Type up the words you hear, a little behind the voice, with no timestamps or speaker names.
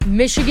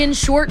Michigan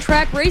Short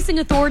Track Racing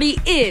Authority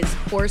is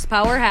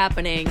Horsepower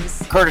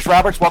Happenings. Curtis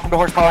Roberts, welcome to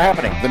Horsepower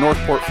Happening. The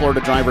Northport,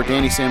 Florida driver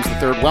Danny Sims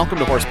III, welcome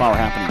to Horsepower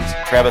Happenings.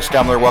 Travis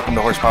Stemler, welcome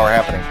to Horsepower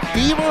Happening.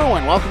 Steve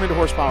Irwin, welcome into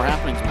Horsepower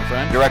Happenings, my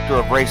friend. Director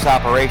of Race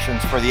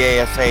Operations for the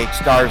ASA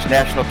Stars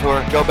National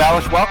Tour, Joe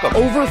Ballish, welcome.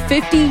 Over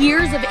 50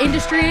 years of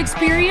industry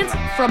experience,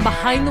 from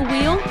behind the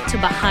wheel to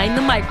behind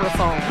the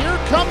microphone. Here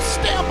comes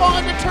Stambaugh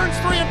into turns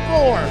 3 and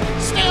 4.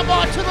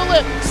 Stambaugh to the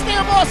lip,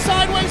 Stambaugh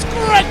sideways,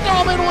 Greg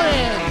Dahlman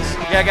wins.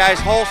 Yeah, guys,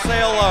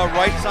 wholesale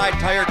right side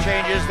tire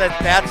changes.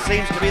 That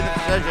seems to be the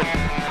decision.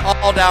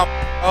 All down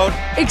road.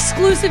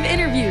 Exclusive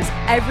interviews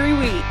every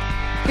week.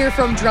 Hear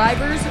from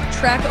drivers,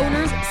 track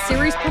owners,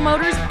 series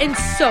promoters, and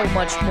so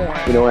much more.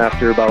 You know,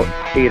 after about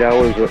 8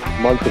 hours a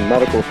month in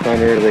medical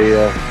center, they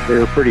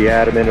were pretty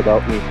adamant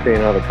about me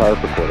staying out of the car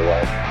for quite a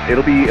while.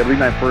 It'll be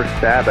my first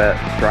stab at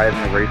driving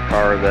a race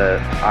car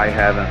that I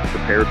haven't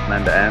prepared from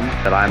end to end,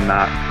 that I'm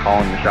not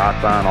calling the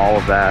shots on, all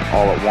of that,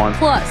 all at once.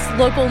 Plus,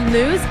 local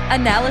news,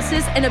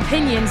 analysis, and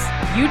opinions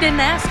you didn't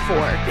ask for.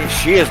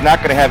 She is not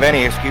going to have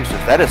any excuses.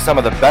 That is some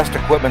of the best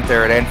equipment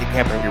there at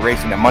Anti-Camping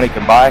Racing that money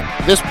can buy.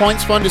 This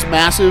points fund is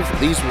massive.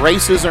 These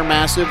races are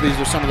massive. These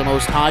are some of the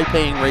most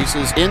high-paying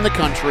races in the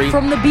country.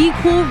 From the Be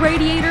Cool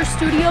Radiator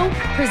Studio,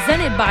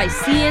 presented by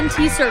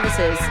CNT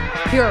Services,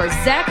 here are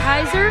Zach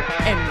Heiser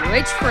and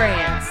Rich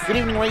France. Good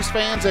evening, race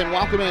fans, and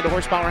welcome into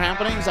Horsepower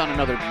Happenings on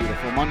another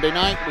beautiful Monday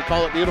night. We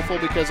call it beautiful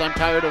because I'm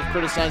tired of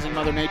criticizing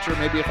Mother Nature.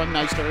 Maybe if I'm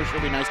nice to her,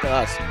 she'll be nice to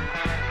us.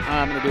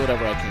 I'm going to do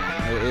whatever I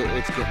can.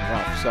 It's getting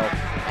rough. So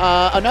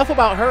enough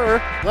about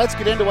her. Let's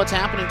get into what's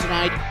happening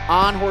tonight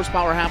on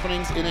Horsepower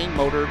Happenings in a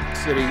Motor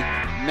City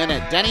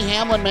Minute. Denny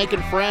Hamlin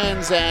making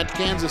friends at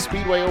Kansas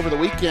Speedway over the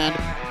weekend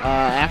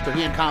after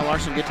he and Kyle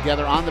Larson get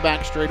together on the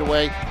back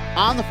straightaway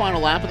on the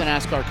final lap of the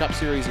NASCAR Cup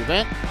Series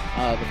event.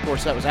 Of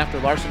course, that was after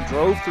Larson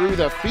drove through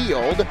the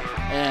field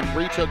and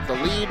retook the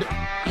lead.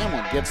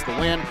 Hamlin gets the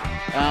win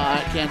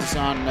at Kansas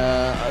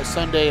on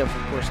Sunday. Of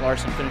course,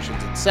 Larson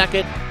finishes in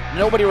second.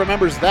 Nobody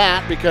remembers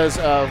that because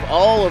of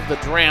all of the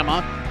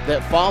drama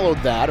that followed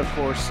that. Of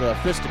course,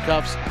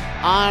 fisticuffs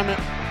on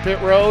pit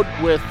road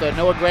with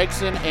Noah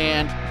Gragson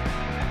and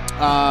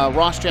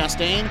Ross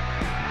Chastain.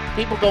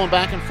 People going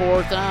back and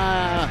forth.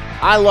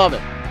 I love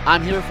it.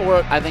 I'm here for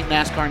it. I think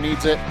NASCAR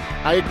needs it.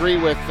 I agree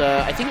with,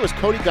 I think it was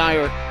Cody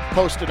Geyer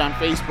posted on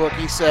Facebook.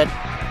 He said,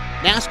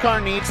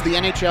 NASCAR needs the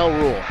NHL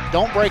rule.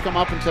 Don't break them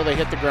up until they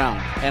hit the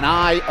ground. And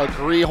I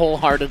agree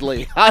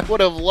wholeheartedly. I would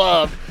have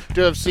loved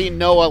to have seen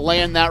Noah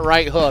land that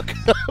right hook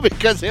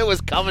because it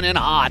was coming in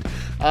hot.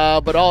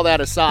 But all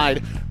that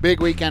aside, big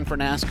weekend for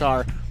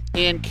NASCAR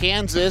in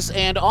Kansas.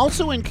 And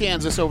also in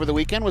Kansas over the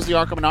weekend was the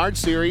ARCA Menards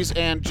Series,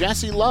 and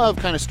Jesse Love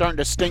kind of starting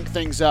to stink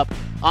things up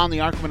on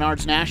the ARCA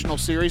Menards National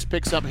Series,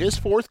 picks up his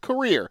 4th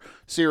career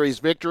series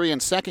victory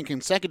and 2nd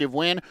consecutive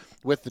win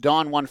with the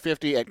Dawn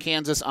 150 at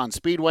Kansas on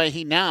Speedway.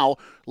 He now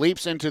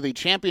leaps into the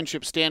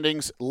championship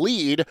standings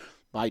lead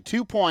by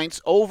 2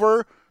 points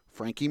over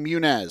Frankie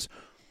Muniz.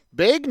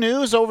 Big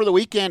news over the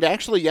weekend,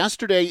 actually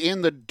yesterday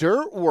in the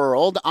dirt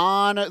world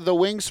on the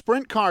wing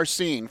sprint car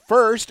scene.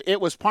 First, it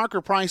was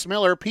Parker Price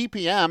Miller,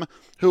 PPM,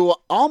 who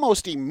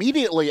almost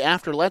immediately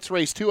after Let's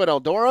Race 2 at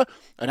Eldora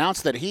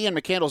announced that he and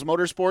McCandless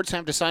Motorsports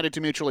have decided to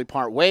mutually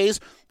part ways.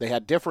 They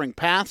had differing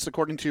paths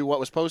according to what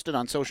was posted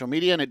on social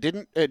media, and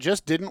it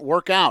just didn't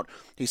work out.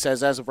 He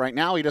says as of right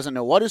now he doesn't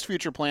know what his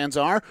future plans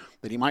are,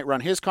 that he might run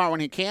his car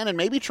when he can and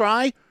maybe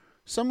try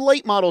some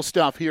late model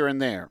stuff here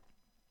and there.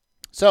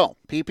 So,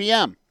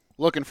 PPM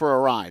looking for a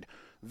ride.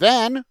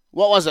 Then,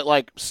 what was it,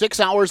 like 6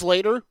 hours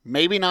later,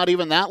 maybe not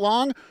even that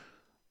long,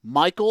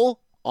 Michael,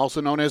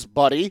 also known as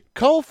Buddy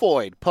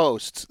Kofoid,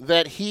 posts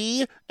that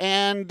he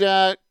and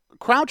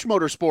Crouch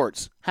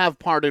Motorsports have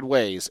parted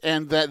ways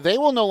and that they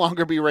will no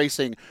longer be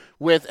racing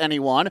with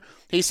anyone.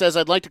 He says,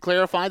 I'd like to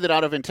clarify that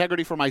out of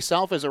integrity for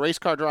myself as a race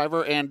car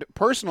driver and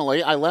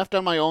personally, I left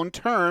on my own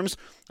terms.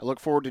 I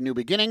look forward to new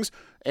beginnings,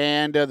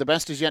 and the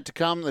best is yet to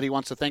come, that he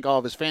wants to thank all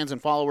of his fans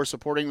and followers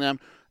supporting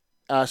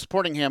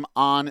him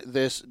on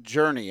this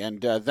journey.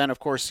 And then, of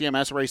course,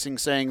 CMS Racing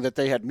saying that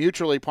they had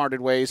mutually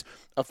parted ways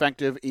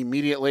effective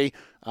immediately,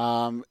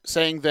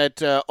 saying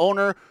that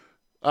owner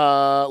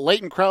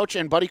Leighton Crouch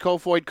and Buddy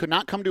Kofoid could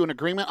not come to an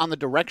agreement on the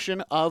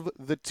direction of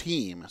the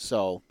team.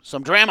 So,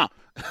 some drama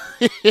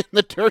in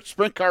the dirt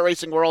sprint car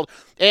racing world.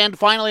 And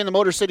finally, in the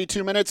Motor City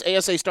 2 minutes,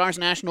 ASA Stars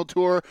National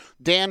Tour,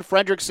 Dan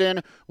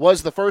Fredrickson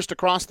was the first to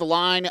cross the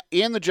line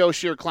in the Joe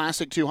Shear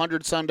Classic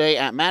 200 Sunday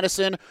at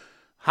Madison.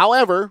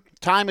 However,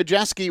 Ty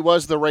Majeski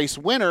was the race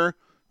winner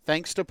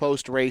thanks to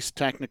post-race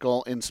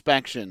technical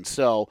inspection.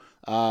 So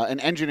an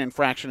engine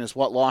infraction is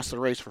what lost the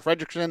race for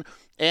Fredrickson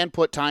and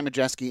put Ty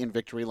Majeski in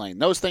victory lane.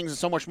 Those things and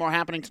so much more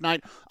happening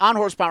tonight on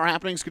Horsepower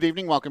Happenings. Good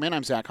evening. Welcome in.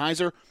 I'm Zach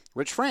Heiser.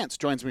 Rich France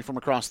joins me from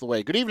across the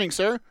way. Good evening,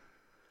 sir.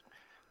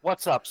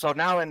 What's up? So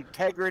now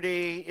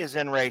integrity is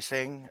in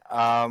racing.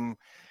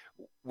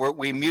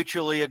 We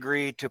mutually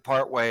agreed to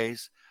part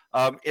ways.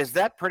 Is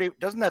that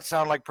doesn't that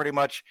sound like pretty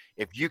much,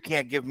 if you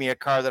can't give me a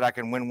car that I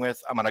can win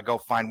with, I'm going to go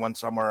find one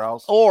somewhere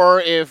else?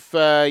 Or if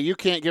you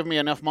can't give me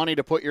enough money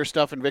to put your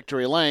stuff in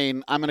Victory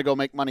Lane, I'm going to go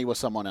make money with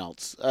someone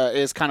else,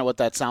 is kind of what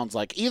that sounds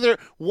like. Either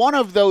one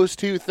of those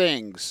two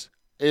things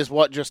is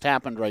what just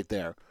happened right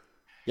there.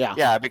 Yeah.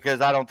 Yeah,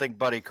 because I don't think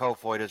Buddy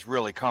Kofoid is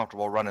really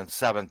comfortable running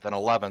 7th and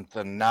 11th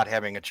and not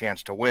having a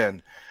chance to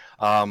win.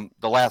 The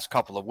last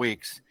couple of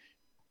weeks,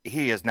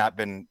 he has not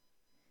been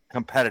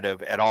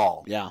competitive at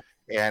all. Yeah.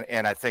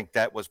 And I think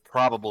that was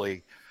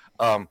probably,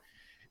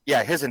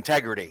 his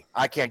integrity.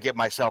 I can't get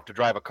myself to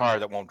drive a car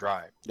that won't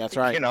drive. That's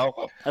right.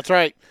 That's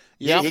right.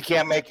 Yeah. He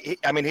can't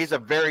he's a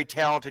very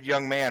talented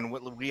young man.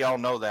 We all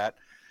know that,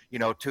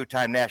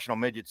 2-time National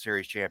Midget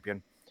Series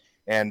champion.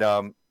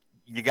 And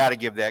you got to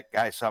give that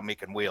guy something he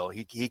can wheel.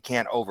 He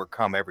can't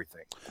overcome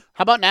everything.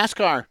 How about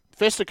NASCAR?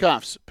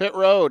 Fisticuffs, pit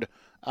road.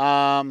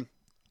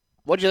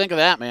 What'd you think of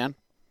that, man?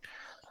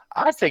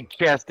 I think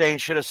Chastain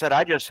should have said,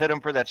 "I just hit him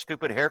for that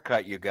stupid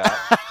haircut you got."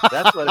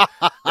 That's what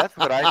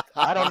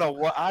I don't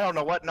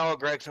know what Noah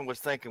Gragson was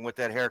thinking with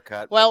that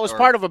haircut. Well, it was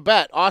part of a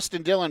bet.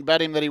 Austin Dillon bet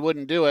him that he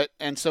wouldn't do it,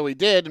 and so he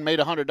did and made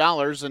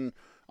 $100 and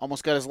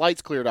almost got his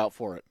lights cleared out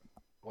for it.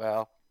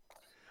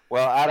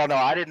 Well, I don't know.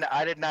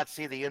 I did not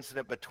see the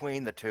incident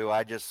between the two.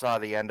 I just saw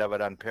the end of it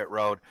on pit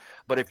road.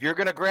 But if you're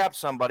going to grab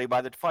somebody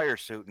by the fire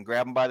suit and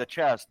grab them by the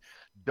chest,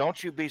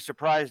 don't you be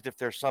surprised if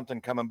there's something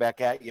coming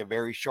back at you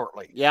very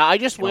shortly. Yeah, I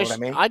just wish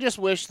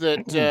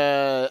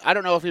that I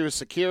don't know if he was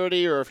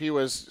security or if he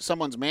was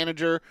someone's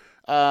manager,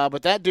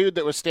 but that dude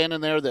that was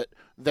standing there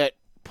that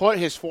put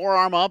his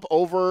forearm up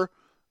over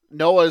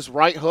Noah's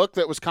right hook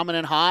that was coming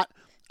in hot,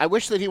 I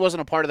wish that he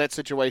wasn't a part of that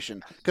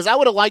situation, because I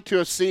would have liked to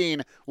have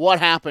seen what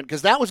happened,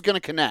 because that was going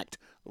to connect.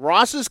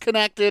 Ross's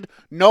connected,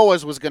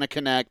 Noah's was going to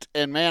connect,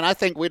 and, man, I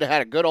think we'd have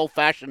had a good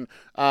old-fashioned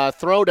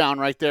throwdown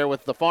right there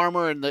with the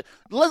farmer. And the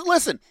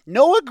listen,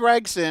 Noah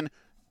Gragson,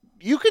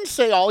 you can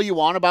say all you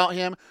want about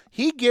him.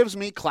 He gives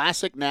me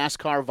classic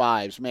NASCAR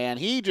vibes, man.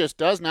 He just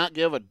does not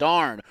give a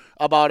darn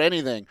about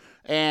anything.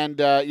 And,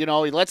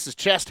 he lets his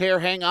chest hair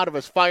hang out of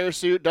his fire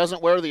suit,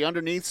 doesn't wear the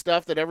underneath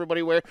stuff that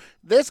everybody wears.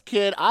 This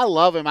kid, I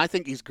love him. I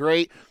think he's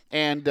great.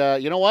 And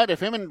you know what? If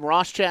him and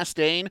Ross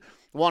Chastain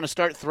want to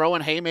start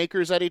throwing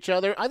haymakers at each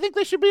other, I think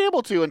they should be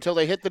able to until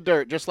they hit the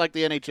dirt, just like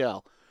the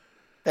NHL.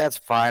 That's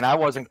fine. I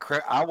wasn't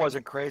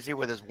crazy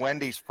with his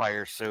Wendy's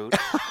fire suit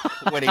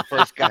when he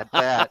first got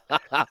that.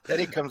 Then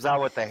he comes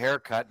out with the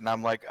haircut, and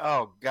I'm like,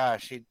 oh,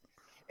 gosh.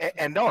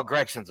 And Noah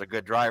Gregson's a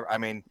good driver. I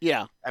mean,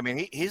 yeah. I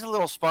mean, he's a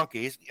little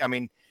spunky.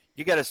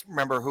 You got to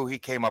remember who he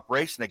came up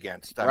racing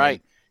against.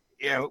 Right.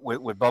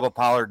 With Bubba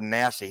Pollard and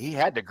Nasty, he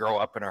had to grow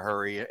up in a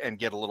hurry and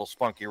get a little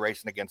spunky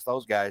racing against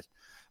those guys.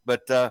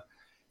 But I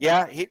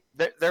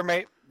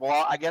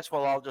guess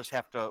we'll all just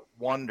have to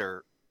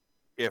wonder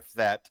if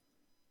that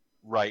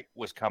right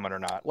was coming or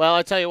not. Well,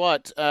 I tell you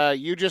what,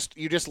 you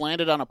just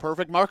landed on a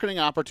perfect marketing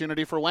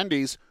opportunity for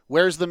Wendy's.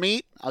 Where's the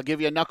meat? I'll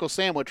give you a knuckle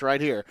sandwich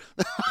right here.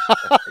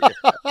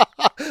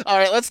 All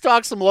right, let's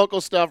talk some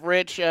local stuff,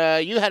 Rich.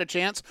 You had a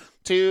chance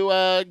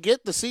to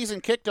get the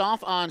season kicked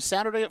off on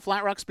Saturday at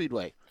Flat Rock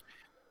Speedway.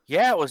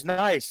 Yeah, it was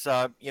nice.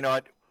 I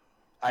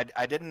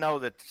didn't know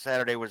that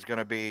Saturday was going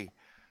to be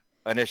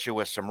an issue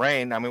with some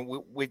rain. I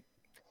mean, we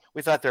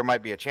thought there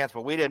might be a chance,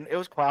 but we didn't. It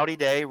was a cloudy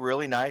day,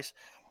 really nice.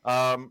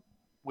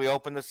 We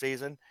opened the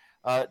season.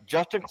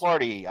 Justin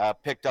Claucherty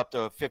picked up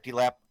the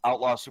 50-lap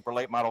Outlaw Super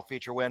Late Model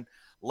feature win.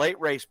 Late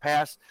race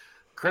pass.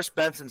 Chris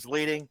Benson's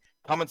leading,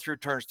 coming through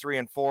turns 3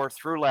 and 4,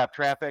 through lap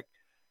traffic.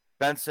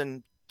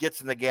 Benson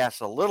gets in the gas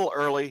a little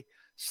early,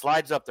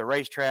 slides up the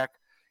racetrack,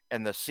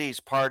 and the seas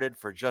parted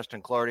for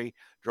Justin Claucherty.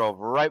 Drove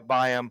right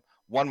by him,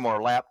 one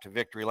more lap to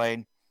victory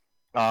lane.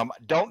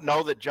 Don't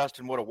know that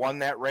Justin would have won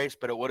that race,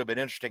 but it would have been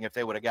interesting if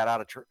they would have got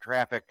out of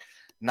traffic.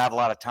 Not a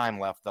lot of time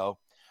left, though.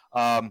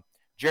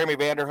 Jeremy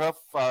Vanderhoof,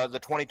 the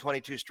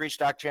 2022 Street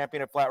Stock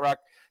champion at Flat Rock,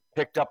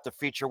 picked up the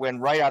feature win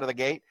right out of the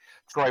gate.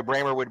 Troy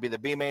Bramer would be the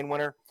B-main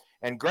winner.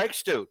 And Greg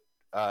Stute,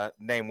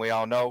 name we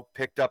all know,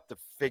 picked up the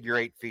figure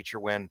 8 feature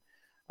win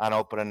on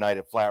opening night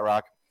at Flat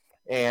Rock.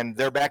 And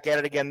they're back at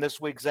it again this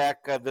week,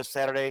 Zach, this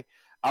Saturday.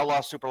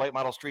 Outlaw Super Late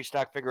Model Street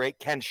Stock figure 8.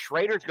 Ken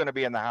Schrader's going to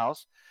be in the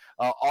house.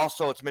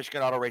 Also, it's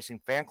Michigan Auto Racing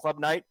Fan Club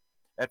night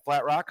at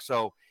Flat Rock.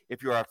 So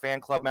if you're a fan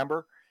club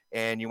member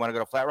and you want to go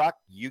to Flat Rock,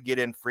 you get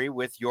in free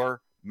with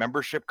your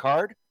membership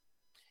card.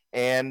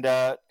 And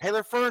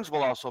Taylor Ferns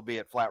will also be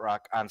at Flat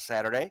Rock on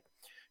Saturday.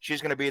 She's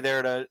going to be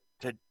there to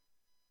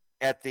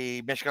at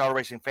the Michigan Auto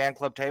Racing Fan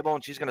Club table,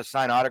 and she's going to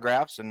sign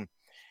autographs and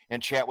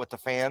chat with the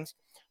fans.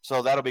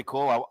 So that'll be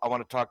cool. I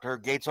want to talk to her.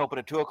 Gates open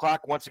at 2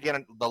 o'clock. Once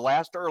again, the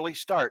last early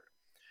start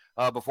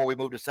before we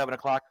move to 7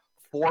 o'clock.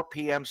 4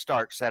 p.m.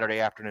 start Saturday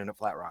afternoon at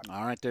Flat Rock.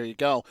 All right, there you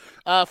go.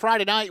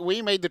 Friday night,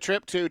 we made the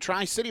trip to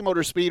Tri-City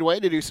Motor Speedway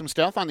to do some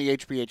stuff on the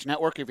HPH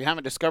Network. If you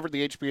haven't discovered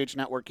the HPH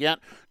Network yet,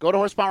 go to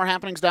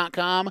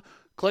horsepowerhappenings.com,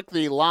 click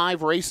the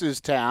live races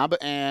tab,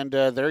 and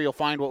there you'll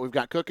find what we've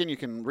got cooking. You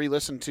can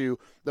re-listen to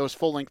those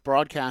full-length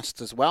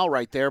broadcasts as well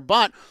right there.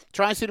 But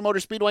Tri-City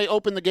Motor Speedway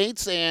opened the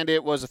gates, and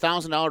it was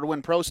 $1,000 to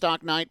win Pro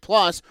Stock Night,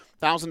 plus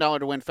 $1,000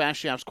 to win Fast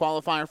Shafts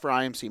Qualifier for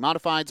IMC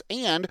Modifieds,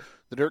 and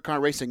the Dirt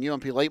Car Racing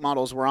UMP late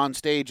models were on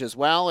stage as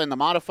well. And the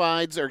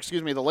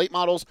late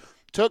models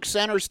took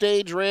center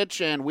stage,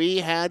 Rich, and we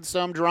had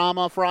some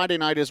drama Friday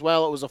night as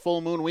well. It was a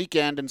full moon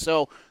weekend, and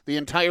so the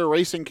entire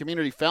racing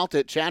community felt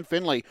it. Chad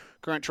Finley,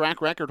 current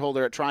track record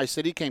holder at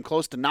Tri-City, came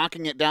close to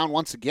knocking it down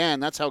once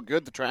again. That's how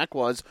good the track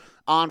was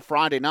on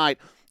Friday night.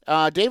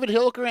 David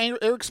Hilliker and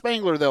Eric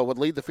Spangler, though, would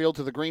lead the field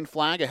to the green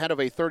flag ahead of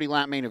a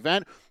 30-lap main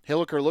event.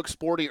 Hilliker looked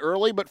sporty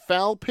early, but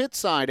fell pit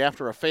side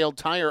after a failed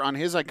tire on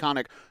his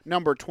iconic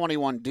number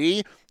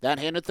 21D. That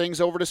handed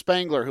things over to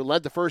Spangler, who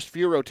led the first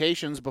few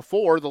rotations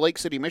before the Lake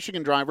City,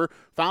 Michigan driver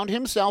found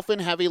himself in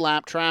heavy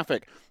lap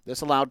traffic.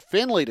 This allowed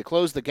Finley to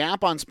close the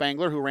gap on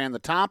Spangler, who ran the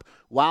top,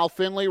 while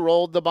Finley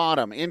rolled the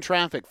bottom. In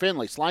traffic,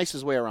 Finley sliced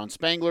his way around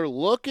Spangler,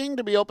 looking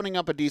to be opening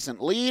up a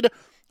decent lead,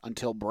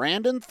 until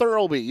Brandon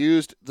Thurlby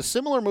used the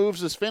similar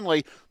moves as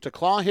Finley to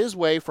claw his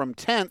way from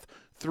 10th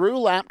through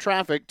lap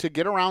traffic to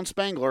get around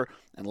Spangler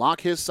and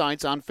lock his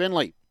sights on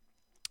Finley.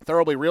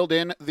 Thurlby reeled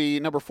in the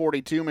number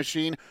 42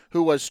 machine,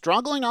 who was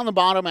struggling on the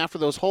bottom after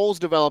those holes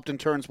developed in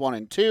turns 1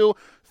 and 2.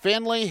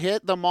 Finley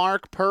hit the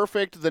mark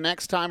perfect the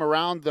next time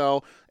around,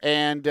 though,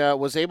 and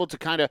was able to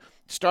kind of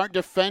start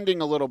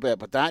defending a little bit,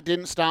 but that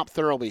didn't stop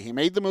Thurlby. He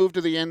made the move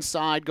to the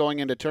inside going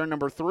into turn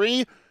number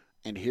 3,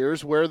 and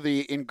here's where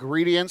the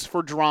ingredients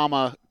for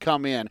drama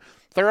come in.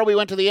 Thurlby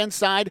went to the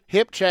inside,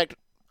 hip-checked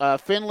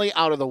Finley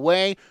out of the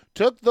way,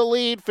 took the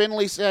lead.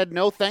 Finley said,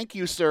 "No, thank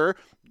you, sir."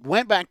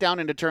 Went back down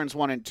into turns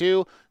 1 and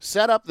 2,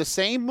 set up the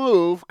same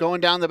move,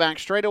 going down the back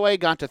straightaway,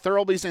 got to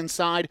Thurlby's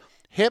inside,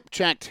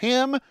 hip-checked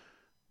him,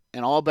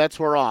 and all bets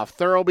were off.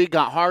 Thurlby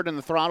got hard in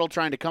the throttle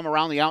trying to come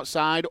around the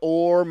outside,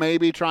 or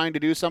maybe trying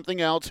to do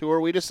something else. Who are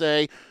we to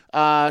say?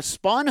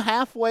 Spun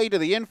halfway to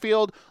the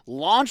infield,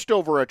 launched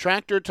over a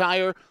tractor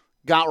tire,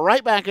 got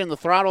right back in the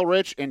throttle,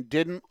 Rich, and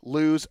didn't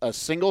lose a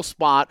single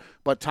spot.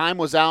 But time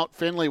was out.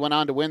 Finley went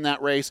on to win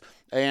that race,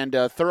 and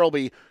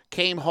Thurlby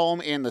came home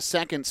in the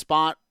second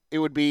spot. It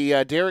would be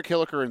Derek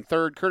Hilliker in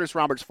third, Curtis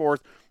Roberts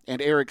fourth, and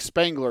Eric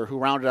Spangler, who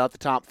rounded out the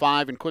top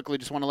 5. And quickly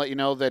just want to let you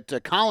know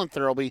that Colin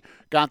Thurlby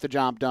got the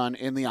job done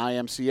in the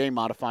IMCA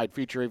modified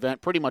feature event,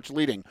 pretty much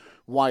leading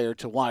wire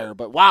to wire.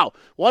 But wow,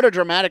 what a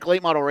dramatic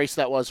late model race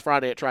that was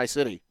Friday at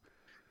Tri-City.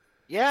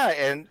 Yeah,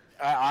 and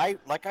I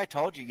like I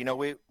told you,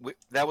 we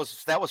that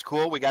was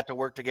cool. We got to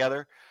work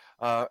together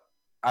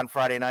on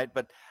Friday night,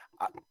 but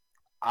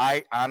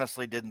I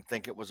honestly didn't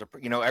think it was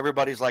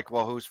everybody's like,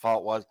 well, whose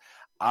fault was?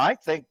 I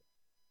think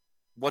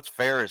what's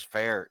fair is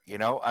fair.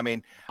 I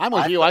mean, I'm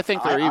with you. I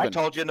think they're even. I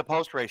told you in the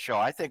post-race show,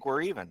 I think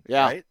we're even.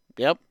 Yeah. Right?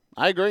 Yep.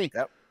 I agree.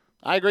 Yep.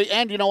 I agree.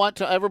 And you know what?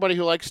 To everybody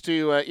who likes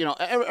to,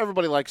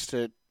 everybody likes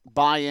to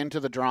buy into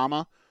the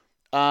drama.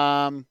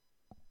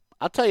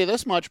 I'll tell you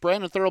this much.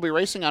 Brandon Thurlby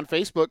Racing on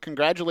Facebook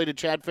congratulated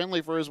Chad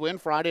Finley for his win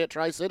Friday at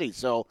Tri-City.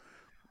 So,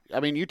 I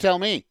mean, you tell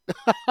me.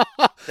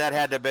 That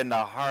had to have been the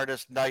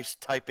hardest, nice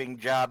typing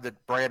job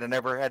that Brandon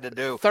ever had to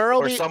do.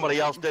 Thurlby, or somebody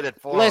else did it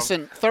for him.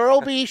 Listen,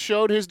 Thurlby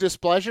showed his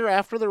displeasure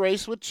after the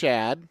race with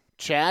Chad.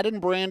 Chad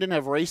and Brandon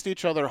have raced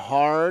each other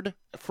hard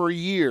for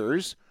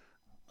years.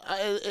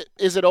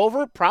 Is it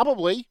over?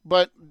 Probably,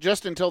 but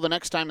just until the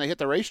next time they hit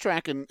the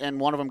racetrack and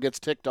one of them gets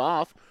ticked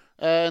off,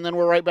 and then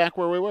we're right back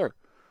where we were.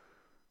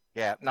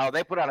 Yeah, no,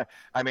 they put on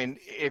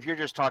if you're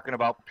just talking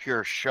about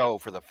pure show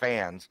for the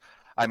fans,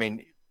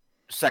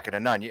 second to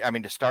none.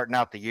 To starting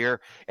out the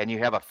year and you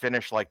have a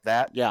finish like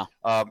that. Yeah.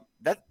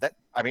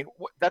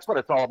 That's what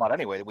it's all about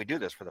anyway. We do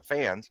this for the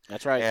fans.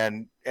 That's right.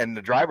 And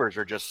the drivers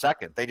are just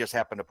second. They just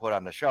happen to put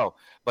on the show.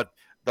 But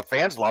the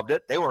fans loved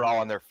it. They were all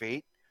on their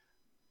feet.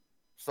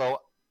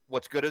 So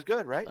what's good is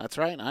good, right? That's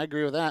right. I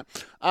agree with that.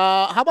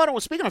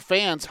 Speaking of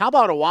fans, how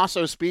about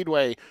Owasso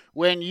Speedway?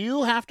 When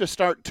you have to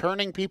start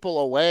turning people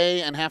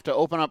away and have to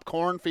open up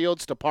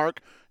cornfields to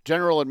park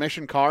general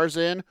admission cars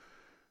in,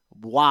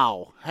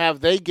 wow,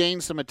 have they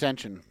gained some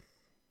attention?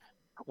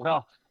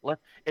 Well,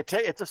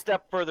 it's a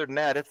step further than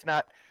that. It's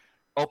not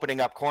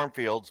opening up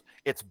cornfields.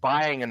 It's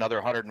buying another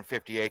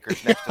 150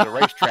 acres next to the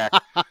racetrack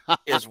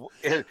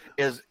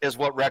is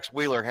what Rex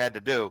Wheeler had to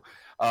do.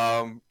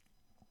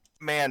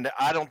 Man,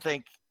 I don't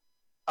think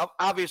 –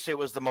 obviously, it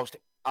was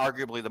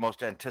arguably the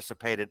most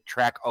anticipated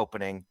track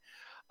opening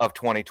of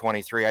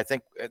 2023. I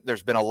think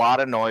there's been a lot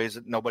of noise.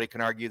 Nobody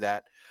can argue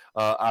that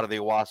out of the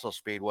Owasso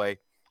Speedway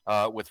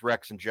with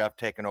Rex and Jeff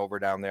taking over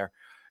down there.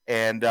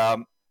 And,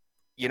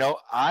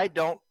 I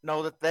don't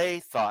know that they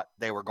thought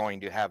they were going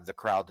to have the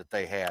crowd that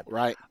they had.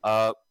 Right.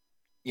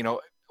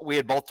 We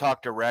had both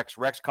talked to Rex.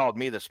 Rex called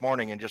me this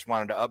morning and just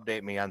wanted to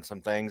update me on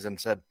some things and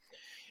said,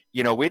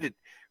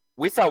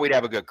 we thought we'd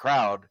have a good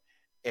crowd.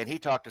 And he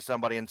talked to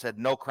somebody and said,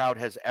 no crowd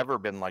has ever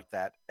been like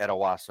that at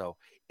Owasso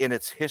in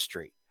its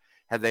history.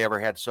 Have they ever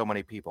had so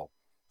many people?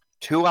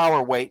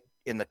 2-hour wait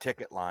in the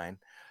ticket line,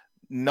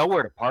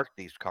 nowhere to park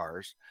these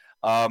cars.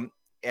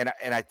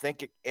 I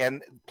think,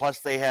 and plus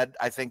they had,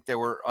 I think there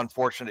were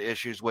unfortunate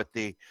issues with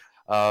the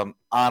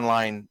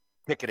online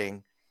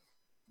ticketing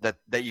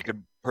that you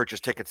could purchase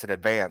tickets in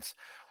advance.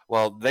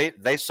 Well,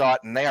 they saw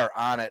it and they are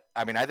on it.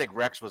 I mean, I think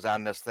Rex was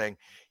on this thing.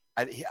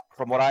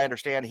 From what I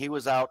understand, he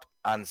was out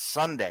on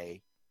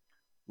Sunday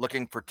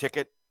looking for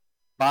ticket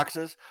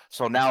boxes.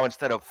 So now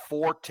instead of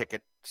 4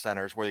 ticket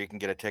centers where you can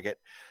get a ticket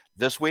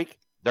this week,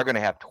 they're going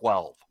to have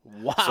 12.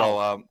 Wow.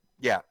 So,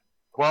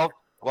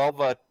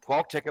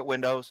 12 ticket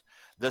windows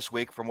this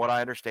week, from what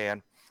I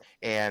understand.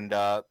 And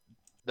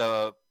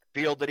the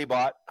field that he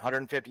bought,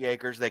 150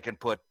 acres, they can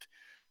put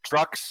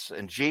trucks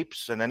and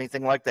Jeeps and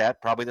anything like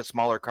that. Probably the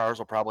smaller cars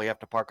will probably have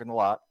to park in the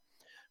lot.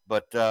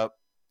 But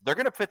they're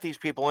going to fit these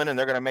people in, and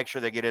they're going to make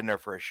sure they get in there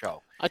for a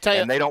show. I tell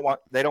you, and they don't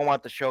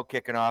want the show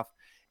kicking off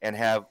and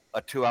have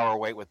a 2-hour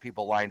wait with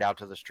people lined out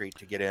to the street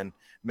to get in,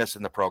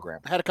 missing the program.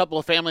 I had a couple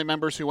of family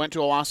members who went to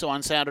Owasso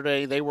on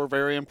Saturday. They were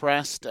very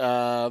impressed.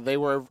 They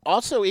were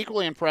also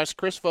equally impressed.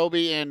 Chris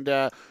Phoebe and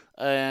oh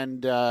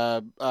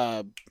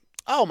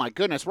my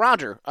goodness,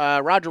 Roger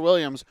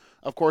Williams,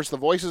 of course, the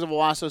voices of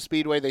Owasso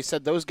Speedway. They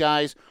said those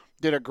guys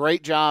did a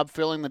great job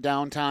filling the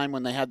downtime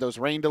when they had those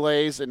rain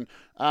delays. And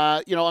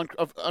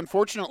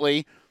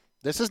unfortunately,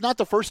 this is not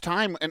the first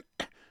time. And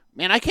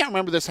man, I can't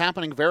remember this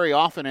happening very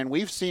often. And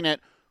we've seen it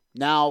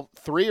now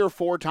 3 or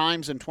 4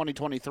 times in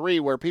 2023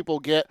 where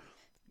people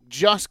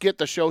just get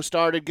the show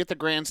started, get the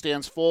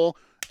grandstands full,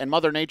 and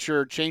Mother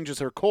Nature changes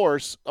her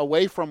course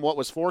away from what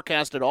was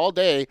forecasted all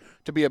day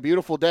to be a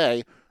beautiful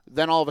day.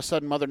 Then all of a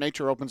sudden Mother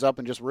Nature opens up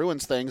and just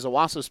ruins things.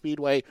 Owasso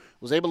Speedway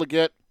was able to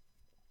get,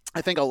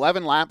 I think,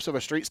 11 laps of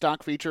a street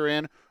stock feature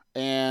in,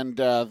 and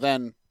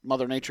then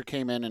Mother Nature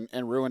came in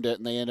and ruined it,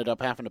 and they ended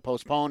up having to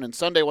postpone. And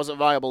Sunday wasn't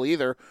viable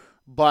either,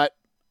 but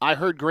I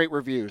heard great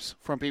reviews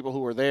from people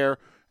who were there.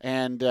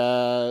 And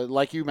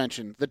like you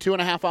mentioned, the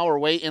 2.5-hour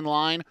wait in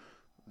line,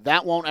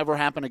 that won't ever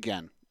happen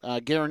again. I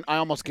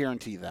almost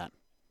guarantee that.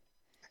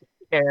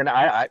 And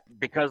I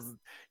because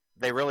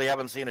they really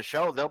haven't seen a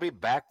show, they'll be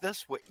back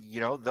this week.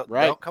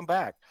 They'll come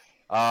back.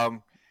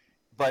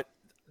 But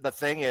the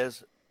thing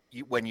is,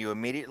 when you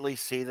immediately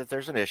see that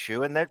there's an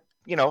issue, and that,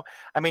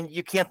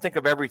 you can't think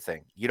of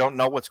everything. You don't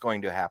know what's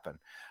going to happen.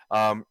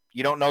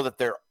 You don't know that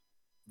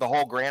the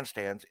whole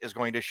grandstand is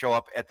going to show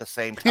up at the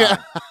same time.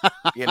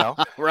 Yeah.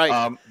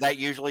 Right. That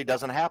usually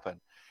doesn't happen.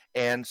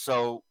 And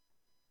so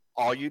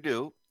all you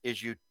do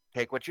is you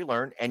take what you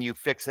learn and you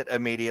fix it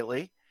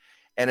immediately.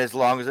 And as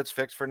long as it's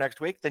fixed for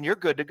next week, then you're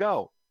good to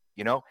go,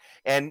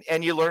 and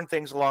you learn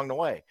things along the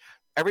way.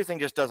 Everything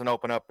just doesn't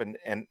open up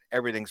and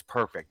everything's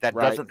perfect. That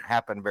doesn't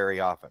happen very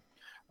often.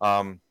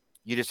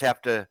 You just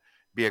have to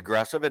be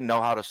aggressive and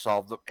know how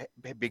to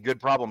be good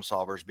problem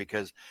solvers,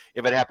 because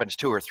if it happens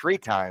 2 or 3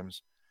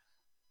 times,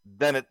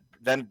 then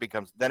it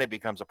becomes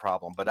a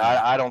problem. But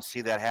I don't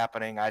see that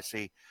happening. I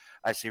see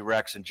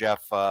Rex and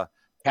Jeff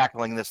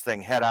tackling this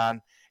thing head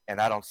on,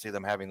 and I don't see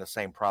them having the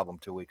same problem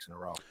 2 weeks in a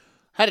row.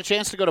 Had a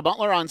chance to go to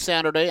Butler on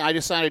Saturday. I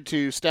decided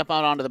to step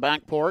out onto the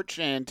back porch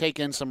and take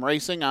in some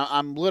racing.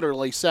 I'm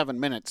literally 7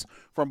 minutes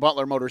from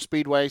Butler Motor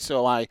Speedway,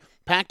 so I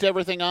packed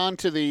everything on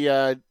to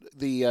the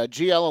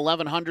GL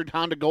 1100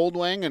 Honda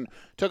Goldwing and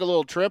took a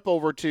little trip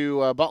over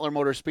to Butler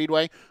Motor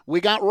Speedway.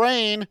 We got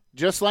rain,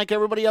 just like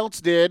everybody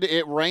else did.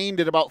 It rained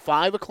at about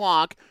 5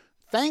 o'clock.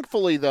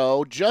 Thankfully,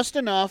 though, just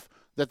enough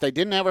that they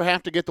didn't ever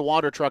have to get the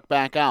water truck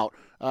back out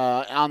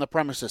on the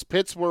premises.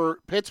 Pits were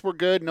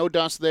good, no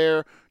dust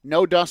there,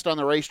 no dust on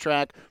the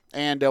racetrack,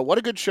 and what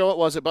a good show it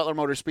was at Butler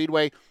Motor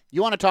Speedway.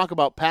 You want to talk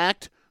about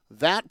packed?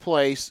 That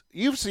place,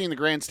 you've seen the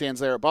grandstands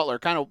there at Butler,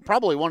 kind of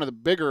probably one of the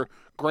bigger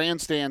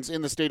grandstands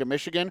in the state of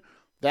Michigan.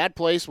 That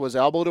place was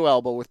elbow to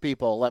elbow with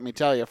people, let me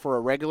tell you, for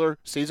a regular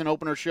season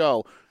opener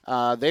show.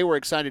 They were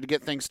excited to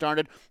get things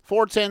started.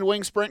 410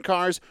 Wing Sprint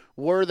cars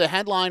were the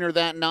headliner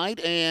that night,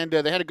 and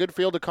they had a good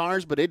field of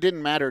cars, but it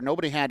didn't matter.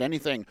 Nobody had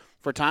anything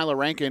for Tyler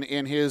Rankin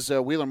in his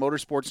Wheeler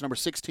Motorsports number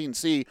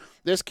 16C.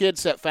 This kid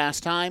set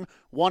fast time,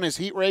 won his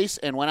heat race,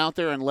 and went out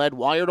there and led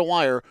wire to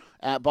wire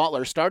at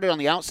Butler. Started on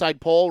the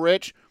outside pole,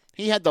 Rich.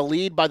 He had the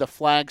lead by the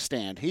flag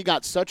stand. He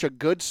got such a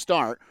good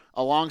start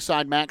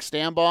alongside Max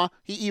Stambaugh.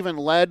 He even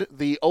led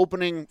the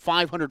opening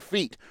 500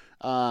 feet.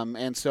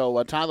 And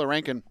so Tyler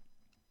Rankin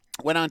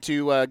went on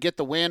to get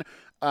the win.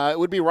 It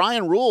would be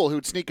Ryan Rule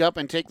who'd sneak up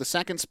and take the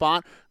second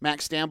spot.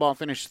 Max Stambaugh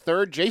finished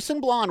third.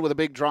 Jason Blond with a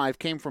big drive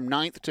came from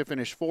ninth to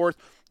finish fourth.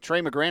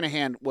 Trey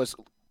McGranahan was,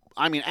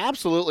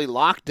 absolutely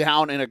locked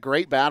down in a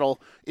great battle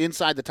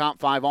inside the top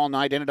 5 all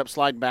night. Ended up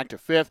sliding back to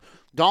fifth.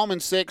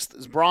 Dahlman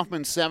sixth,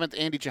 Brofman seventh,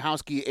 Andy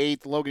Chahowski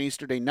eighth, Logan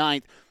Easterday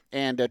ninth,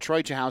 and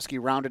Troy Chahowski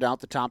rounded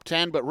out the top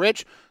 10. But,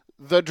 Rich,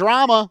 the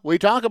drama, we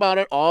talk about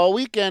it all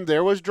weekend.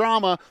 There was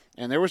drama,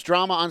 and there was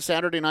drama on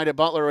Saturday night at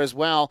Butler as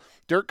well.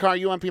 Dirt Car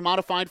UMP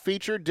Modified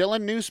feature,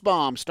 Dylan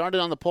Nussbaum started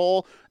on the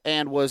pole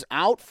and was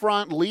out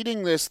front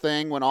leading this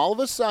thing when all of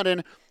a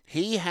sudden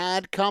he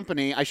had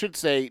company. I should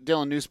say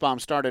Dylan Nussbaum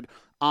started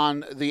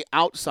on the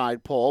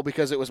outside pole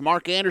because it was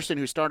Mark Anderson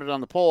who started on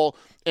the pole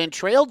and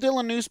trailed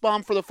Dylan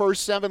Nussbaum for the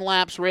first 7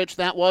 laps, Rich.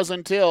 That was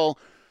until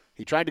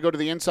He tried to go to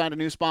the inside of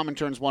Nussbaum in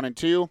turns 1 and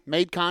 2,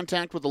 made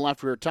contact with the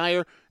left rear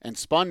tire, and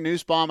spun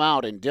Nussbaum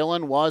out, and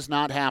Dillon was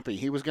not happy.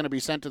 He was going to be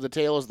sent to the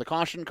tail as the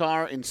caution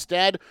car.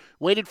 Instead,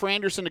 waited for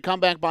Anderson to come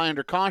back by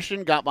under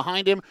caution, got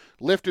behind him,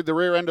 lifted the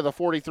rear end of the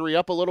 43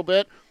 up a little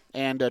bit,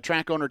 and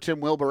track owner Tim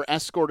Wilbur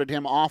escorted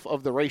him off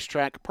of the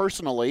racetrack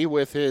personally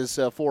with his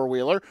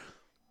four-wheeler.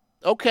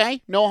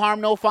 Okay, no harm,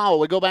 no foul.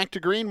 We go back to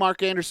green.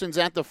 Mark Anderson's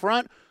at the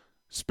front.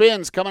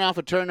 Spins coming off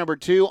of turn number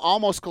 2,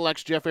 almost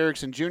collects Jeff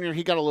Erickson Jr.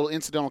 He got a little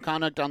incidental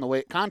contact on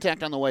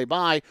the way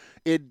by.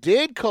 It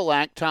did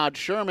collect Todd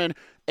Sherman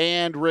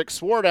and Rick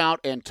Swartout,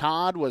 and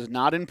Todd was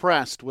not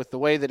impressed with the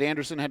way that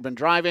Anderson had been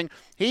driving.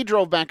 He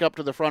drove back up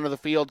to the front of the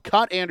field,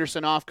 cut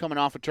Anderson off coming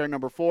off of turn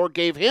number 4,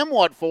 gave him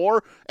what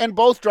for, and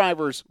both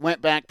drivers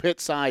went back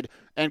pit side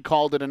and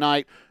called it a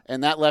night.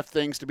 And that left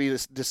things to be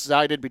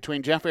decided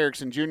between Jeff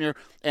Erickson Jr.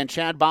 and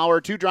Chad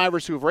Bauer, two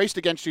drivers who have raced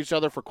against each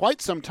other for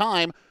quite some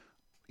time,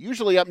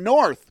 usually up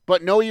north,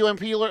 but no UMP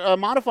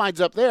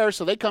modifieds up there,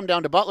 so they come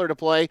down to Butler to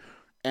play.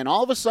 And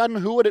all of a sudden,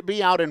 who would it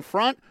be out in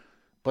front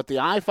but the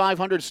I-500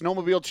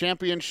 Snowmobile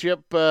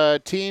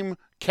Championship team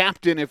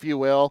captain, if you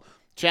will?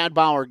 Chad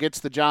Bauer gets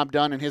the job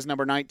done in his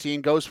number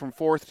 19, goes from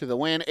 4th to the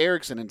win.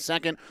 Erickson in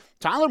 2nd.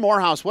 Tyler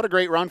Morehouse, what a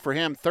great run for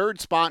him.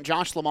 3rd spot.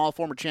 Josh Lamal,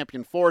 former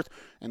champion, 4th.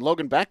 And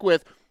Logan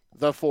Beckwith,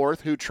 the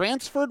 4th, who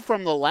transferred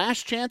from the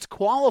last chance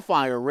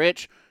qualifier,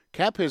 Rich,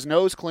 kept his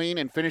nose clean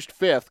and finished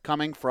 5th,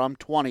 coming from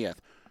 20th.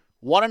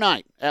 What a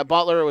night at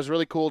Butler. It was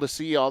really cool to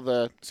see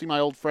see my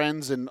old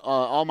friends, and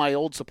all my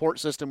old support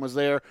system was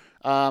there.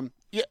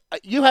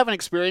 You haven't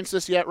experienced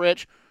this yet,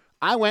 Rich.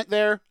 I went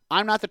there.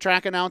 I'm not the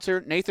track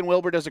announcer. Nathan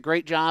Wilbur does a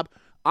great job.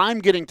 I'm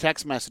getting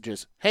text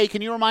messages. Hey,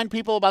 can you remind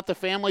people about the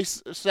family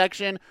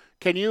section?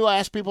 Can you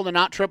ask people to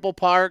not triple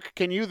park?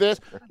 Can you this?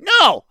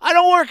 No, I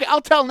don't work.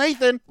 I'll tell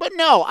Nathan, but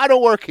no, I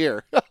don't work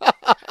here.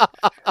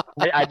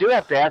 I do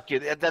have to ask you,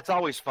 that's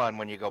always fun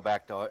when you go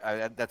back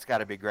to that's got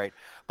to be great.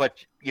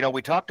 But,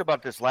 we talked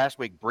about this last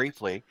week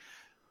briefly.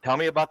 Tell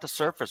me about the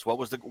surface. What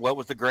was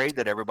the grade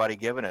that everybody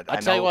given it?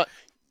 Tell you what.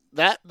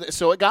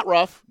 So it got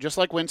rough, just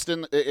like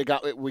Winston.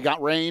 We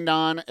got rained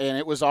on, and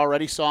it was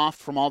already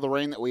soft from all the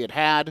rain that we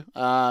had.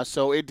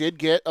 So it did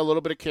get a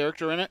little bit of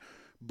character in it.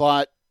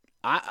 But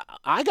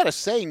I got to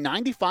say,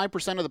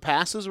 95% of the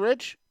passes,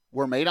 Rich,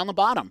 were made on the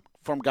bottom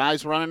from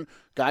guys who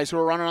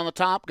were running on the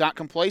top, got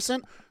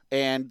complacent,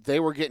 and they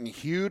were getting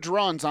huge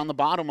runs on the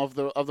bottom of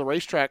the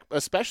racetrack,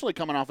 especially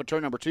coming off of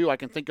turn number 2. I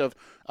can think of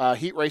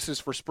heat races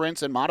for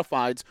sprints and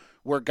modifieds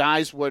where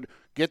guys would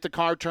get the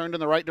car turned in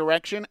the right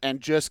direction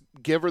and just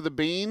give her the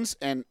beans,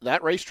 and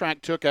that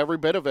racetrack took every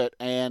bit of it,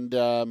 and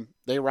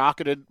they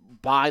rocketed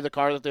by the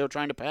car that they were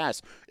trying to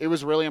pass. It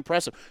was really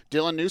impressive.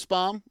 Dylan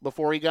Nussbaum,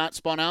 before he got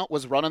spun out,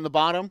 was running the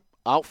bottom,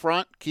 out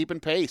front, keeping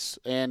pace,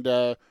 and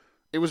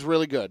it was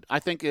really good. I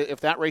think if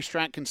that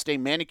racetrack can stay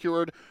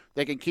manicured,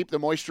 they can keep the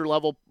moisture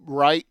level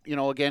right.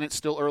 Again, it's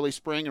still early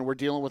spring, and we're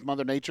dealing with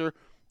Mother Nature.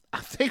 I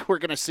think we're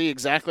going to see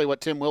exactly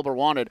what Tim Wilbur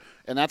wanted,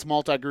 and that's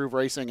multi-groove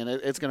racing, and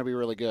it's going to be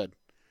really good.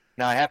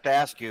 Now, I have to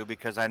ask you,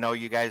 because I know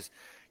you guys,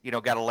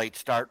 got a late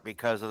start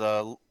because of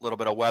the little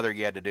bit of weather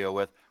you had to deal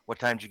with. What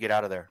time did you get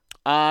out of there?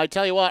 I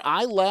tell you what,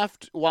 I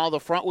left while the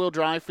front-wheel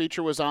drive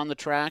feature was on the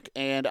track,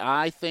 and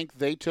I think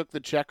they took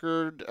the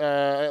checkered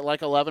at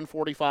like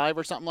 11:45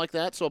 or something like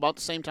that, so about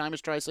the same time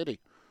as Tri-City.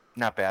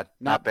 Not bad.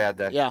 Not bad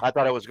then. Yeah. I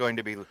thought it was going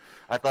to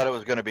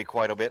be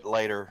quite a bit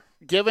later.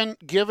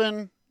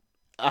 Given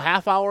a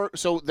half hour,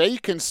 so they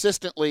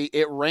consistently,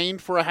 it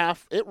rained for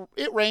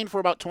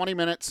about 20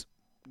 minutes.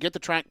 Get the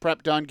track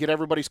prep done, get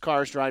everybody's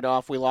cars dried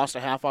off. We lost a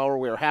half hour.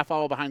 We were a half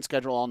hour behind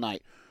schedule all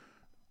night.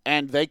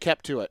 And they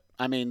kept to it.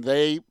 I mean,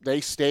 they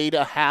stayed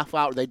a half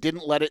hour. They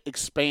didn't let it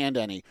expand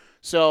any.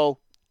 So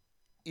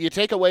you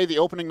take away the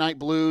opening night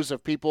blues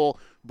of people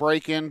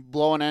braking,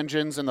 blowing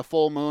engines, and the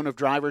full moon of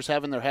drivers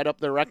having their head up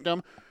their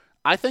rectum.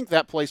 I think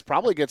that place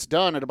probably gets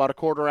done at about a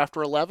quarter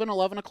after 11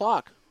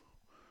 o'clock.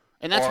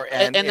 And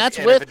that's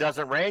if it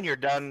doesn't rain, you're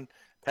done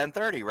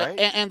 10:30, right?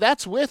 And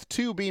that's with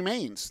 2 B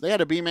mains. They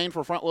had a B main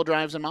for front wheel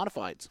drives and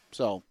modifieds.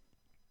 So,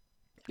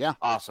 yeah.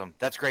 Awesome.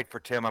 That's great for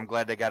Tim. I'm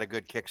glad they got a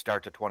good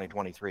kickstart to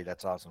 2023.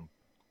 That's awesome.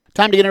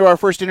 Time to get into our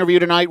first interview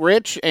tonight,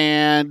 Rich.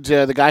 And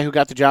the guy who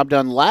got the job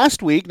done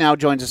last week now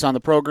joins us on the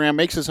program,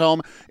 makes his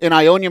home in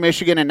Ionia,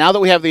 Michigan. And now that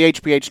we have the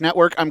HPH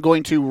network, I'm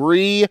going to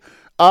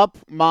re-up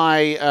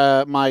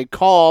my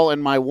call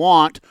and my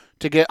want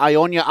to get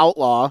Ionia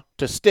Outlaw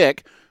to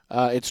stick.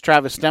 It's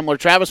Travis Stemler.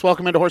 Travis,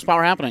 welcome into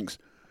Horsepower Happenings.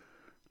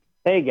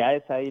 Hey, guys.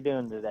 How you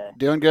doing today?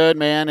 Doing good,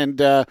 man. And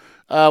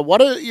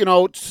what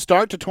a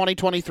start to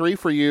 2023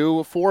 for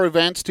you. 4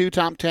 events, 2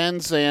 top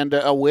 10s, and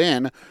a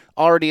win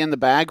already in the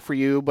bag for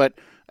you. But,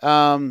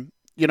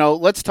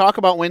 let's talk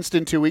about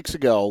Winston 2 weeks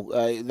ago.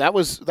 That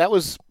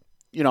was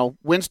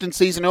Winston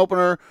season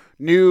opener,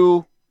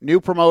 new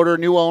promoter,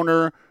 new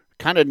owner,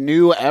 kind of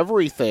knew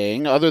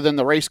everything other than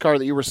the race car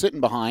that you were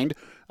sitting behind.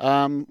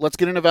 Let's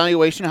get an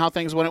evaluation of how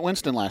things went at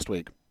Winston last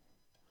week.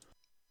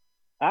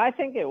 I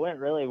think it went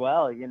really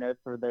well,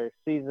 for their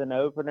season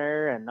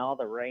opener and all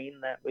the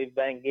rain that we've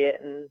been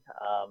getting.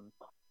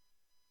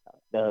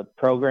 the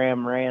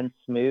program ran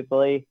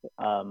smoothly.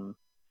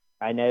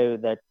 I know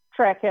the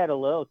track had a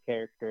little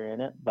character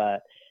in it,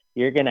 but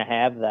you're going to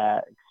have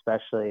that,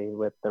 especially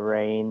with the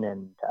rain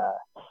and,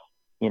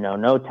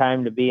 no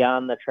time to be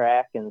on the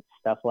track and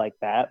stuff like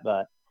that.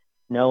 But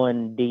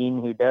knowing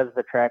Dean, who does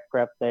the track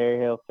prep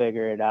there, he'll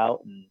figure it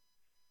out. And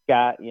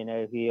Scott,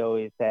 he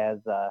always has,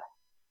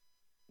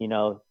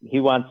 he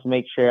wants to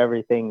make sure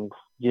everything's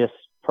just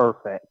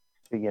perfect,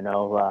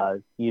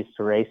 used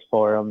to race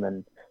for him.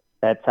 And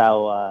that's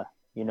how,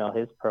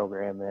 his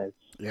program is.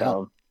 Yeah.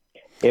 So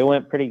it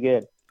went pretty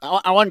good.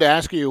 I wanted to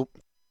ask you,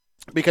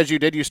 because you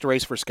did used to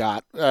race for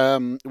Scott,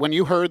 when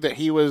you heard that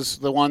he was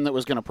the one that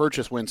was going to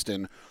purchase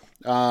Winston,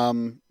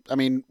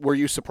 were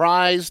you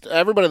surprised?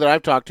 Everybody that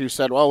I've talked to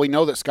said, well, we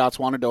know that Scott's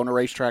wanted to own a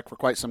racetrack for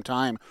quite some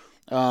time.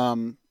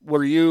 What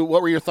were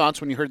your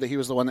thoughts when you heard that he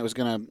was the one that was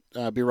going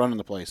to be running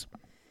the place?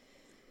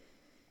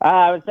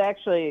 I was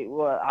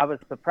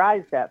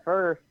surprised at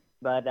first,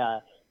 but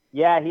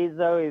he's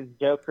always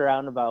joked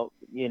around about,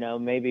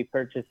 maybe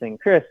purchasing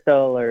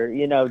Crystal or,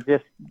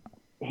 just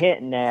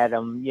hinting at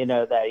him,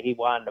 that he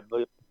wanted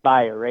to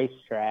buy a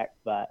racetrack.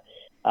 But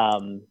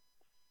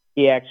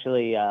he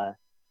actually,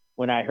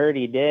 when I heard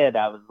he did,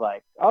 I was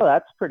like, oh,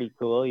 that's pretty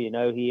cool. He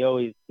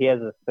has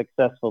a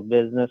successful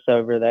business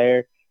over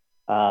there.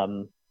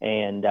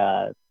 And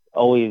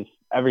always,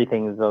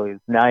 everything is always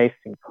nice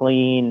and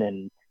clean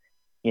and,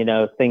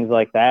 things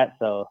like that.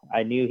 So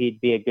I knew he'd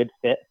be a good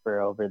fit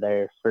for over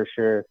there for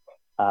sure,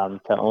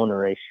 to own a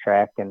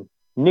racetrack, and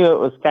knew it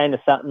was kind of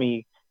something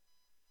he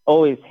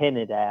always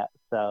hinted at.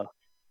 So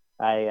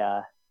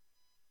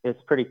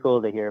it's pretty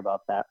cool to hear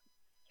about that.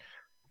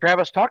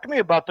 Travis, talk to me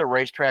about the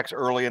racetracks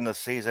early in the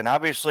season.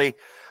 Obviously,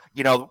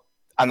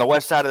 on the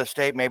west side of the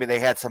state, maybe they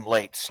had some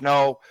late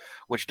snow,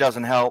 which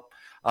doesn't help.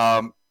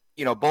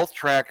 Both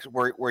tracks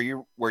where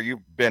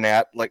you've been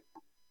at, like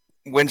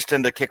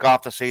Winston to kick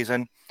off the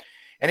season,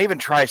 and even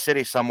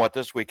Tri-City somewhat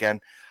this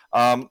weekend.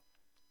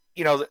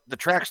 The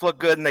tracks look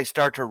good and they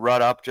start to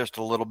rut up just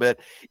a little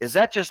bit. Is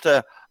that just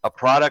a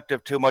product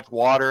of too much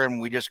water and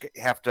we just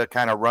have to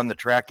kind of run the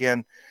track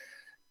in?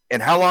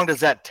 And how long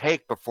does that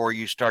take before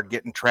you start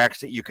getting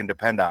tracks that you can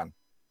depend on?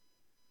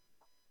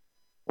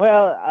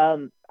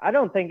 Well, I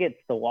don't think it's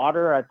the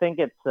water. I think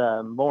it's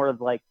more of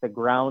like the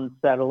ground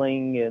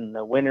settling in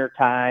the winter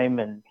time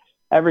and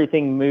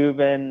everything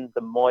moving,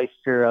 the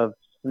moisture of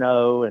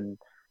snow and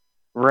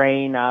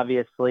rain,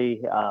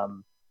 obviously.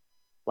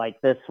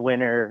 Like this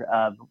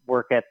winter,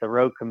 work at the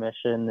road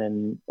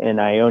commission in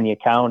Ionia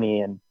County,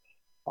 and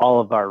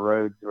all of our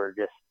roads were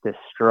just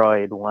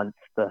destroyed once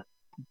the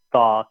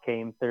thaw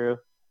came through.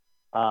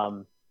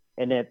 And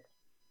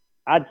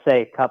I'd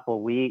say a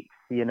couple weeks,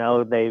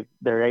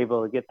 they're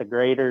able to get the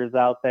graders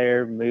out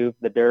there, move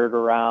the dirt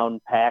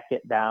around, pack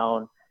it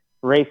down.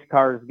 Race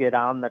cars get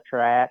on the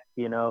track,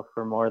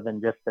 for more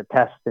than just a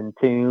test and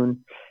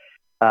tune.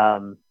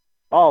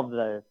 All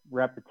the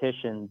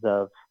repetitions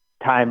of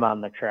time on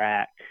the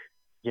track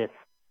just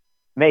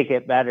make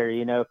it better.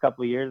 A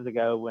couple of years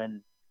ago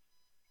when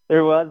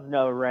there was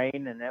no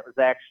rain and it was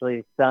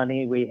actually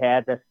sunny, we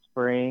had a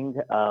spring,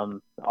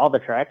 all the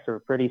tracks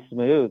were pretty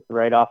smooth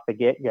right off the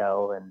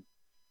get-go. And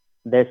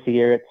this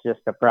year it's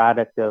just a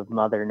product of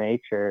Mother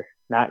Nature,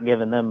 not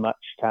giving them much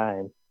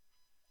time.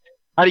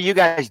 How do you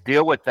guys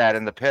deal with that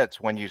in the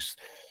pits when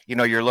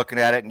you're looking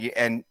at it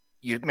and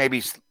you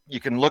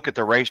can look at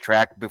the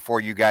racetrack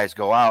before you guys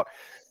go out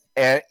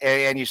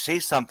and you see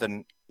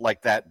something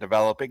like that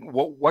developing?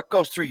 What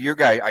goes through your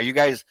guy? Are you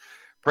guys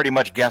pretty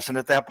much guessing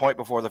at that point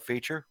before the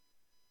feature?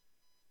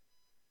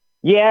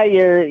 Yeah,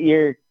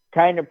 you're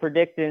kind of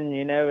predicting,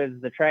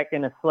 is the track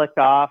going to slick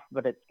off,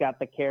 but it's got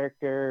the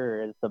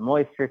character, or is the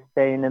moisture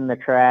staying in the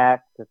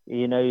track? So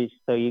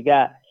you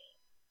got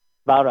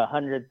about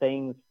 100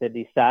 things to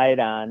decide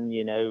on,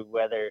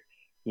 whether,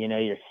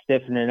 you're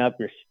stiffening up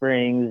your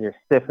springs, you're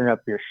stiffening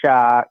up your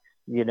shocks,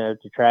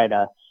 to try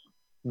to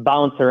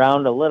bounce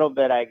around a little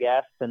bit, I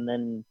guess. And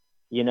then,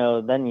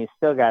 then you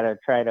still got to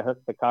try to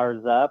hook the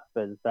cars up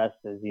as best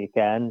as you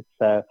can.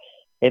 So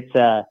it's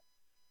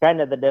kind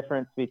of the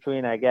difference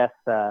between, I guess,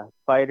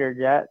 fighter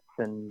jets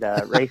and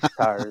race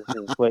cars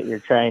is what you're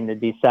trying to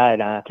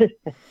decide on.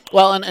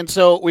 Well, and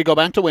so we go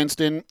back to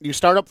Winston. You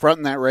start up front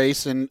in that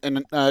race, and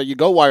you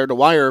go wire to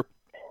wire.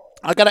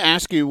 I got to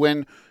ask you,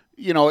 when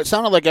it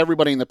sounded like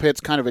everybody in the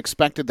pits kind of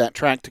expected that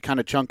track to kind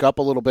of chunk up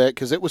a little bit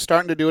because it was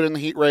starting to do it in the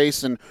heat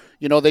race, and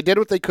they did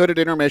what they could at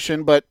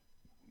intermission, but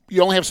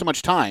you only have so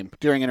much time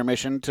during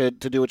intermission to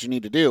do what you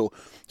need to do.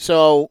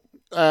 So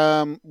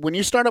when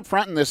you start up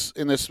front in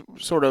this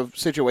sort of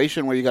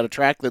situation where you got a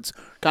track that's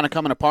kind of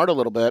coming apart a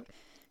little bit,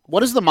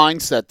 what is the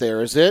mindset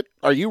there?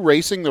 Are you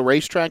racing the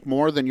racetrack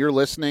more than you're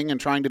listening and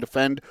trying to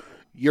defend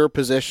your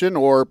position,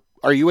 or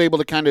are you able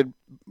to kind of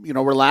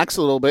relax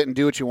a little bit and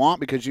do what you want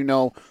because you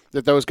know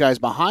that those guys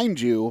behind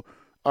you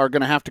are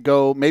going to have to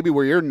go maybe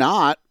where you're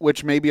not,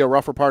 which may be a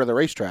rougher part of the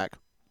racetrack?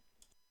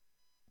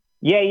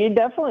 Yeah, you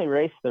definitely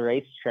race the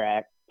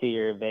racetrack to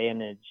your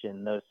advantage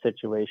in those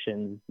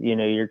situations.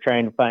 You're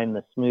trying to find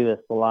the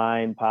smoothest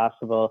line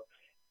possible.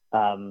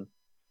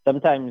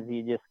 sometimes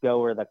you just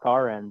go where the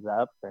car ends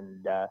up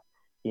and,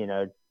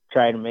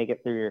 try to make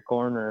it through your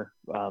corner.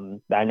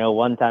 I know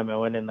one time I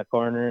went in the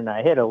corner and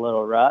I hit a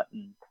little rut,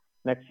 and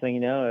next thing you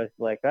know, it's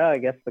like, oh, I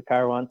guess the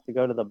car wants to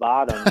go to the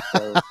bottom.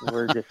 So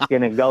we're just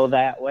going to go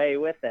that way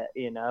with it,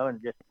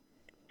 and just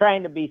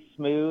trying to be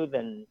smooth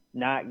and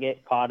not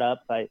get caught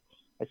up. I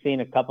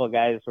seen a couple of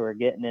guys who were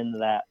getting into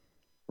that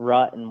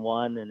rut and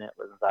one, and it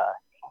was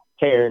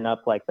tearing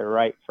up like the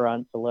right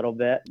fronts a little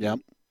bit. Yep.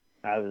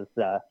 I was,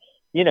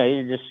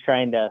 you're just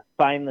trying to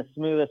find the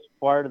smoothest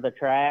part of the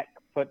track,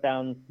 put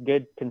down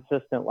good,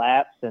 consistent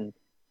laps. And,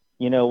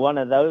 one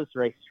of those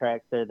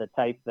racetracks are the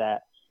type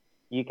that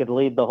you could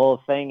lead the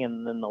whole thing,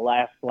 and then the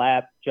last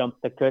lap jump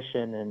the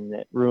cushion and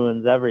it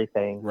ruins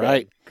everything.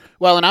 Right.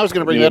 Well, and I was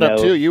going to bring that up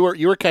too. You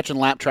were catching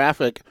lap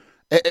traffic.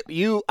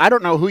 I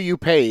don't know who you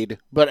paid,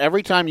 but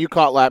every time you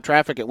caught lap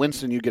traffic at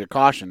Winston, you get a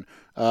caution.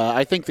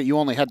 I think that you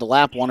only had to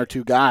lap one or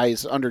two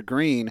guys under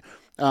green.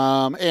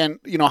 And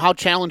how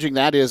challenging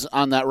that is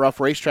on that rough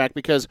racetrack,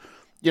 because,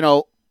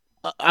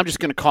 I'm just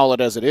going to call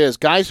it as it is.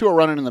 Guys who are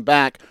running in the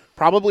back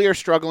probably are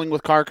struggling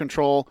with car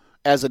control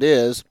as it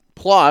is,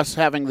 plus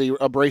having the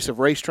abrasive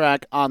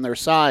racetrack on their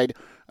side.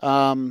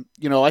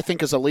 I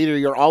think as a leader,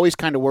 you're always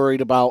kind of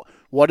worried about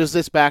what is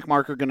this back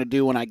marker going to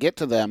do when I get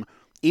to them.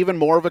 Even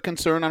more of a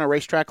concern on a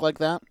racetrack like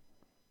that?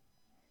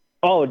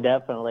 Oh,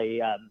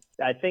 definitely.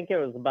 I think it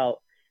was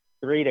about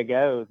 3 to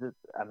go.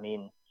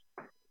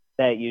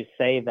 That you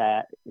say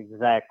that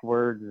exact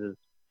words is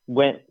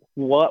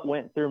what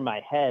went through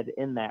my head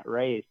in that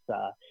race.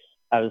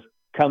 I was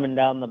coming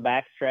down the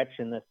backstretch,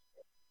 and this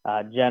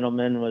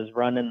gentleman was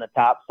running the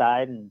top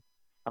side, and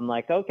I'm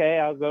like, okay,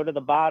 I'll go to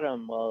the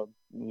bottom. Well,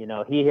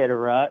 he hit a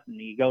rut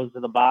and he goes to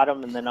the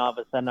bottom, and then all of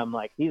a sudden I'm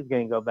like, he's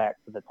going to go back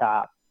to the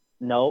top.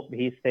 Nope,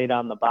 he stayed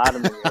on the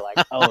bottom, and you're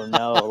like, oh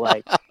no,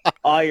 like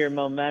all your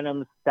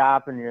momentum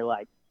stop, and you're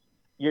like,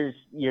 you're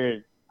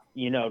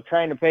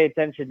trying to pay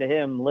attention to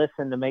him,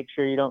 listen to make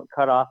sure you don't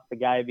cut off the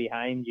guy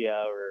behind you,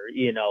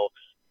 or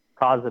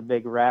cause a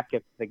big wreck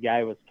if the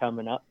guy was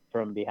coming up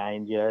from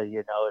behind you. And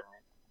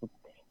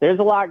there's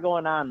a lot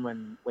going on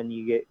when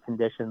you get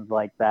conditions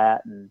like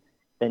that, and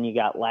then you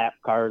got lap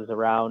cars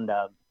around.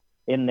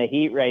 In the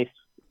heat race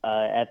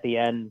at the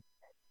end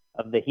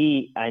of the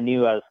heat, I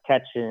knew I was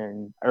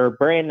catching, or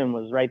Brandon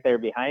was right there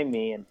behind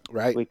me, and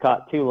we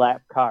caught 2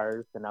 lap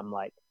cars, and I'm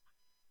like,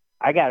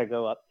 I got to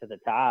go up to the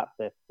top.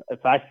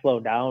 If I slow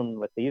down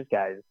with these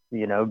guys,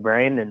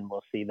 Brandon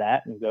will see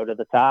that and go to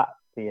the top,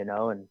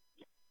 and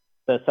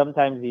so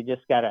sometimes you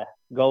just got to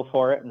go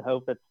for it and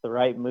hope it's the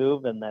right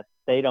move, and that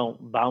they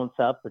don't bounce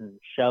up and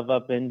shove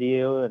up into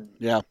you and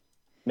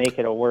make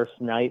it a worse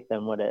night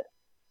than what it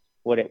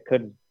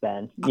could have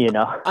been,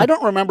 I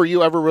don't remember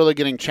you ever really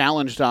getting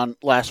challenged on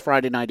last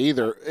Friday night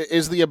either.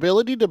 Is the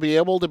ability to be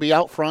able to be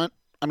out front?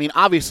 I mean,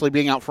 obviously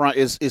being out front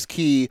is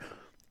key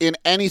in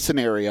any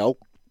scenario,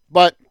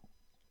 but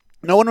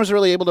no one was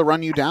really able to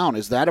run you down.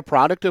 Is that a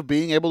product of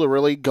being able to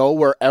really go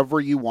wherever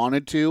you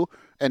wanted to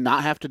and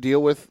not have to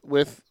deal with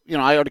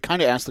I already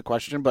kind of asked the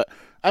question, but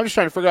I'm just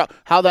trying to figure out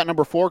how that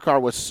number 4 car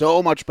was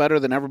so much better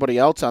than everybody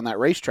else on that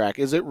racetrack.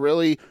 Is it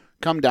really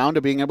come down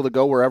to being able to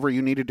go wherever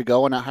you needed to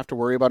go and not have to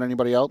worry about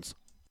anybody else?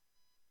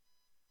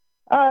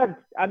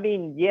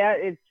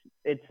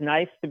 It's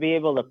nice to be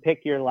able to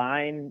pick your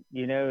line,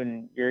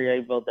 and you're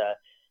able to,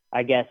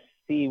 I guess,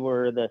 see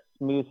where the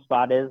smooth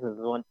spot is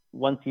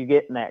once you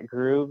get in that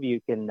groove,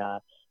 you can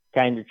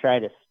kind of try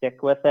to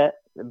stick with it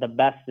the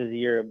best of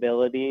your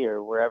ability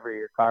or wherever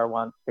your car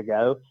wants to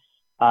go.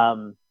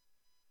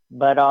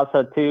 But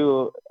also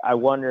too, I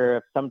wonder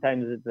if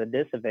sometimes it's a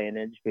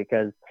disadvantage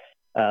because,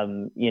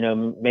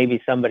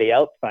 maybe somebody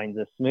else finds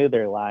a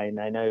smoother line.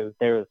 I know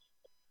there was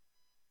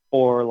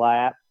 4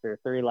 laps or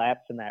 3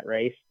 laps in that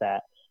race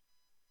that,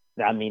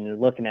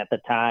 looking at the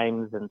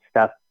times and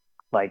stuff,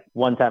 like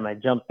one time I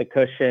jumped the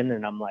cushion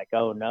and I'm like,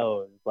 oh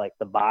no, it's like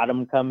the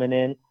bottom coming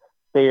in.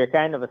 So you're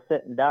kind of a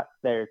sitting duck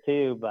there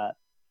too. But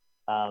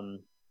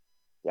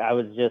I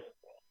was just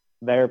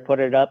there, put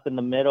it up in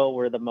the middle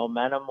where the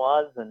momentum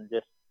was and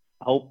just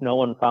hope no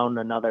one found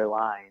another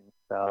line.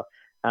 So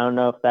I don't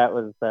know if that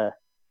was the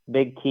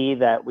big key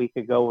that we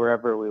could go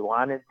wherever we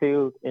wanted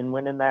to in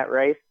winning that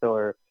race,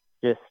 or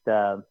just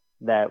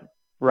that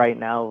right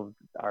now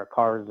our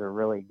cars are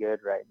really good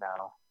right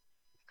now.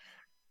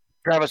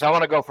 Travis, I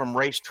want to go from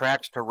race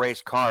tracks to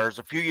race cars.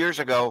 A few years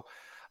ago,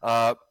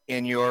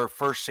 in your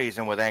first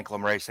season with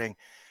Anklam Racing,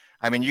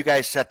 you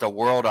guys set the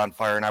world on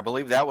fire, and I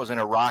believe that was in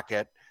a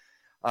rocket.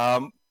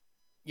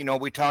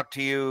 We talked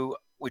to you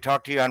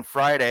on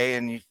Friday,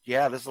 and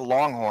this is a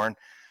Longhorn.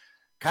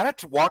 Kind of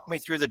to walk me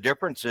through the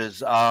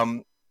differences.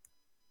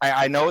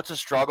 I know it's a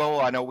struggle.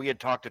 I know we had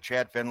talked to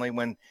Chad Finley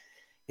when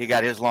he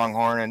got his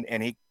Longhorn,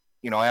 and he,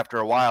 after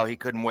a while, he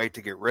couldn't wait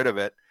to get rid of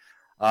it.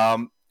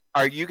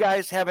 Are you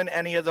guys having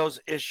any of those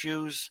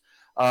issues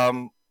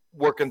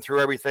working through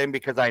everything?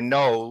 Because I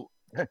know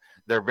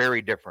they're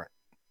very different.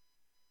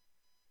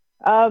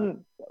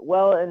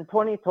 Well, in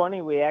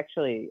 2020, we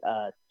actually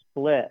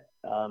split.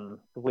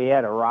 We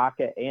had a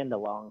Rocket and a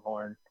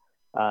Longhorn.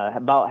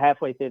 about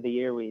halfway through the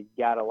year, we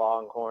got a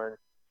Longhorn,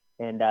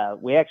 and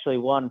we actually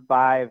won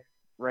 5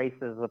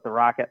 races with the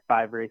Rocket,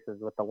 5 races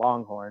with the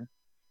Longhorn.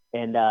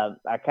 And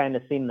I kind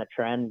of seen the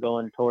trend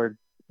going towards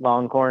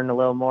Longhorn a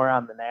little more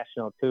on the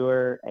national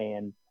tour,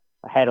 and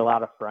I had a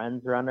lot of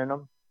friends running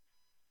them.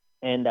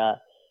 And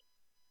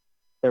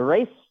the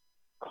race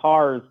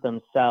cars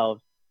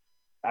themselves,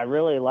 I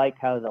really like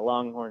how the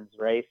Longhorns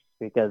race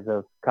because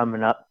of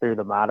coming up through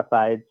the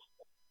modifieds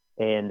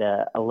and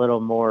a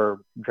little more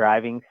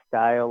driving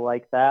style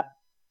like that.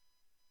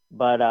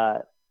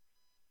 But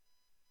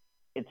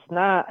it's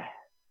not,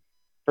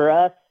 for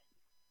us,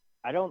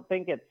 I don't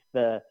think it's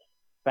the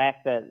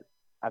fact that,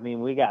 I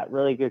mean, we got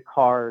really good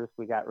cars,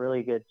 we got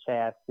really good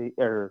chassis,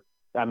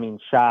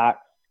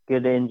 shocks,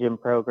 good engine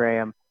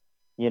program,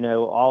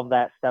 all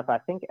that stuff. I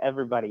think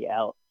everybody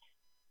else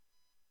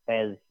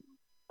has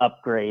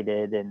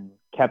upgraded and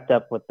kept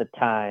up with the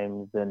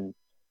times, and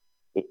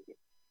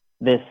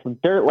this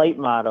dirt late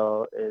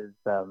model is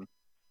a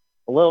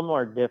little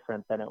more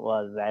different than it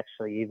was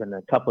actually even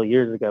a couple of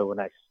years ago when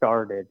I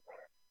started,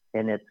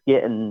 and it's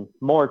getting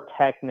more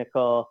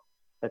technical.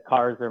 The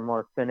cars are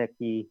more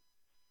finicky.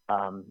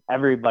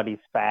 Everybody's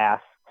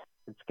fast.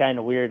 It's kind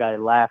of weird. I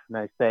laugh and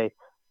I say,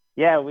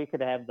 yeah, we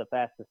could have the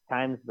fastest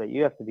times, but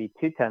you have to be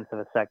 0.2 of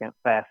a second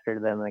faster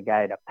than the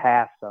guy to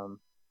pass them.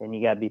 And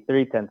you got to be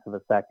 0.3 of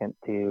a second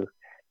to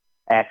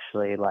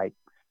actually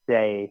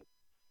stay,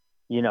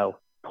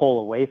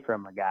 pull away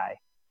from a guy.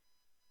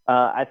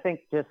 I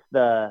think just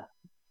the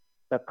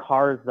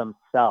cars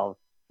themselves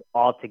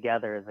all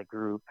together as a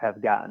group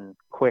have gotten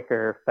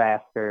quicker,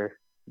 faster.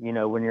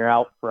 When you're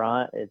out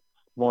front, it's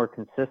more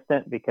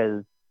consistent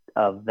because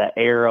of the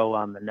arrow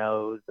on the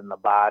nose and the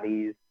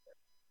bodies.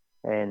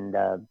 And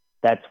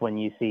that's when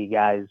you see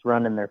guys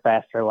running their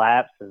faster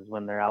laps, is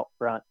when they're out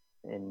front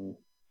and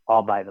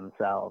all by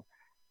themselves.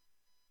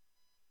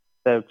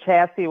 So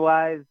chassis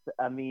wise,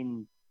 I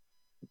mean,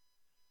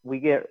 we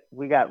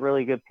got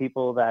really good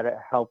people that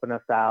are helping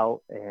us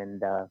out.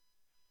 And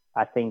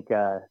I think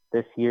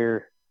this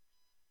year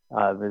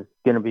is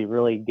going to be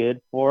really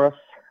good for us.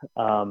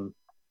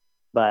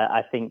 But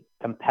I think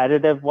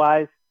competitive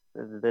wise,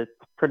 it's a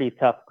pretty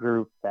tough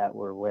group that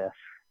we're with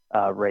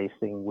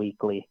racing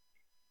weekly.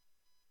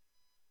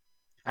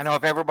 I know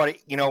if everybody,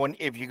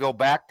 if you go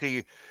back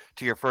to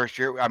your first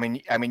year, I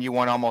mean, you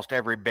won almost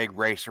every big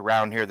race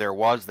around here there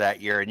was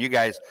that year, and you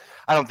guys,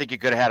 I don't think you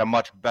could have had a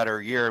much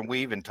better year, and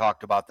we even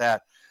talked about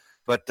that.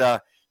 But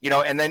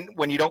and then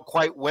when you don't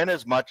quite win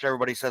as much,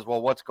 everybody says,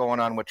 "Well, what's going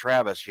on with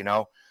Travis?"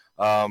 You're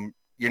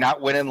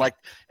not winning. Like,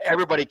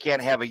 everybody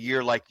can't have a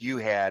year like you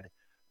had,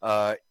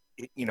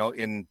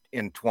 in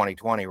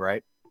 2020,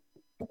 right?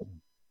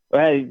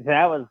 Well,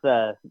 that was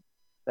an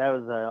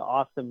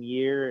awesome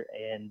year,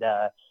 and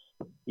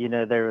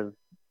there was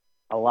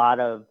a lot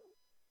of,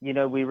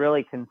 we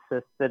really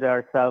consisted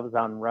ourselves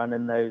on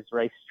running those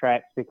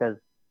racetracks because,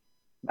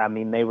 I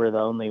mean, they were the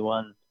only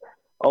ones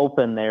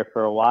open there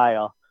for a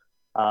while.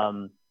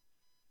 But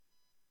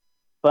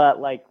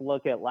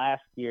look at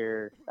last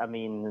year. I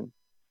mean,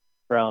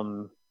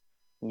 from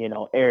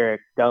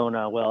Eric,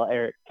 Dona. Well,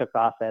 Eric took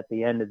off at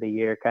the end of the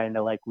year, kind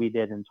of like we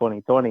did in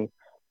 2020.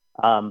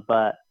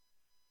 But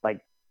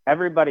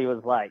everybody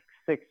was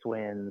 6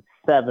 wins,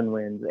 7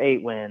 wins,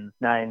 8 wins,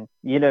 9,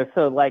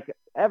 so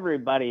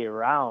everybody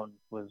around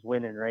was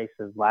winning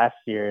races last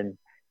year. And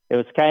it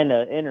was kind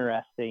of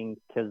interesting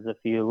because if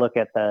you look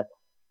at the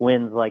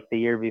wins the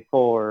year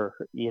before,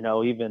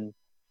 even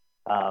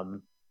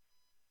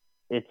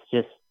it's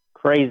just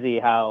crazy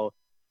how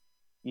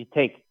you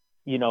take,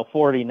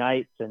 40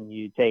 nights and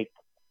you take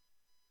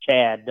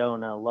Chad,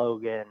 Dona,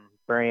 Logan,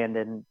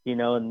 Brandon,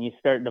 and you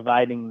start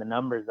dividing the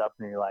numbers up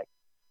and you're like,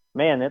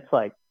 man, it's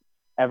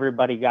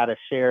everybody got a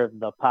share of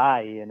the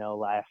pie,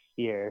 last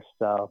year.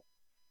 So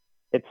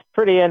it's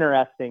pretty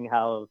interesting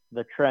how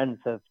the trends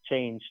have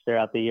changed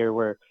throughout the year,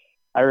 where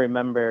I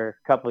remember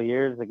a couple of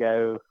years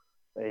ago,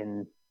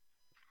 and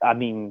I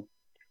mean,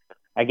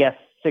 I guess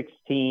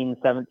 16,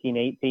 17,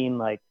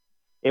 18,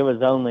 it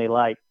was only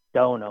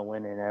Dona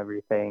winning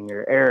everything,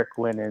 or Eric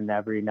winning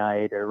every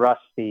night, or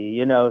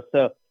Rusty,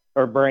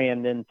 or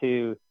Brandon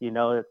too,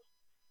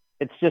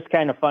 it's just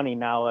kind of funny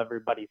now.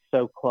 Everybody's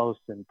so close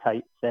and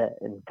tight fit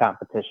in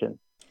competition.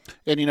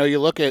 And, you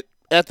look at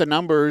the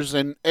numbers,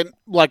 and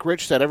like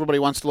Rich said, everybody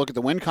wants to look at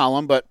the win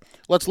column, but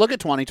let's look at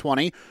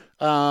 2020.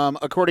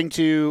 According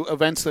to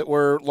events that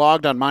were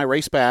logged on My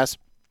Race Pass,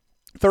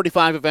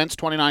 35 events,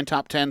 29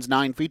 top 10s,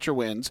 9 feature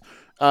wins.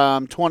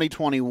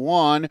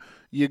 2021,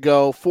 you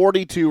go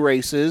 42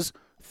 races,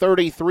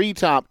 33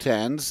 top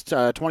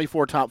 10s,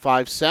 24 top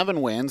 5s,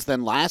 7 wins.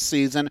 Then last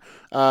season,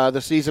 the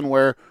season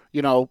where,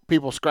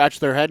 people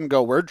scratch their head and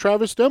go, where'd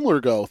Travis Stemler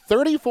go?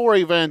 34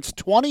 events,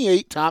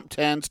 28 top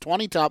 10s,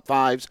 20 top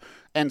 5s,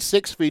 and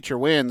 6 feature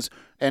wins.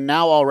 And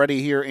now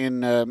already here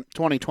in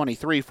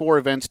 2023, 4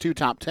 events, 2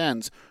 top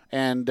 10s.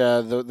 And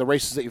the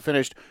races that you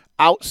finished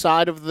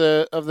outside of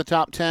the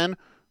top 10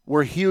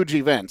 were huge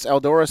events.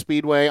 Eldora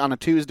Speedway on a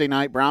Tuesday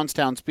night,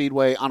 Brownstown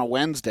Speedway on a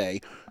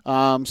Wednesday.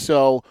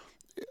 So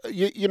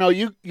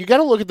you got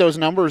to look at those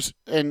numbers,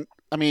 and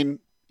I mean,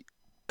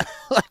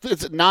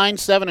 it's 9,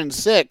 7, and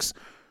 6.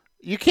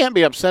 You can't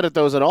be upset at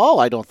those at all,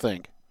 I don't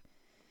think.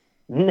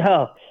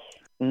 No,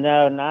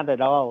 not at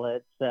all.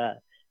 It's,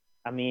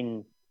 I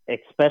mean,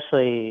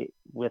 especially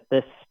with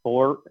this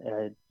sport,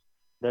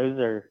 those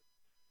are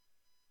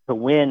to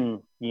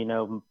win,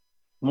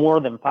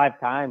 more than 5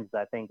 times,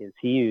 I think is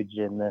huge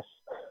in this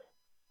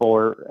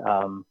sport.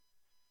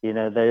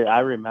 I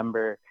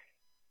remember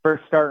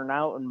first starting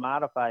out in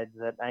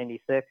modifieds at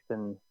 96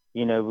 and,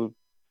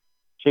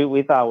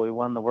 we thought we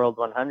won the World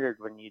 100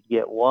 when you'd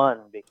get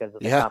one because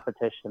of the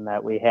competition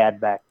that we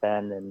had back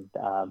then. And,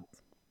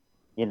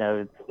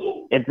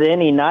 it's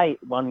any night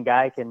one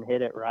guy can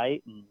hit it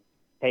right and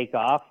take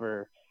off,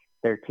 or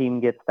their team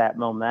gets that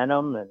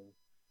momentum. And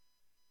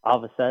all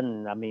of a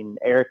sudden, I mean,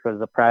 Eric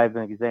was a prime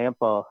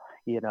example.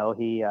 He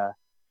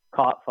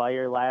caught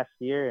fire last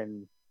year,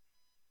 and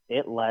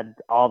it led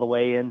all the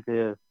way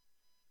into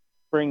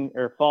spring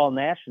or fall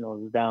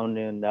nationals down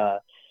in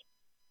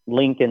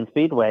Lincoln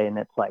Speedway. And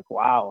it's like,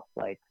 wow,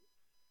 like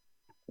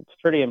it's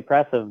pretty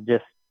impressive.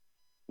 Just,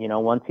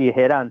 once you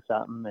hit on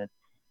something, it's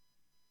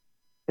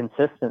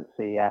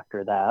consistency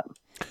after that.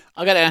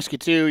 I got to ask you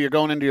too, you're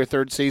going into your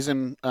 3rd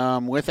season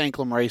with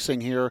Anklam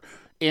Racing here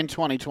in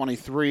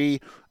 2023.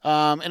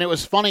 And it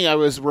was funny. I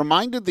was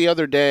reminded the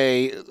other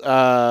day,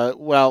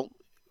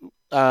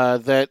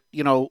 that,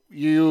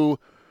 you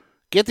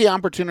get the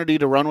opportunity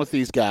to run with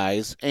these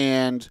guys.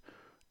 And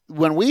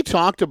when we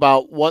talked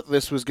about what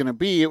this was going to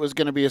be, it was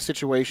going to be a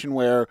situation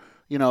where,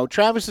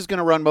 Travis is going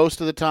to run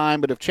most of the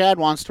time, but if Chad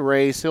wants to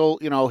race,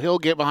 he'll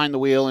get behind the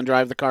wheel and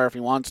drive the car if he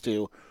wants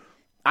to.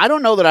 I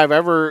don't know that I've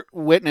ever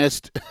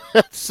witnessed,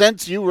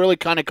 since you really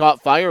kind of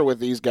caught fire with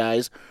these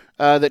guys,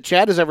 that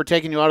Chad has ever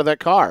taken you out of that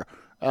car.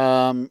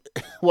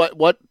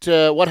 What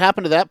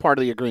happened to that part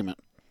of the agreement?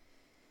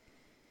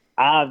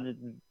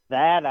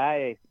 That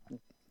I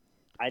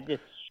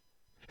just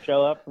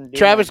show up and do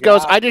Travis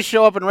goes, I just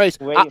show up and race.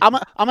 I'm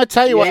going to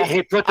tell you what.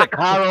 He put the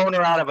car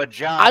owner out of a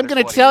job. I'm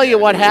going to tell you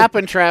what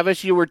happened,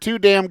 Travis. You were too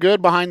damn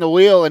good behind the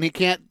wheel, and he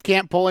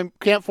can't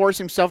force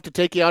himself to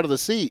take you out of the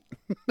seat.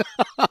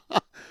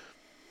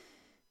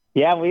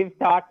 Yeah, we've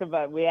talked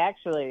about. We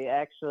actually,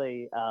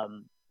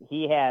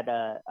 he had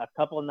a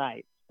couple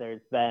nights.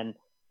 There's been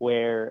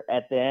where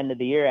at the end of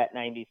the year at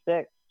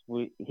 96,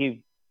 we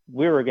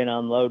were going to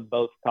unload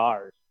both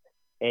cars,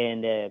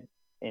 and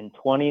in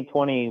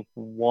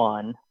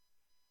 2021,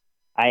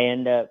 I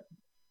end up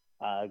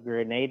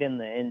grenading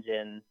the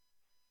engine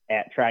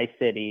at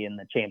Tri-City in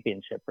the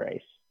championship race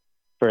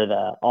for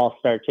the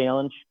All-Star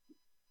Challenge.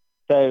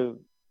 So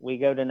we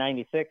go to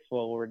 96.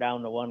 Well, we're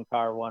down to 1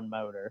 car, 1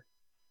 motor.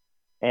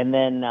 And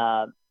then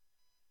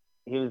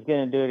he was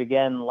going to do it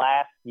again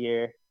last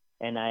year,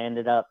 and I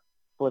ended up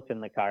flipping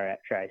the car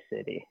at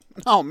Tri-City.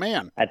 Oh,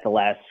 man. At the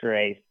last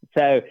race.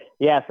 So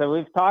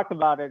we've talked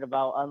about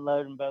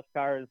unloading both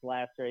cars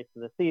last race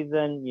of the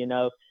season,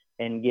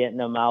 and getting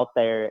them out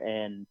there.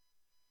 And,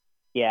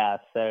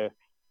 so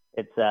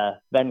it's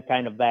been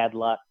kind of bad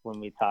luck when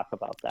we talk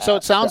about that. So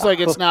it sounds like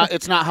it's not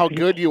how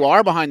good you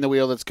are behind the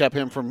wheel that's kept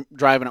him from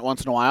driving it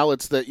once in a while.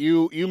 It's that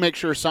you make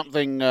sure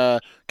something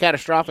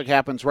catastrophic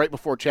happens right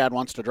before Chad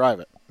wants to drive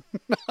it.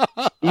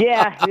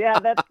 Yeah,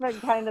 that's been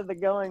kind of the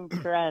going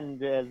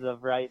trend as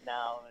of right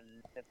now. And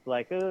it's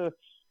like,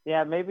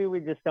 maybe we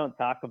just don't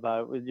talk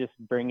about it. We just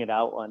bring it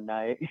out one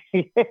night.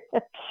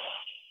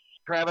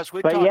 Travis,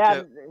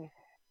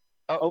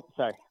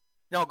 sorry.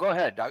 No, go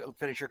ahead. I'll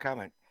finish your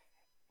comment.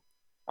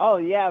 Oh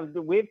yeah,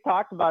 we've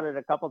talked about it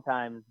a couple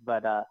times,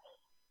 but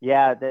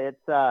it's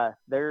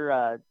they're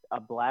a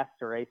blast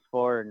to race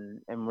for,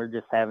 and we're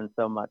just having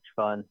so much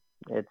fun.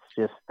 It's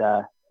just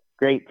a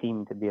great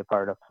team to be a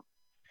part of.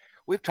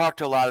 We've talked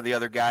to a lot of the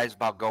other guys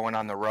about going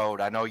on the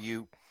road. I know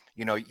you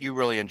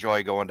really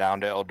enjoy going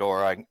down to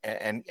Eldora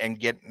and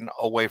getting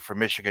away from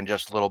Michigan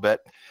just a little bit.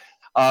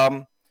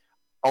 A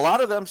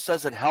lot of them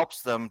says it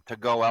helps them to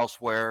go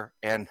elsewhere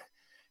and,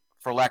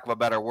 for lack of a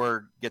better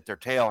word, get their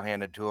tail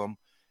handed to them.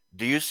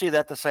 Do you see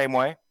that the same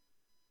way?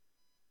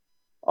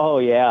 Oh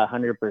yeah,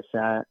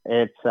 100%.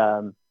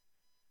 It's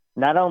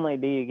not only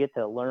do you get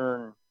to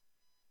learn,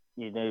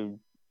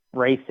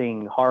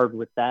 racing hard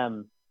with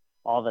them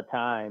all the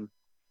time,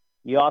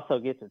 you also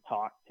get to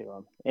talk to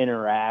them,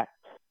 interact,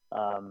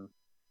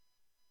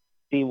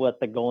 see what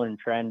the going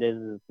trend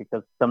is,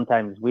 because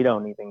sometimes we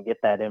don't even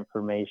get that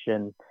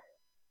information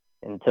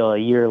until a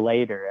year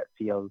later, it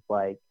feels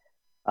like.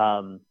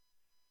 And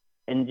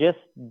just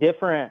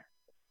different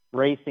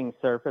racing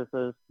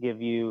surfaces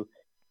give you,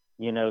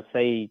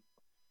 say,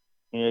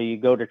 you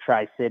go to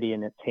Tri-City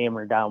and it's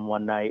hammered down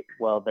one night.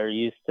 Well, they're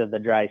used to the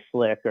dry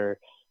slick, or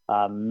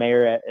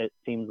Merritt, it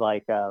seems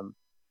like,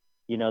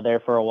 there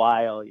for a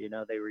while,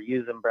 they were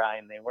using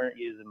brine, they weren't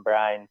using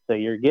brine. So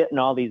you're getting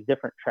all these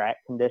different track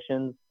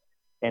conditions.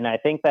 And I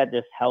think that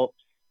just helps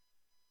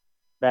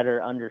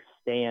better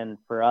understand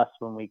for us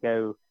when we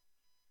go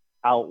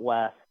out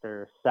west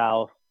or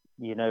south,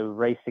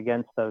 race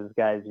against those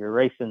guys. You're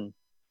racing,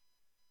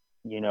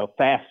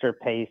 faster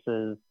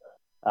paces,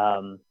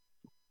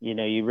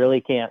 you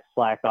really can't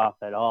slack off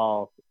at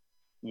all,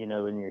 in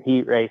your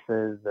heat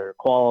races or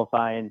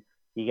qualifying.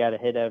 You got to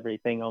hit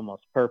everything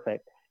almost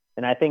perfect.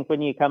 And I think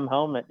when you come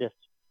home, it just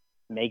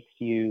makes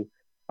you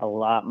a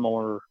lot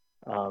more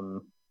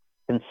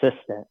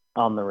consistent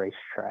on the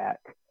racetrack.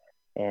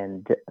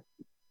 And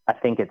I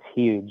think it's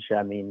huge.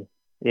 I mean,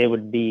 it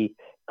would be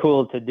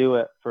cool to do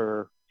it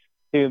for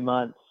 2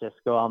 months, just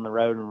go on the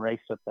road and race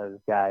with those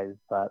guys.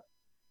 But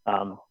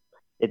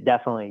it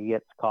definitely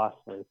gets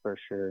costly for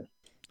sure.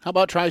 How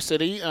about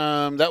Tri-City?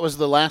 That was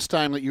the last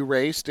time that you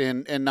raced,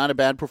 and not a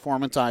bad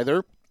performance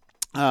either.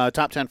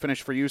 Top 10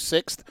 finish for you.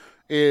 6th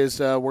is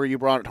where you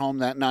brought it home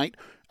that night.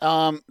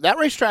 That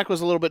racetrack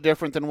was a little bit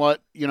different than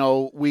what,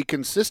 we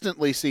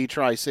consistently see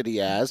Tri-City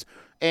as.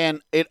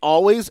 And it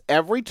always,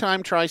 every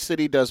time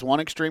Tri-City does one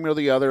extreme or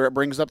the other, it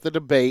brings up the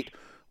debate,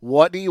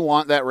 what do you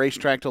want that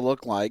racetrack to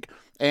look like?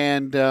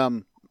 And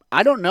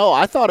I don't know.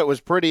 I thought it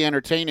was pretty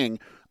entertaining.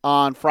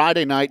 On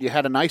Friday night, you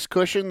had a nice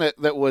cushion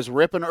that was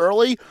ripping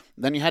early.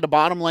 Then you had a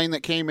bottom lane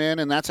that came in,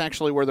 and that's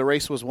actually where the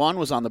race was won,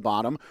 was on the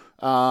bottom.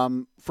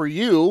 For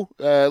you,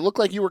 it looked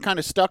like you were kind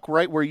of stuck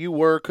right where you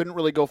were, couldn't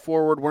really go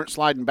forward, weren't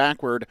sliding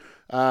backward.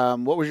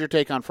 What was your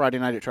take on Friday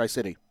night at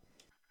Tri-City?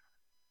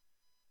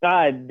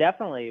 It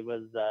definitely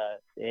was.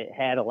 It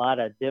had a lot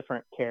of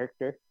different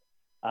character.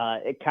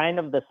 It kind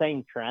of the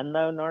same trend,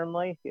 though,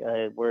 normally,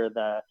 where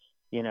the,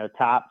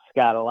 top's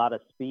got a lot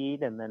of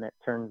speed, and then it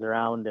turns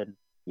around and,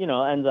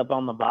 ends up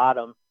on the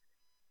bottom.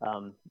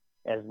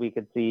 As we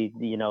could see,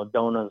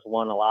 Dona's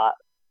won a lot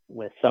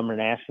with summer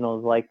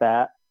nationals like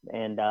that.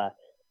 And,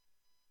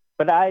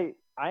 but I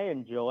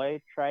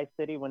enjoy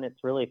Tri-City when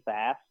it's really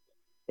fast.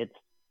 It's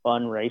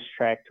fun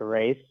racetrack to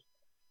race.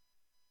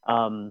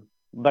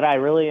 But I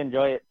really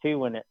enjoy it too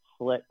when it's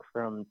slick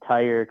from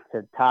tire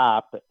to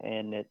top.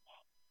 And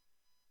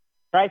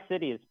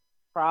Tri-City is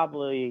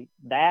probably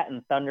that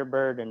and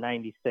Thunderbird and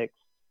 96,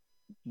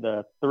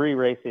 the 3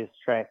 raciest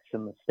tracks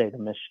in the state of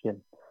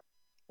Michigan.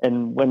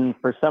 And when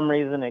for some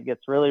reason it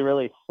gets really,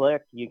 really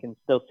slick, you can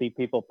still see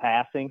people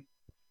passing.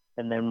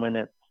 And then when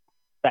it's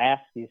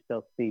fast, you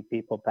still see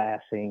people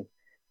passing.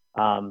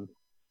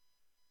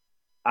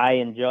 I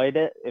enjoyed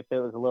it. If it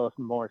was a little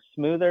more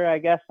smoother, I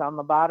guess, on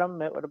the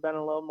bottom, it would have been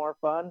a little more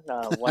fun.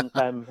 One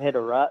time hit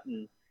a rut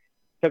and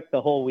took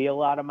the whole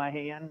wheel out of my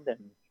hand.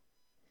 And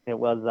it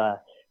was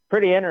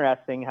pretty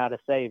interesting how to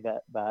save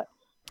it. But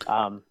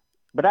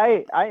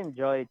I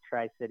enjoy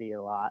Tri-City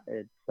a lot.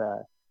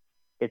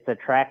 It's a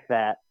track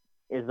that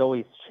is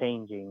always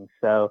changing.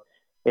 So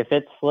if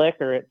it's slick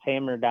or it's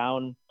hammered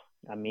down,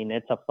 I mean,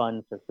 it's a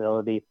fun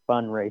facility,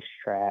 fun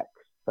racetrack.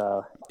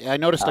 So yeah, I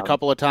noticed a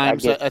couple of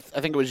times. I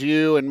think it was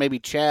you and maybe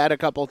Chad a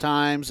couple of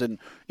times, and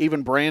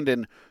even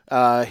Brandon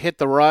hit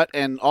the rut,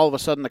 and all of a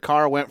sudden the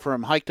car went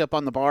from hiked up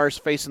on the bars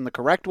facing the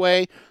correct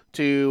way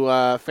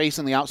to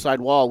facing the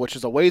outside wall, which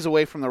is a ways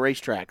away from the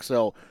racetrack.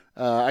 So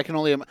I can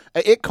only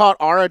it caught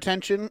our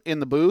attention in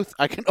the booth.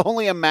 I can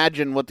only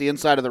imagine what the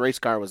inside of the race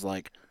car was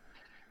like.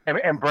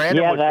 And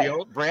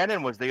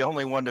Brandon was the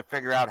only one to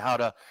figure out how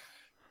to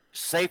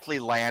safely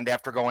land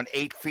after going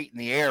 8 feet in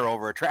the air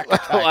over a tractor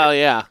tire. Well,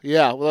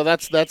 yeah. Well,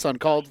 that's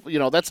uncalled.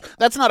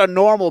 That's not a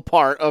normal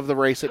part of the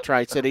race at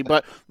Tri-City,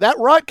 but that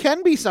rut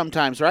can be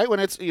sometimes, right? When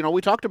it's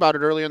we talked about it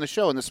earlier in the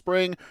show. In the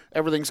spring,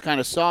 everything's kind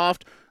of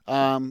soft.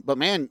 But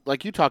man,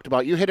 like you talked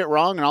about, you hit it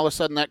wrong, and all of a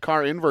sudden that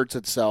car inverts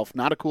itself.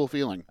 Not a cool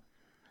feeling.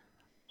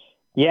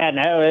 Yeah,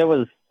 no, it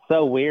was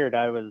so weird.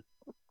 I was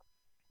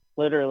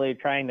literally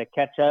trying to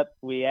catch up.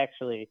 We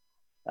actually,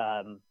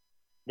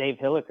 Dave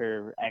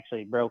Hilliker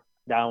actually broke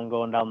down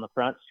going down the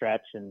front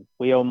stretch, and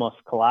we almost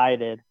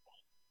collided.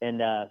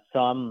 And so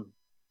I'm,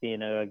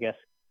 I guess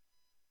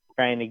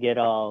trying to get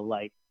all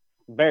like,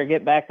 better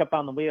get back up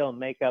on the wheel and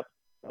make up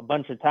a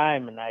bunch of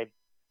time. And I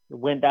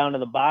went down to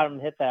the bottom,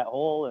 hit that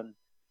hole, and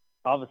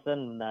all of a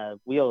sudden the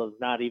wheel is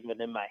not even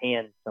in my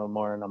hand no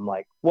more. And I'm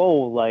like,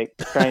 whoa, like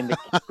trying to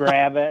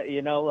grab it,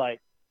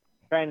 like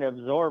trying to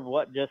absorb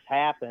what just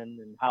happened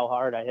and how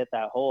hard I hit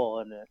that hole.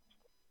 And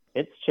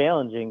it's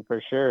challenging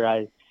for sure.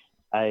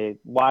 I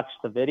watched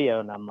the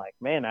video and I'm like,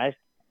 man, I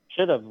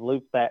should have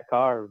looped that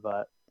car,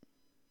 but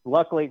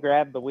luckily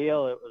grabbed the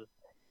wheel.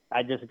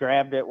 I just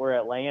grabbed it where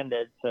it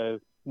landed. So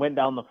went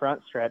down the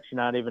front stretch,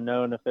 not even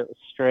knowing if it was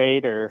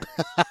straight or,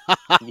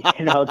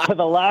 to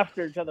the left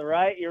or to the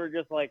right. You were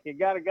just like, you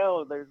got to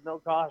go. There's no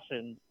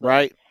caution. So,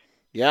 right.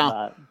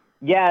 Yeah.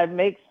 Yeah, it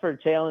makes for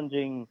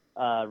challenging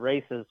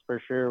races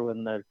for sure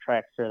when the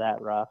tracks are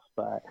that rough.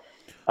 But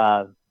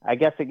I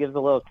guess it gives a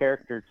little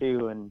character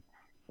too,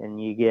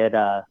 and you get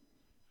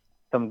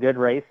some good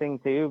racing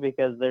too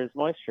because there's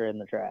moisture in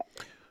the track.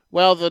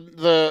 Well,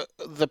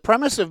 the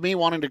premise of me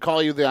wanting to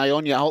call you the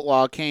Ionia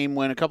Outlaw came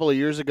when a couple of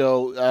years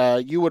ago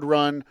you would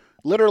run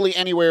literally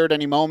anywhere at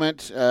any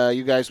moment.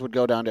 You guys would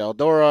go down to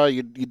Eldora.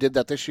 You did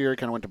that this year,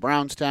 kind of went to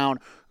Brownstown.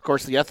 Of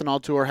course, the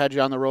ethanol tour had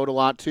you on the road a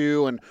lot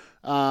too. And,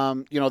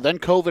 then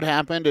COVID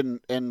happened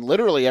and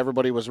literally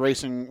everybody was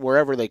racing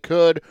wherever they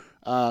could.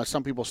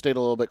 Some people stayed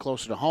a little bit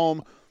closer to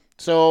home.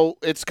 So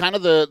it's kind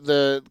of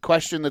the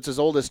question that's as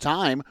old as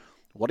time.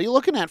 What are you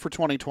looking at for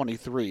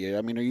 2023?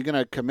 I mean, are you going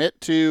to commit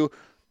to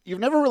 – you've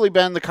never really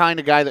been the kind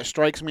of guy that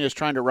strikes me as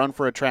trying to run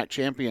for a track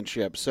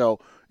championship. So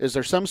is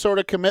there some sort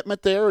of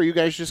commitment there, or are you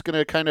guys just going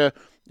to kind of,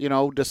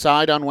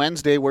 decide on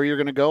Wednesday where you're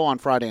going to go on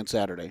Friday and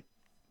Saturday?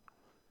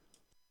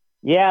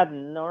 Yeah,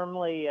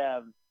 normally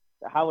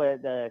how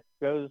it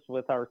goes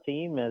with our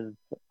team is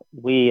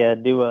we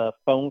do a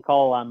phone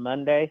call on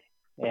Monday,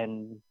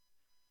 and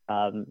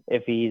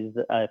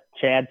if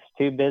Chad's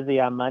too busy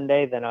on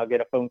Monday, then I'll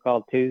get a phone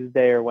call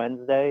Tuesday or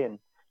Wednesday, and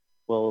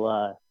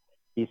we'll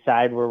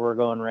decide where we're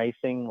going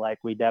racing. Like,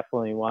 we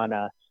definitely want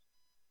to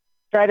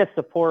try to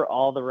support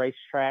all the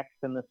racetracks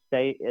in the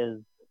state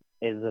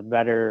is a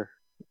better,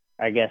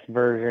 I guess,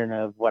 version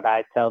of what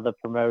I tell the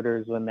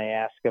promoters when they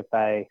ask if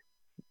I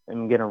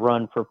am going to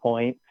run for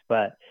points.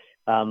 But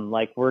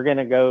we're going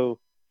to go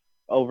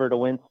over to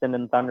Winston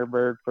and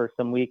Thunderbird for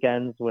some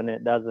weekends when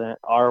it doesn't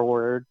R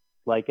word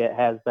like it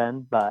has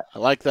been. But I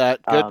like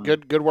that.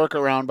 Good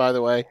workaround, by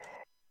the way.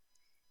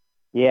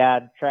 Yeah,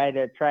 try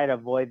to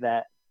avoid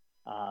that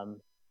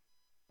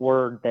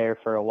word there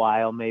for a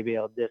while. Maybe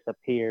it'll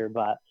disappear,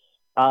 but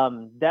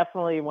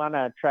definitely want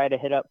to try to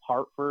hit up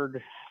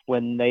Hartford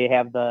when they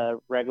have the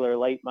regular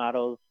late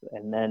models,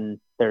 and then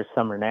their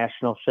summer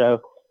national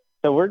show.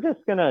 So we're just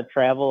going to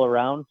travel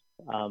around.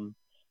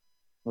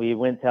 We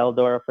went to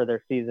Eldora for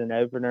their season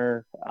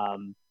opener.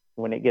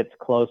 When it gets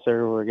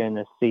closer, we're going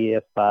to see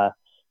if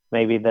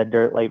maybe the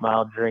Dirt Late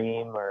Model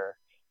Dream or,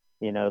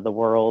 the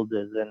World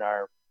is in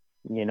our,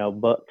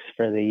 books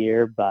for the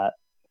year. But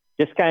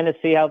just kind of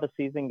see how the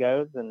season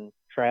goes and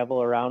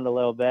travel around a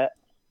little bit.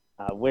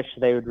 I wish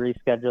they would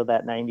reschedule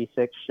that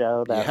 96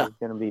 show. That was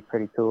going to be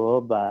pretty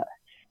cool. But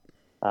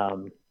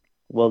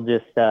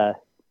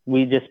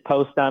we just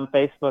post on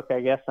Facebook,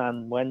 I guess,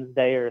 on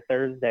Wednesday or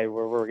Thursday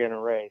where we're going to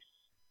race.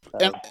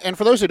 So, and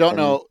for those who don't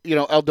know,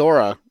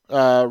 Eldora,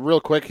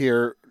 real quick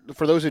here,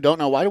 for those who don't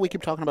know, why do we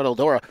keep talking about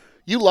Eldora?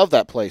 You love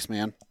that place,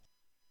 man.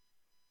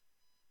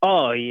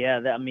 Oh, yeah.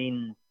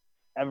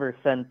 Ever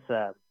since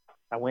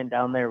I went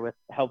down there with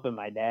helping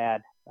my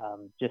dad,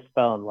 just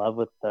fell in love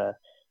with the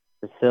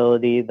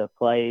facility, the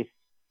place,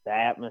 the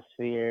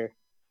atmosphere.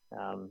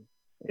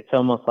 It's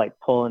almost like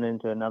pulling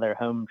into another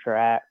home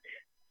track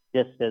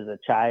just as a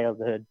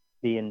childhood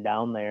being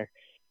down there.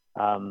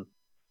 And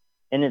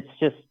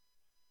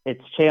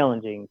it's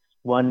challenging.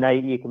 One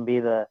night you can be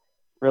the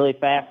really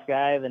fast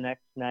guy. The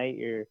next night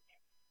you're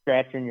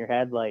scratching your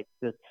head like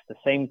it's the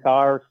same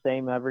car,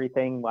 same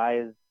everything.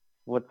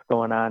 What's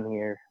going on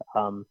here?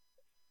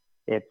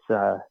 It's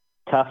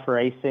tough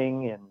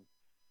racing, and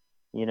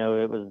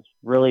it was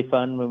really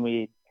fun when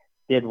we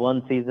did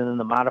one season in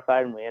the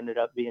modified and we ended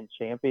up being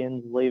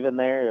champions leaving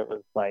there. It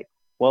was like,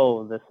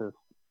 whoa, this is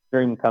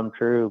dream come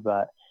true.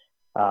 But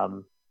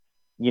and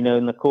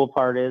the cool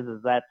part is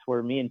that's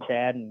where me and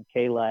Chad and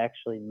Kayla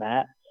actually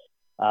met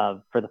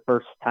for the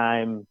first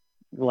time.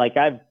 Like,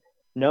 I've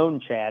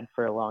known Chad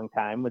for a long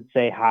time, would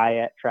say hi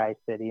at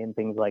Tri-City and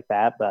things like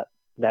that, but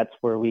that's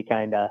where we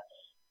kind of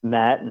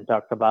met and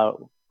talked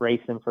about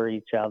racing for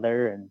each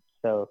other. And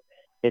so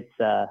it's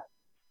a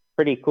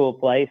pretty cool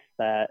place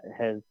that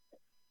has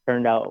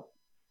turned out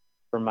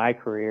for my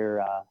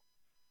career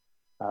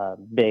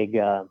big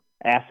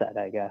asset,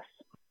 I guess.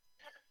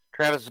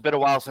 Travis, it's been a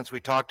while since we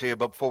talked to you,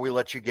 but before we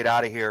let you get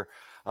out of here,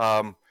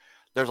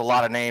 there's a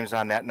lot of names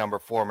on that number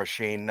 4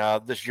 machine.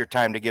 This is your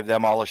time to give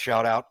them all a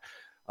shout out.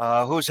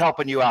 Who's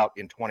helping you out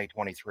in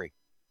 2023?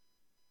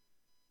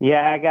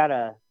 Yeah, I got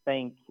to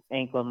thank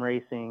Anklam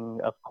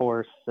Racing, of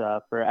course,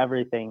 for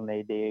everything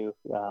they do.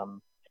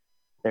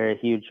 They're a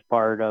huge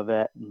part of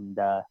it, and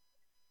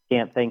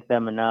can't thank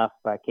them enough.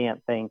 I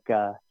can't thank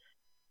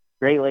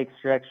Great Lakes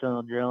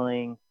Directional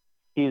Drilling,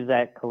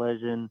 Cusack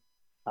Collision,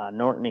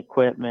 Norton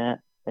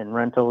Equipment and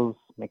Rentals,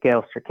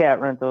 McAllister Cat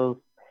Rentals,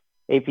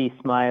 AP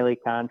Smiley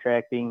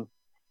Contracting,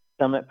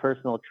 Summit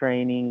Personal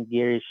Training,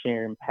 Gary,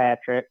 Sharon,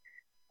 Patrick,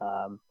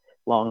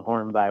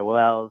 Longhorn by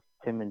Wells,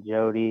 Tim and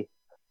Jody,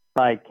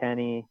 Clyde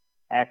Kenny,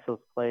 Axel's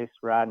Place,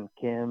 Rod and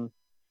Kim,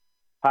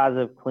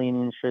 Positive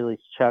Cleaning, Shirley's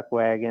Chuck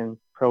Wagon,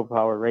 Pro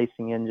Power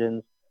Racing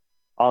Engines,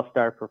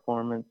 All-Star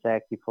Performance,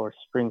 AccuForce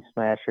Spring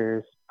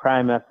Smashers,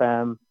 Prime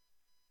FM,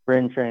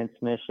 Bryn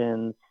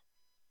Transmissions.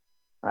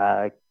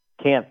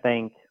 Can't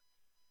thank,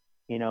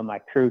 my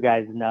crew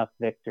guys enough,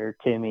 Victor,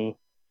 Timmy,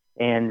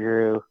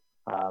 Andrew,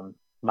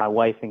 my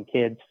wife and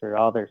kids for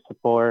all their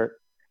support,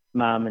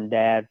 mom and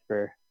dad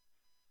for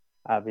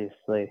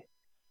obviously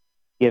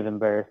giving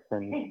birth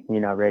and,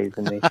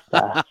 raising me.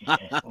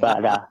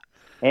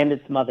 And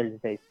it's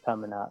Mother's Day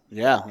coming up.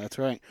 Yeah, that's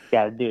right.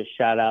 Got to do a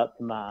shout out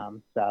to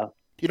Mom. So,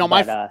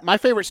 my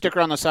favorite sticker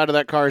on the side of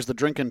that car is the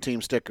drinking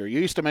team sticker. You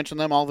used to mention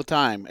them all the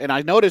time, and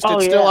I noticed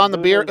it's still on the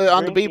beer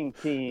on the B.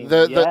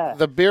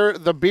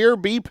 The beer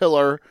B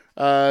pillar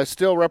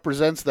still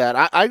represents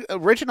that.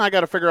 Rich and I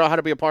got to figure out how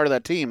to be a part of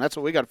that team. That's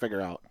what we got to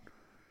figure out.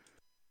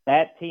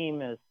 That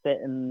team is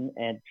sitting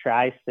at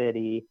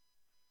Tri-City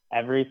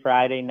every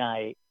Friday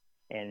night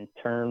in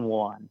turn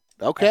 1.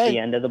 Okay. At the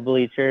end of the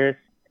bleachers,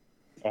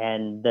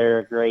 and they're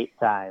a great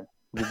time.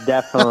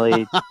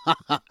 definitely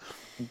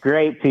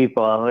great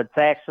people. It's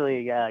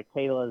actually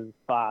Kayla's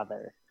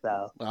father.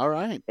 So all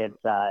right, it's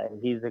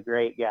he's a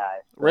great guy.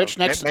 So. Rich,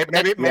 next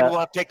maybe we'll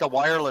have to take the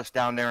wireless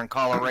down there and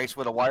call a race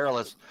with a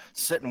wireless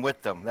sitting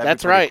with them.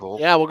 That's be pretty right. Cool.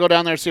 Yeah, we'll go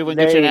down there and see if we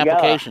can get you an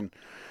application.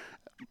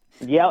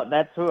 Yeah,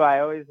 that's who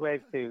I always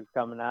wave to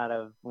coming out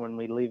of when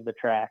we leave the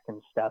track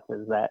and stuff,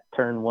 is that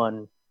turn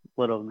one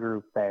little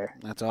group there.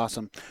 That's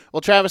awesome.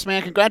 Well, Travis,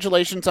 man,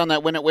 congratulations on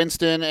that win at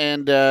Winston.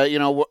 And,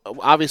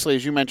 obviously,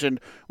 as you mentioned,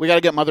 we got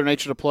to get Mother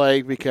Nature to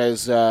play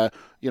because, I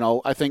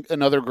think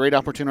another great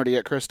opportunity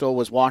at Crystal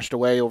was washed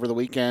away over the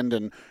weekend.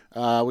 And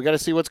we got to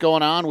see what's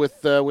going on with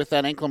that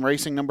Anklam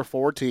Racing number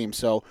 4 team.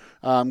 So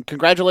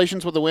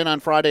congratulations with the win on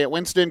Friday at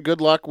Winston.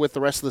 Good luck with the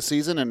rest of the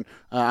season. And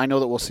I know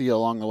that we'll see you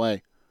along the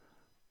way.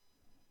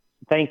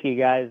 Thank you,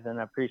 guys, and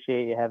I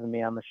appreciate you having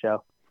me on the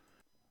show.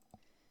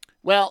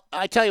 Well,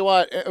 I tell you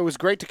what, it was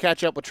great to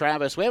catch up with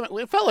Travis.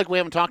 We felt like we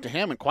haven't talked to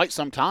him in quite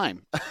some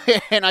time.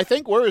 And I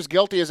think we're as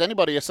guilty as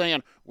anybody of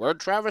saying,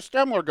 where'd Travis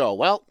Stemler go?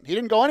 Well, he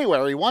didn't go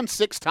anywhere. He won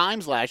 6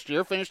 times last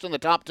year, finished in the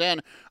top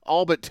 10,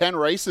 all but 10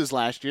 races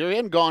last year. He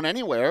hadn't gone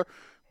anywhere.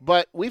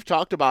 But we've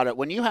talked about it.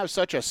 When you have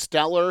such a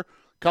stellar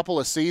couple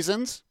of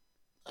seasons,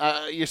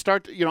 you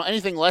start,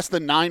 anything less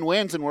than 9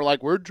 wins, and we're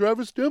like, where'd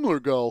Travis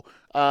Stemler go?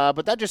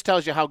 But that just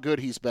tells you how good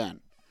he's been.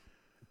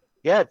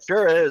 Yeah, it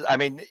sure is. I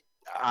mean,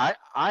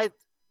 I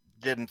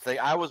didn't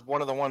think I was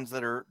one of the ones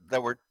that were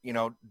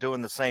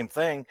doing the same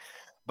thing,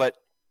 but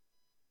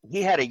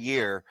he had a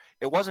year.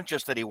 It wasn't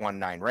just that he won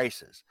 9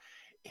 races.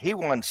 He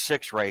won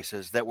 6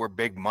 races that were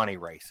big money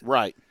races.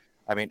 Right.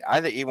 I mean,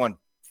 I think he won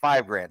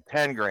 $5,000,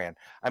 $10,000.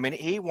 I mean,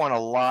 he won a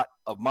lot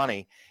of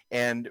money,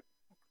 and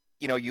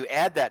you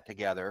add that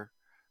together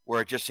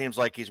where it just seems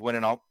like he's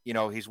winning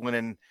he's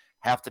winning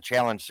half the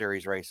Challenge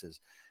Series races.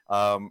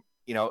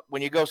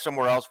 When you go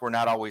somewhere else, we're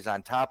not always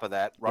on top of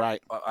that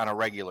right on a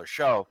regular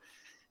show.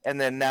 And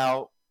then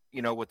now,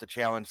 with the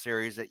Challenge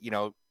Series, that,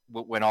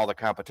 when all the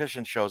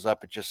competition shows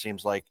up, it just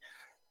seems like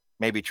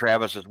maybe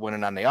Travis is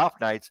winning on the off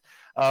nights.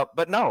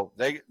 But no,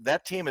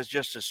 that team is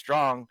just as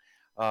strong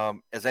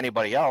as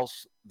anybody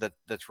else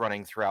that's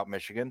running throughout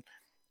Michigan.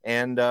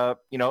 And,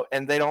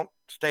 and they don't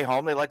stay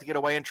home. They like to get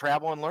away and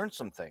travel and learn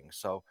some things.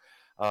 So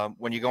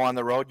when you go on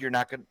the road,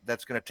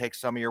 that's going to take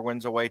some of your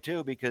wins away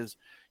too, because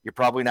you're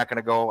probably not going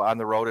to go on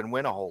the road and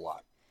win a whole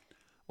lot.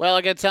 Well,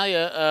 I got to tell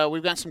you,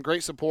 we've got some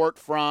great support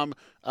from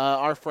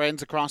our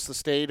friends across the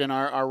state and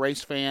our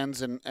race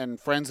fans and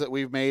friends that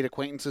we've made,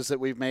 acquaintances that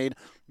we've made.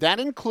 That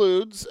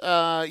includes,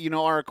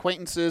 our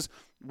acquaintances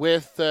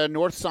with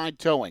Northside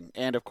Towing.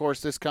 And, of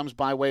course, this comes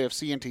by way of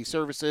CNT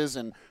Services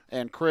and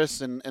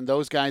Chris and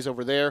those guys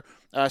over there.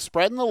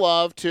 Spreading the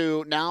love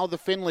to now the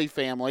Finley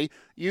family.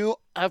 You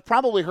have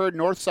probably heard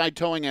Northside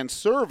Towing and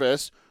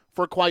Service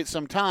for quite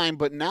some time,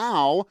 but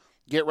now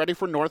get ready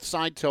for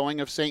Northside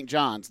Towing of St.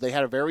 John's. They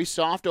had a very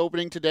soft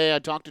opening today. I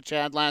talked to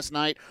Chad last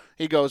night.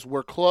 He goes,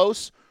 we're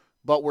close,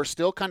 but we're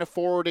still kind of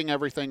forwarding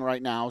everything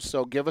right now,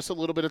 so give us a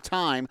little bit of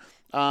time.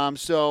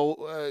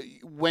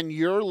 When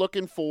you're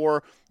looking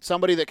for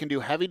somebody that can do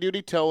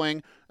heavy-duty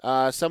towing,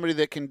 somebody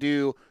that can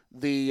do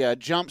the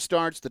jump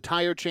starts, the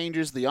tire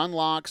changes, the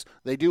unlocks,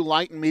 they do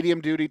light and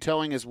medium-duty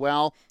towing as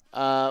well.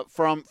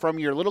 From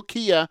your little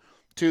Kia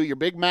to your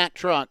big Mack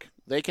truck,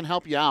 they can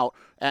help you out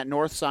at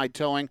Northside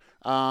Towing,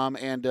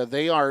 and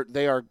they are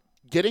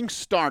getting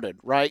started,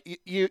 right?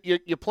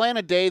 You plan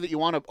a day that you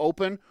want to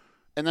open,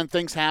 and then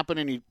things happen,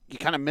 and you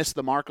kind of miss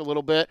the mark a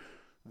little bit.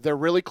 They're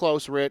really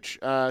close, Rich,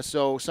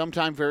 so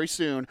sometime very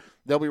soon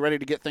they'll be ready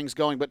to get things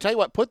going. But tell you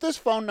what, put this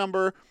phone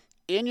number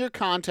in your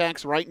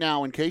contacts right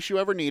now in case you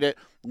ever need it,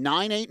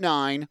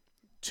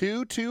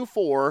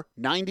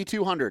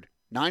 989-224-9200,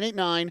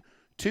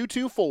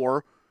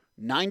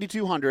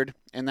 989-224-9200,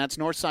 and that's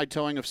Northside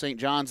Towing of St.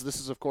 John's. This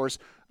is, of course,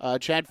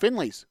 Chad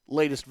Finley's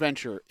latest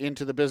venture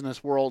into the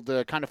business world,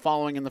 kind of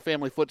following in the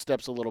family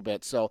footsteps a little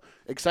bit. So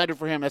excited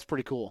for him. That's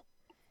pretty cool.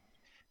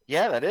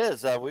 Yeah, that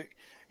is.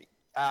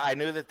 I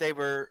knew that they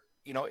were,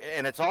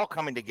 and it's all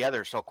coming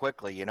together so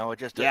quickly.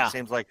 It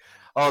seems like,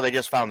 they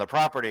just found the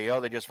property.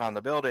 They just found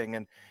the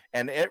building.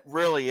 And it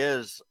really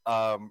is,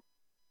 on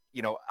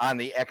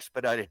the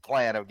expedited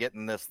plan of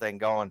getting this thing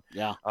going.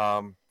 Yeah.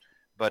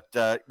 But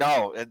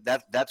no,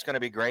 that's going to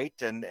be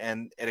great, and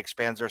it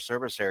expands their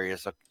service area.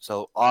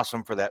 So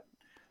awesome for that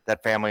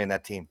family and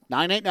that team.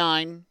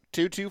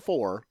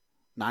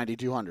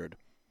 989-224-9200.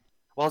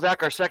 Well,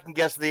 Zach, our second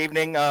guest of the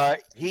evening,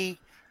 he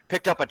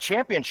picked up a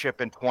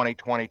championship in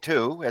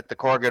 2022 at the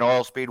Corrigan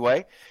Oil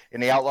Speedway in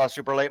the Outlaw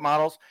Super Late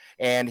Models,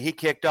 and he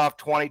kicked off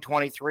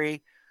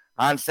 2023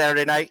 on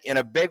Saturday night in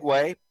a big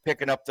way,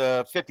 picking up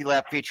the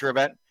 50-lap feature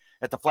event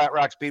at the Flat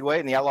Rock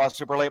Speedway in the Outlaw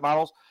Super Late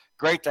Models.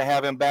 Great to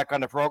have him back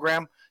on the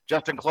program.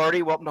 Justin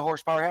Claucherty, welcome to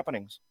Horsepower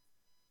Happenings.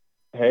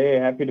 Hey,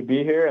 happy to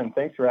be here, and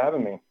thanks for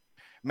having me.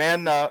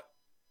 Man,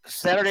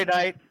 Saturday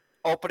night,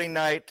 opening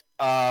night,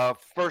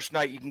 first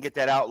night you can get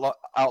that outlaw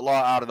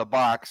out of the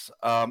box,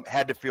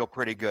 had to feel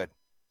pretty good.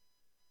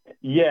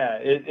 Yeah,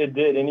 it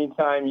did.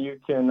 Anytime you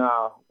can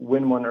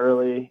win one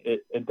early,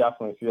 it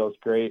definitely feels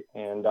great.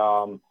 And,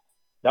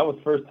 that was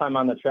first time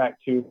on the track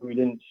too. We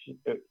didn't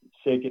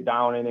shake it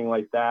down, anything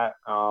like that.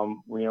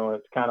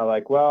 It's kind of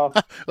like, well,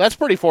 that's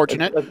pretty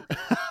fortunate.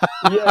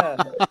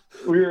 Yeah,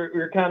 we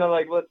were kind of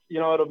like, let's,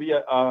 it'll be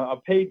a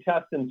paid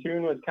test and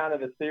tune was kind of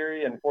the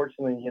theory.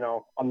 Unfortunately,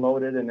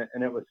 unloaded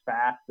and it was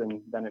fast,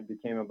 and then it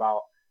became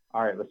about,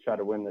 all right, let's try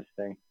to win this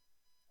thing.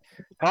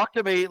 Talk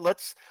to me.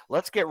 Let's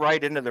get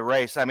right into the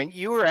race. I mean,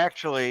 you had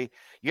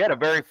a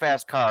very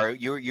fast car.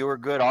 You were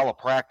good all of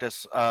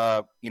practice,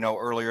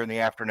 earlier in the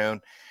afternoon.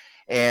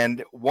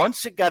 And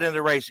once it got into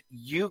the race,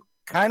 you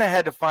kind of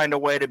had to find a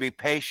way to be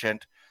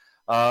patient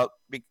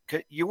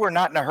because you were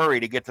not in a hurry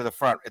to get to the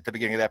front at the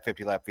beginning of that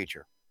 50-lap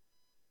feature.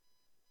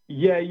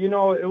 Yeah,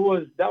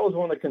 that was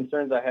one of the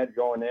concerns I had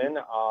going in.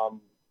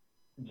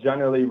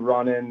 Generally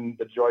running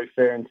the Joy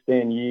Fair and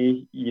Stan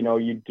Yee,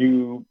 you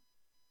do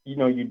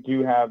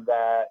have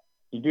that.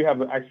 You do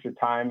have extra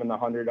time in the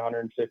 100,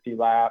 150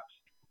 laps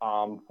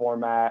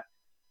format.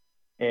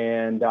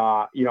 And,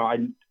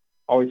 I'm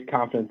always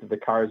confident that the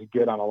car is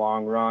good on a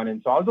long run.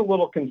 And so I was a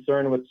little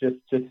concerned with just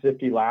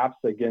 50 laps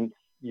against,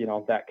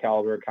 that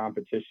caliber of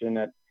competition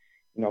at,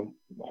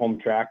 home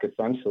track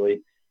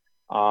essentially.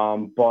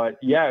 But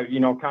yeah,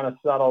 kind of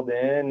settled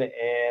in,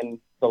 and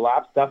the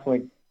laps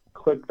definitely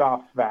clicked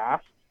off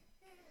fast.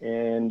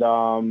 And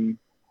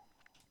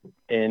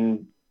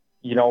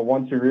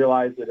once we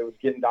realized that it was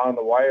getting down on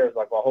the wire, I was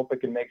like, well, I hope I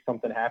can make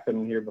something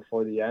happen here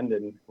before the end.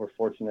 And we're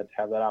fortunate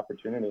to have that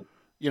opportunity.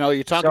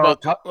 You talk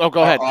about. Oh,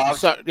 go ahead. I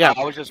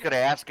was just going to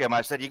ask him.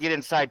 I said, you get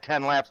inside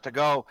 10 laps to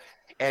go,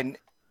 and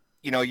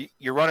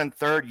you're running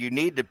third. You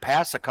need to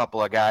pass a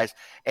couple of guys,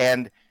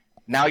 and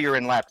now you're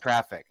in lap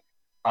traffic.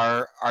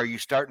 Are you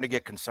starting to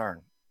get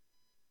concerned?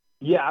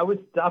 Yeah, I was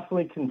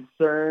definitely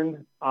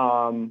concerned.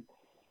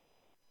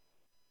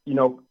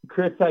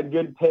 Chris had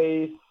good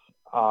pace.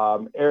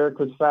 Eric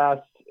was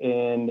fast,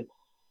 and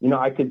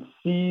I could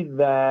see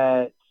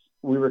that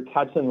we were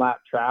catching lap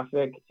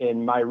traffic,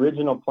 and my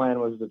original plan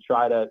was to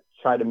try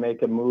to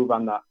make a move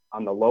on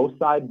the low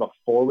side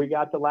before we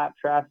got to lap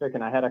traffic,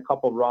 and I had a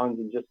couple runs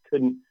and just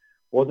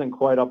wasn't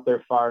quite up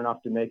there far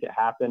enough to make it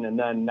happen. And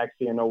then next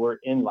thing you know, we're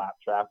in lap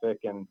traffic,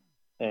 and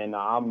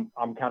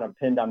I'm kind of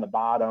pinned on the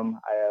bottom.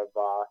 I have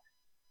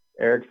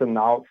Eric's on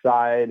the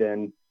outside,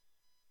 and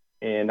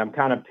I'm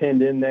kind of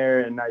pinned in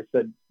there, and I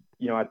said,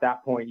 at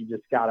that point, you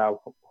just got to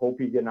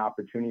hope you get an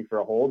opportunity for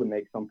a hole to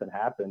make something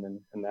happen.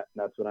 And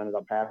that's what ended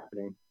up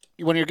happening.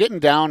 When you're getting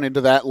down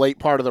into that late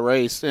part of the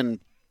race and,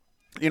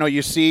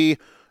 you see,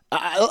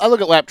 I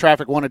look at lap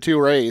traffic 1 or 2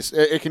 race.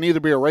 It can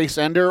either be a race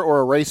ender or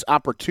a race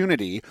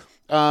opportunity.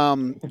 You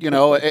kind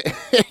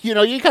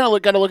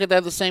of got to look at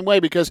that the same way,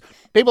 because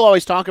people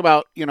always talk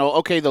about,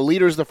 okay, the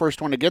leader's the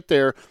first one to get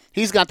there.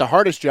 He's got the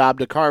hardest job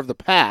to carve the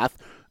path.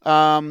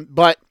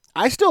 But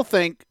I still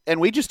think,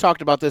 and we just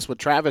talked about this with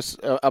Travis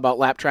about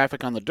lap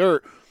traffic on the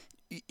dirt.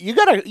 You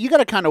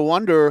gotta kind of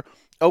wonder,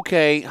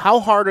 okay, how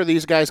hard are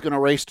these guys going to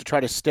race to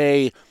try to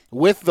stay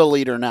with the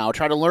leader now?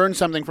 Try to learn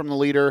something from the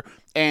leader,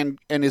 and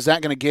is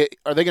that going to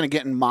are they going to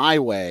get in my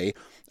way?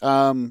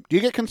 Do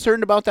you get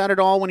concerned about that at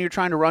all when you're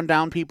trying to run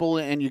down people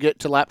and you get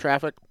to lap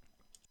traffic?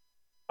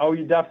 Oh,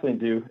 you definitely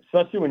do,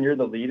 especially when you're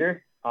the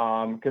leader.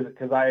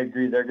 Because I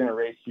agree, they're going to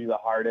race you the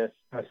hardest.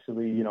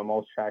 Especially,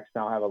 most tracks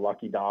now have a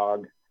lucky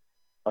dog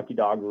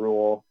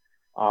rule.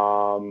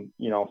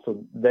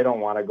 So they don't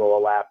want to go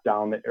a lap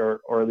down,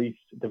 or at least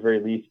at the very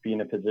least be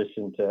in a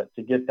position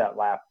to get that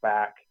lap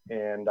back.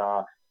 And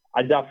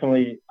I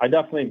definitely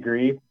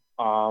agree.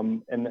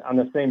 And on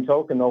the same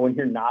token, though, when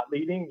you're not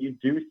leading, you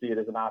do see it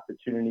as an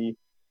opportunity,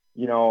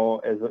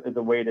 as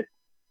a way to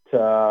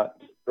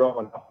throw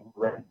enough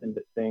rent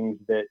into things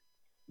that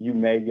you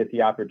may get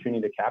the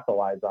opportunity to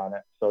capitalize on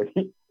it. So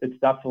it's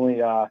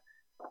definitely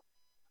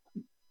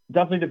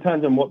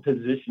depends on what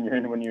position you're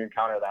in when you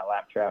encounter that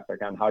lap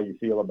traffic, on how you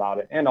feel about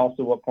it, and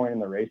also what point in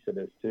the race it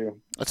is too.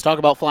 Let's talk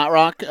about Flat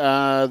Rock.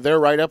 Their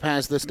write-up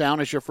has this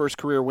down as your first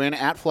career win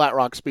at Flat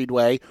Rock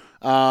Speedway.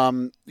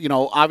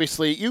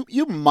 Obviously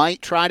you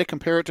might try to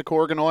compare it to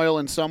Corrigan Oil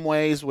in some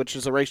ways, which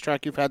is a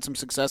racetrack you've had some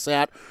success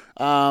at.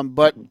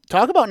 But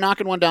talk about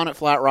knocking one down at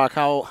Flat Rock,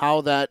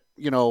 how that,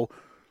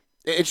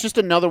 it's just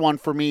another one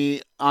for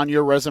me on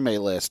your resume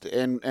list.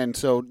 And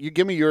so you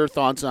give me your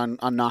thoughts on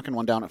knocking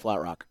one down at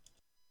Flat Rock.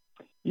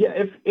 Yeah,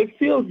 it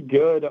feels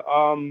good.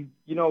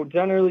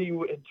 Generally,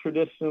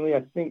 traditionally,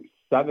 I think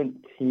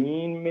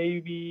 17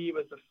 maybe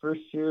was the first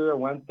year I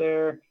went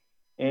there,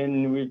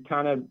 and we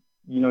kind of,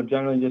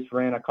 generally just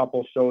ran a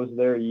couple shows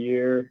there a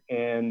year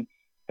and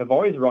have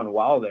always run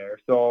well there.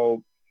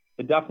 So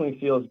it definitely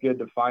feels good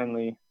to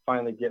finally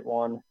get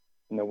one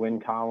in the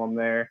win column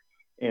there.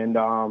 And,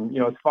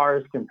 as far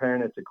as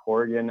comparing it to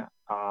Corrigan,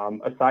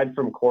 aside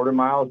from quarter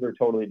miles, they're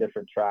totally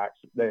different tracks.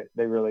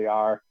 They really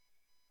are.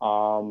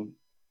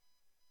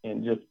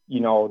 And just,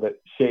 the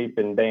shape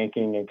and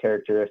banking and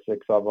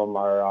characteristics of them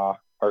are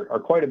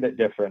quite a bit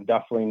different.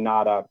 Definitely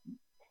not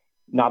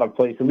a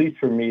place, at least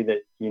for me, that,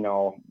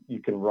 you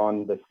can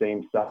run the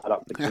same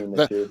setup between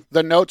the two.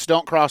 The notes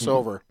don't cross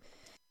over.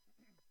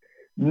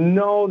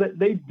 No, that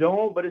they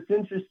don't, but it's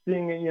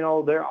interesting. You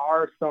know, there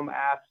are some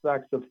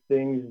aspects of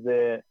things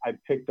that I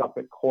picked up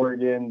at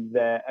Corrigan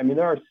that, I mean,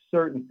 there are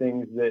certain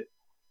things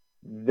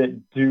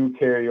that do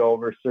carry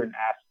over, certain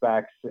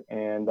aspects,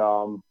 and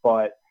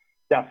but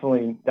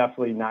definitely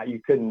not. You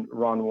couldn't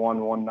run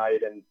one night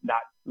and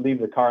not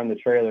leave the car in the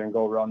trailer and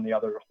go run the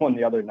other one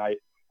the other night.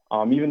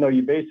 Even though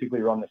you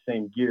basically run the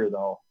same gear,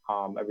 though,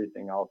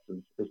 everything else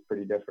is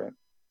pretty different.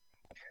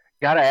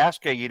 Got to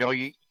ask you, you know,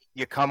 you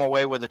come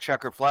away with a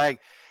checker flag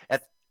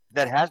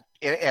that has,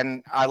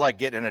 and I like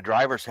getting in a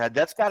driver's head.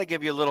 That's got to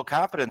give you a little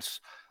confidence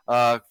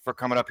for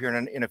coming up here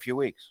in a few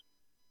weeks.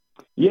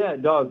 Yeah,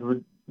 it does.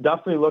 We're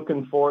definitely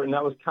looking for it, and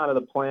that was kind of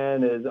the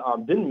plan. Is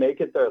didn't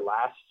make it there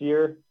last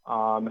year.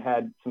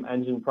 Had some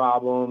engine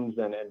problems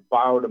and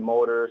borrowed a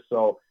motor,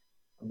 so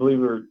I believe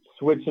we're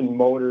switching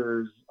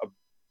motors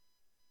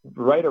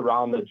right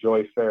around the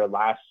Joy Fair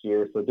last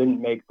year, so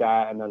didn't make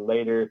that, and then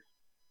later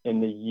in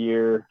the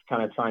year,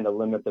 kind of trying to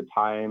limit the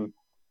time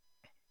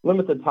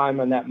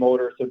on that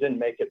motor, so didn't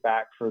make it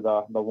back for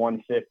the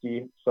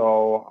 150.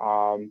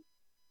 So,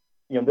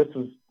 you know, this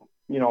was,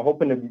 you know,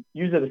 hoping to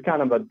use it as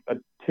kind of a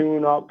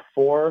tune-up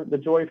for the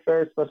Joy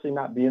Fair, especially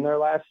not being there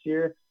last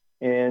year.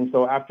 And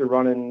so after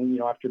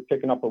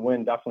picking up a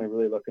win, definitely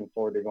really looking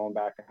forward to going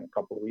back in a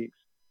couple of weeks.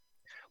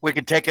 We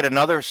could take it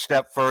another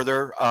step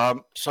further.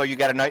 So you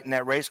got a night in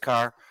that race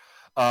car.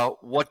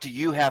 What do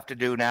you have to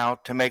do now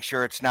to make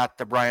sure it's not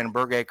the Brian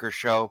Bergaker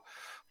show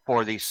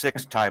for the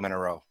 6th time in a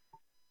row?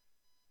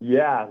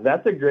 Yeah,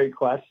 that's a great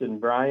question.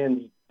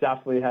 Brian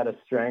definitely had a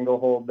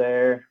stranglehold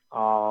there.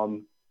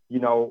 You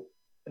know,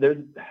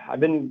 I've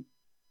been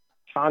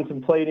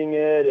contemplating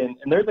it, and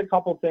there's a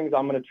couple things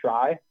I'm going to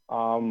try,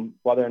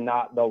 whether or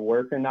not they'll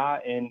work or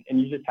not. And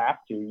you just have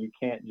to. You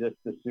can't just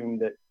assume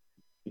that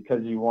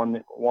because you won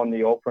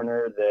the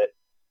opener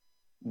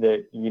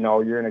that you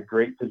know you're in a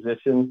great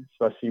position,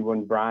 especially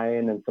when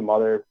Brian and some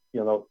other,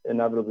 you know,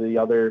 inevitably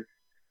other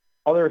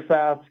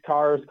fast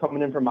cars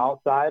coming in from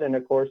outside, and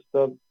of course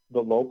the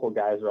local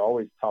guys are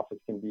always tough as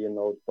can be in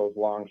those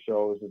long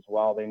shows as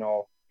well. They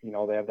know, you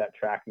know, they have that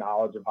track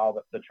knowledge of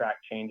how the track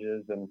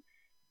changes, and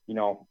you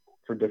know,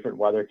 for different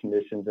weather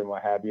conditions and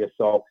what have you.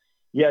 So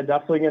yeah,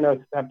 definitely gonna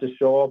have to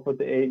show up with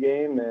the A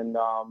game and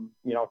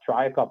you know,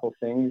 try a couple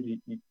things.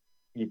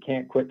 You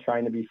can't quit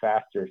trying to be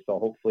faster. So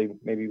hopefully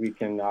maybe we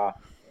can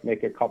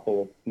make a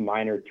couple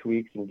minor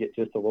tweaks and get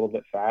just a little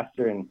bit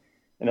faster and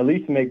at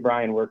least make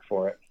Brian work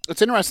for it.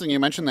 It's interesting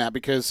you mentioned that,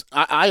 because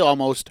I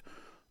almost,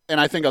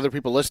 and I think other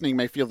people listening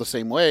may feel the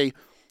same way,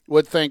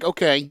 would think,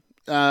 okay,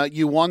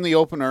 you won the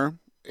opener,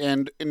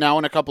 and now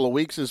in a couple of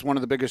weeks is one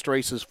of the biggest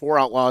races for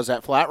Outlaws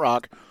at Flat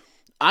Rock.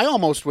 I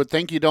almost would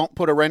think you don't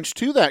put a wrench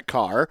to that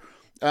car,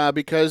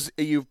 because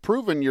you've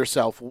proven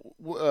yourself,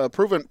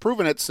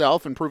 proven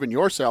itself and proven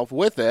yourself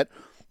with it.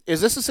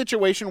 Is this a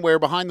situation where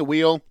behind the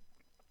wheel,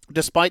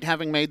 despite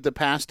having made the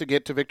pass to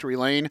get to victory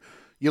lane,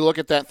 you look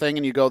at that thing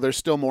and you go, there's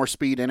still more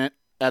speed in it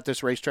at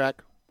this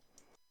racetrack?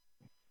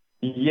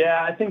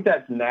 Yeah, I think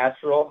that's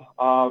natural.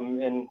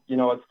 And, you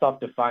know, it's tough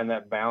to find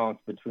that balance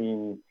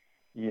between,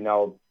 you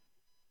know,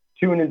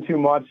 tuning too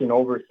much and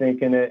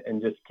overthinking it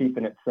and just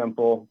keeping it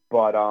simple.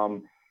 But,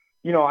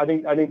 you know, I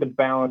think the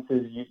balance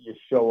is you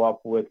show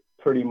up with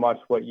pretty much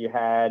what you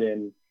had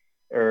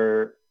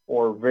or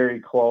very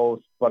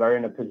close, but are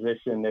in a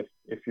position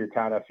if you're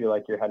kind of feel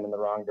like you're heading in the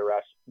wrong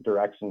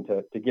direction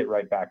to get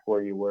right back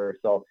where you were.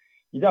 So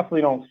you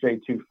definitely don't stray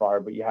too far,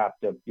 but you have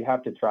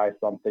to try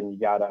something. You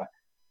gotta,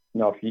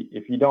 you know,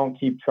 if you don't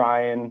keep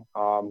trying,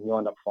 you'll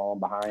end up falling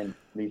behind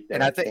these days.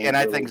 And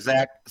I think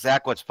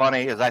Zach, what's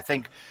funny is I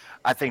think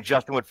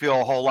Justin would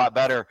feel a whole lot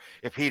better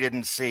if he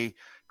didn't see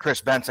Chris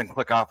Benson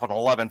click off an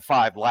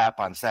 11.5 lap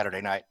on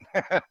Saturday night.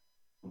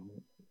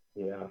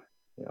 Yeah.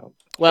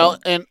 Well,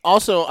 and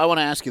also I want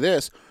to ask you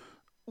this: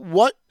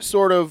 what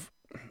sort of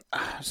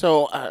it's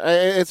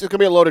going to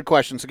be a loaded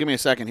question, so give me a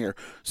second here.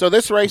 So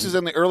this race is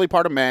in the early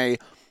part of May.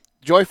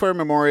 Joy Fair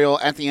Memorial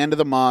at the end of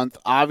the month.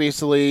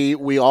 Obviously,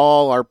 we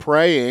all are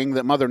praying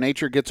that Mother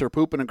Nature gets her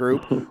poop in a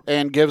group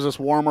and gives us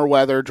warmer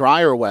weather,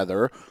 drier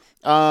weather.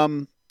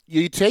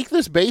 You take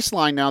this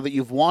baseline now that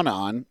you've won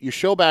on, you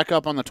show back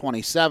up on the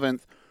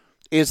 27th.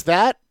 Is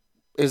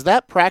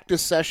that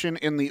practice session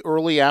in the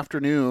early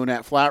afternoon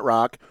at Flat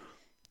Rock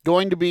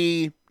going to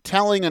be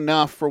telling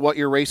enough for what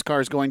your race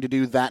car is going to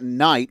do that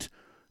night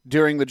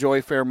during the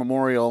Joy Fair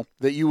Memorial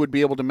that you would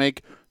be able to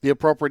make the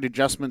appropriate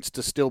adjustments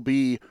to still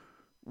be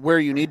where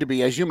you need to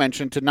be, as you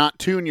mentioned, to not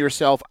tune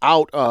yourself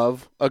out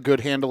of a good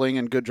handling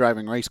and good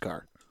driving race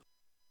car?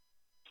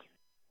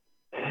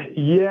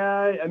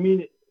 Yeah, I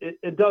mean,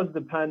 it does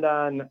depend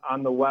on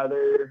the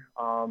weather.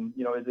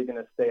 You know, is it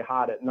going to stay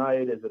hot at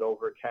night? Is it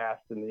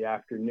overcast in the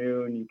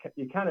afternoon?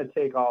 You kind of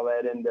take all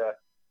that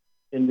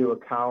into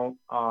account.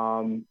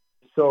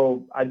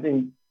 So I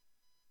think,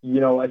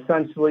 you know,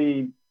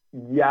 essentially,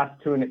 yes,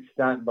 to an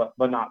extent, but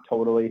not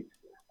totally.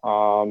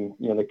 You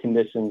know, the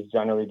conditions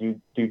generally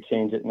do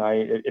change at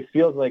night. It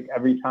feels like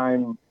every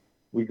time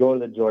we go to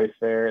the Joy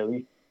Fair, at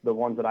least the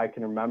ones that I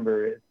can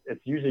remember,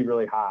 it's usually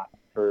really hot.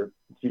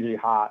 it's usually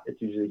hot,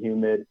 it's usually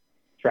humid,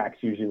 track's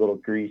usually a little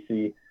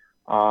greasy.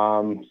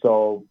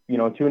 So, you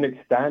know, to an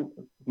extent,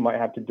 might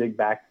have to dig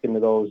back into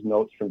those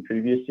notes from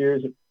previous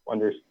years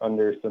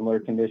under similar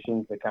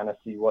conditions to kind of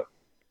see what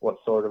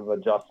sort of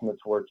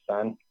adjustments worked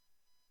then.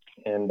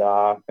 And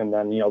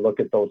then, you know, look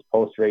at those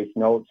post-race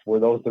notes. Were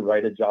those the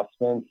right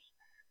adjustments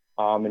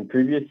in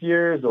previous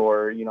years?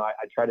 Or, you know, I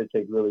try to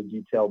take really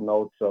detailed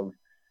notes of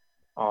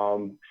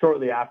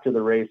shortly after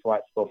the race, while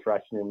it's still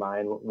fresh in your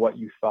mind, what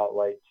you felt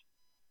like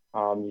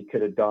you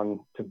could have done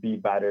to be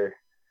better.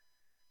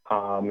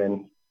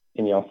 And,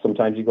 you know,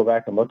 sometimes you go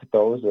back and look at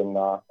those, and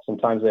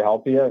sometimes they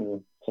help you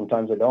and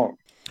sometimes they don't.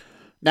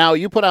 Now,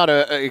 you put out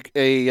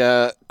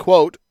a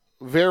quote,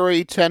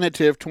 very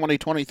tentative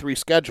 2023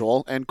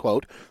 schedule, end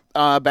quote,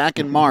 back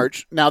in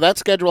March. Now, that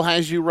schedule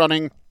has you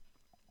running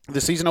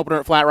the season opener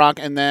at Flat Rock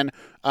and then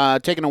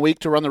taking a week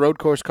to run the road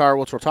course car,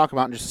 which we'll talk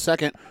about in just a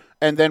second.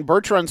 And then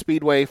Birch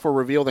Speedway for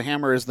Reveal the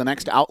Hammer is the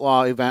next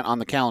Outlaw event on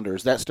the calendar.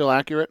 Is that still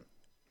accurate?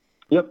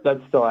 Yep, that's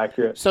still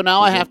accurate. So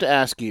now I have to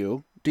ask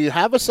you, do you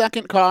have a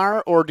second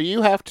car, or do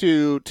you have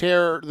to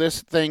tear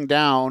this thing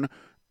down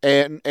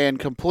and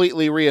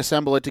completely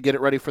reassemble it to get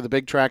it ready for the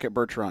big track at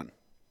Birch Run?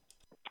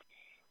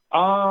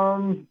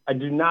 I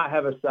do not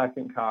have a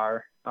second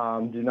car.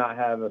 Do not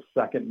have a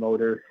second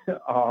motor.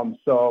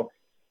 So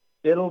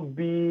there'll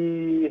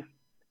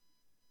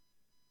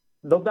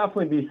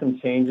definitely be some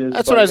changes.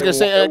 That's what I was going to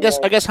say. I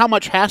guess how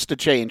much has to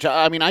change?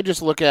 I mean, I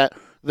just look at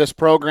this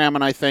program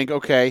and I think,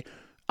 okay,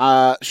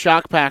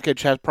 shock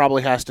package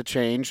probably has to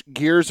change.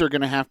 Gears are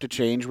going to have to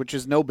change, which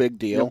is no big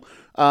deal. Yep.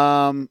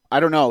 I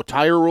don't know.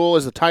 Tire rule,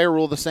 is the tire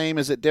rule the same?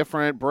 Is it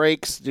different?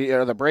 Brakes,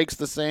 are the brakes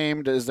the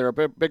same? Is there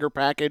a bigger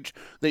package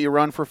that you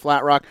run for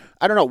Flat Rock?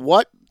 I don't know.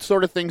 What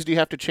sort of things do you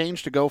have to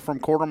change to go from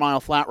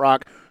quarter-mile Flat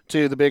Rock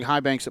to the big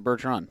high banks at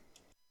Birch Run?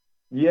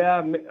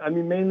 Yeah, I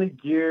mean, mainly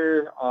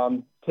gear,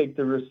 take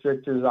the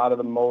restrictors out of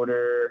the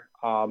motor.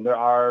 There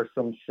are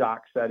some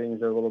shock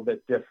settings that are a little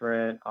bit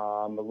different,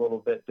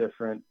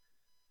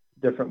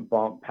 different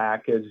bump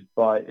package,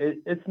 but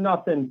it's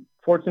nothing.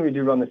 Fortunately, we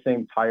do run the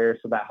same tire,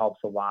 so that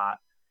helps a lot.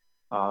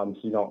 So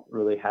you don't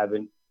really have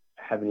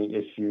any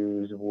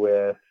issues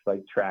with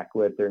like track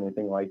width or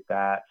anything like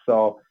that.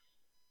 So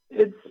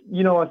it's,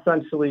 you know,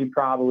 essentially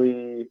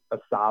probably a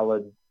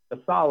solid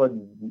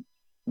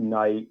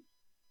night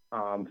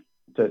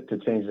to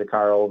change the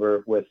car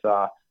over with.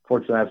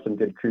 Fortunately, I have some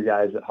good crew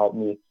guys that help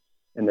me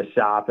in the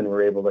shop, and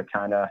we're able to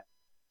kind of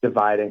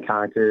divide and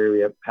conquer.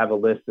 We have a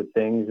list of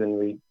things, and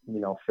we, you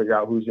know, figure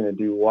out who's going to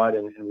do what,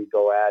 and we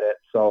go at it.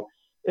 So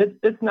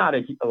it's not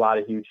a lot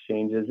of huge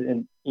changes.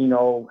 And, you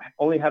know,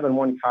 only having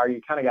one car,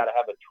 you kind of got to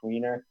have a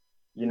tweener,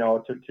 you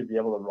know, to be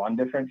able to run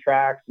different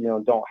tracks. You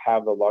know, don't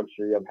have the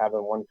luxury of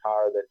having one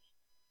car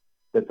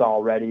that's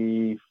all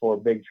ready for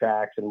big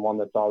tracks and one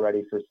that's all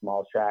ready for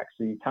small tracks.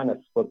 So you kind of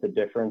split the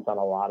difference on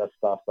a lot of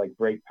stuff, like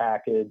brake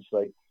package.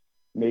 Like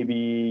maybe,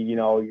 you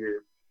know,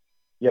 you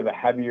have a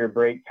heavier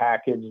brake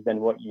package than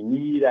what you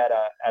need at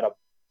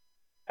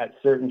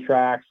certain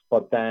tracks,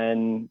 but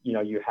then, you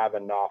know, you have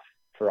enough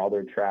for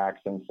other tracks.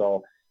 And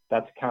so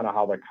that's kind of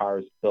how the car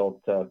is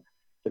built to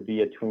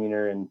be a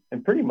tweener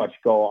and pretty much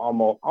go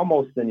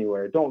almost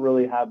anywhere. Don't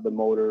really have the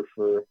motor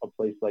for a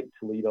place like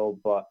Toledo,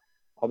 but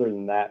other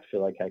than that, I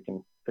feel like I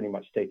can pretty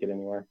much take it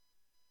anywhere.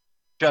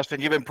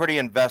 Justin, you've been pretty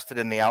invested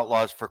in the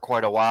Outlaws for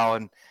quite a while.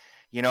 And,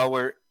 you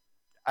know,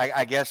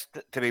 I guess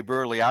to be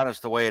brutally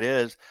honest, the way it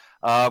is,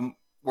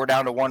 we're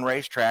down to one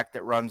racetrack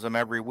that runs them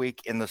every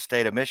week in the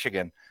state of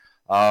Michigan.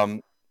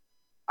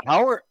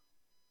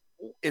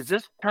 Is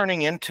this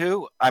turning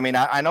into, I mean,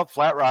 I know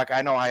Flat Rock,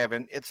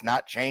 it's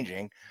not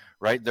changing,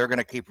 right? They're going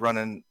to keep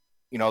running,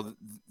 you know,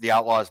 the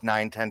Outlaws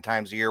 9-10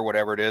 times a year,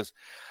 whatever it is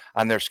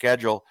on their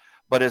schedule.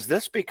 But is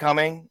this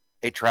becoming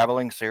a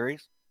traveling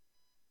series?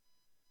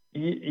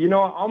 You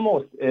know, it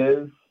almost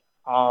is.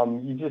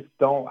 You just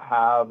don't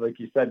have, like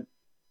you said,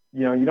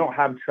 you know, you don't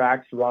have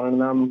tracks running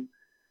them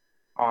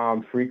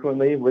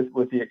frequently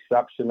with the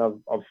exception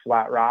of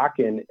Flat Rock.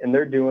 And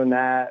they're doing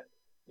that,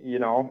 you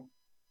know,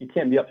 you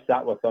can't be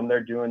upset with them.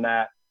 They're doing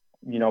that,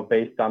 you know,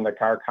 based on the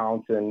car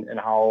counts and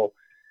how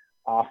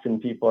often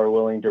people are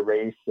willing to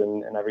race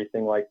and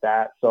everything like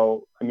that.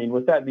 So, I mean,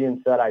 with that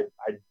being said, I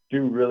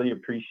do really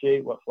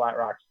appreciate what Flat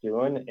Rock's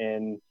doing.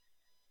 And,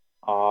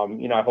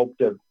 you know, I hope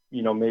to,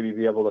 you know, maybe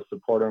be able to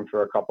support them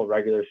for a couple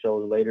regular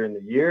shows later in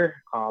the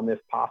year, if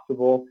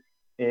possible.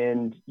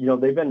 And, you know,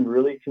 they've been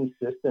really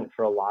consistent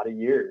for a lot of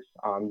years.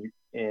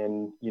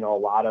 And, you know, a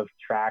lot of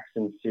tracks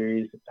and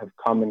series have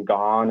come and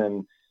gone,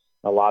 and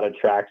a lot of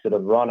tracks that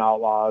have run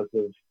Outlaws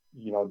have,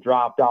 you know,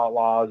 dropped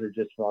Outlaws or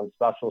just run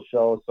special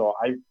shows. So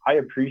I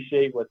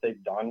appreciate what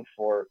they've done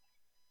for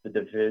the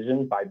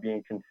division by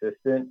being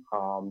consistent.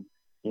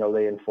 You know,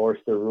 they enforce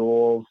the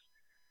rules.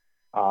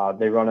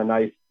 They run a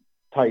nice,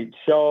 tight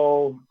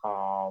show.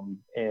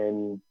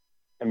 And,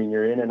 I mean,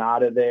 you're in and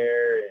out of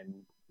there, and,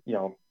 you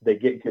know, they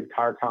get good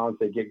car counts,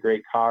 they get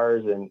great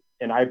cars, and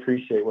I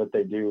appreciate what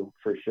they do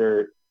for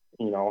sure,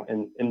 you know,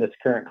 in this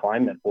current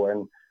climate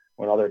when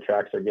other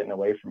tracks are getting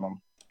away from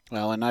them.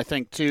 Well, and I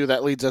think, too,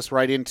 that leads us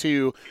right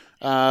into,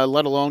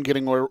 let alone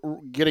getting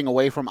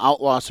away from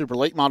Outlaw Super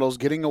Late Models,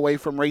 getting away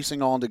from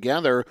racing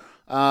altogether.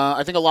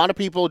 I think a lot of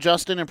people,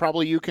 Justin, and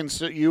probably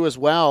you as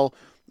well,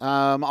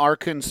 are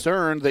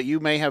concerned that you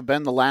may have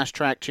been the last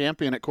track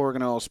champion at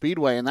Corrigan Oil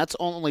Speedway, and that's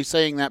only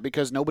saying that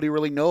because nobody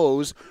really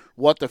knows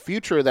what the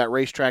future of that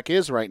racetrack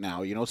is right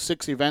now.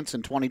 6 events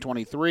in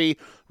 2023,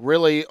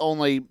 really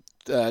only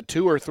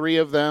 2 or 3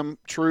 of them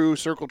true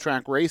circle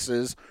track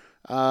races.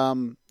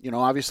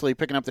 Obviously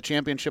picking up the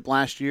championship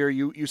last year,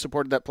 you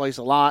supported that place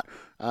a lot.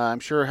 I'm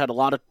sure had a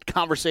lot of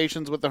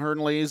conversations with the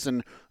Hernleys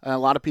and a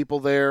lot of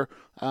people there.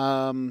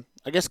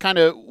 I guess kind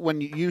of when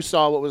you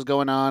saw what was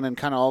going on and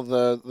kind of all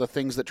the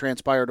things that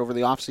transpired over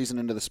the off season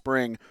into the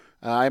spring,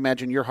 I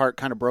imagine your heart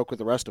kind of broke with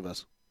the rest of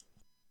us.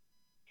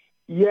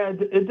 Yeah,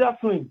 it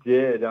definitely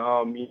did.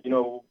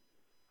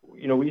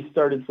 We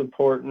started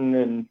supporting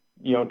in,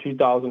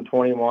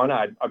 2021.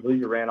 I believe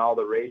you ran all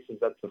the races.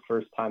 That's the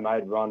first time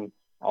I'd run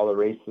all the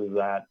races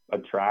at a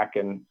track,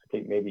 and I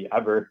think maybe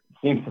ever,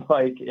 seems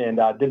like, and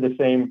did the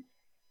same,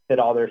 hit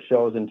all their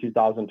shows in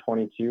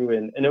 2022.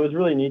 And it was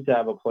really neat to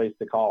have a place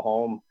to call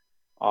home,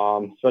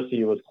 especially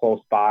it was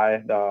close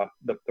by. The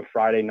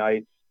Friday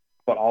nights,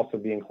 but also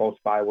being close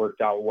by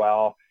worked out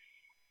well.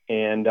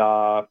 And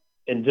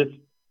just,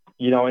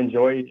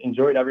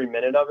 enjoyed every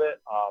minute of it.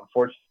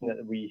 Fortunate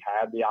that we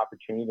had the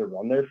opportunity to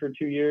run there for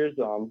 2 years.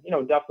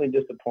 Definitely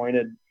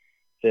disappointed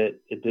that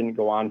it didn't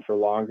go on for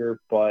longer,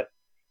 but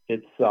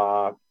it's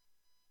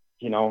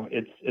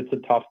it's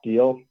a tough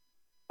deal.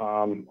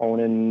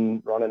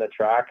 Running a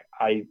track,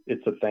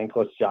 it's a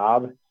thankless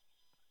job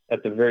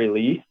at the very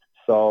least.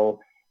 So,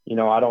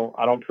 I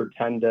don't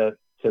pretend to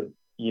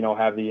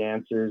have the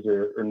answers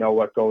or know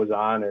what goes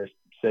on or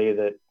say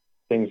that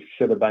things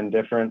should have been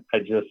different. I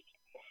just,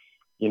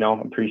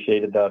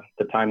 appreciated the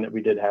time that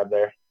we did have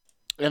there.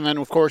 And then,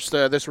 of course,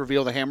 this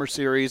Reveal the Hammer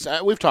series,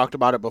 we've talked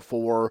about it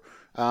before.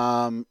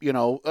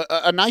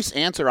 A nice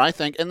answer, I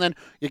think. And then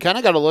you kind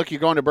of got to look, you're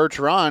going to Birch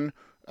Run,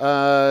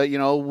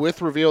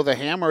 with Reveal the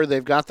Hammer,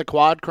 they've got the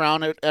Quad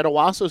Crown at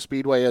Owasso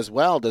Speedway as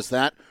well. Does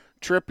that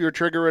trip your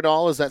trigger at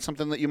all? Is that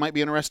something that you might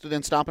be interested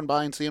in stopping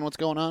by and seeing what's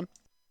going on?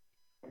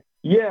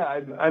 Yeah,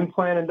 I'm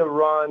planning to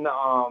run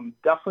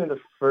definitely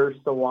the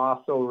first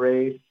Owasso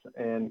race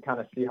and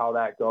kind of see how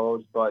that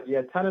goes. But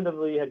yeah,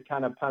 tentatively had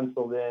kind of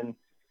penciled in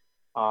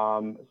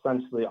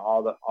essentially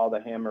all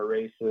the Hammer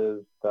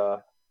races,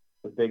 the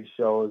big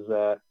shows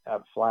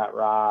at Flat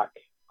Rock,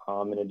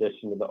 in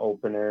addition to the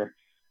opener.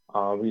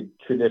 We've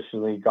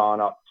traditionally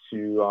gone up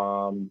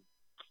to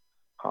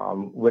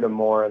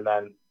Whittemore, and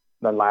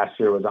then last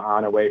year was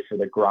on away for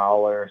the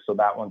Growler, so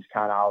that one's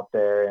kind of out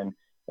there. And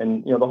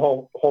the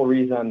whole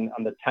reason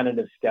on the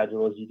tentative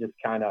schedule is you just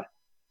kind of,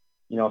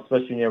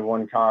 especially when you have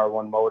one car,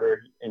 one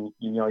motor, and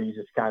you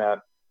just kind of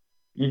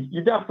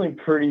you're definitely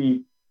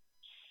pretty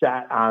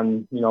set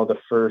on the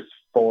first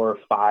 4 or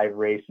 5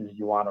 races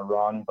you want to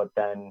run, but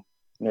then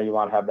you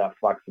want to have that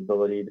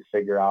flexibility to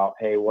figure out,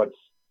 hey,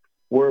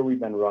 where we've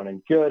been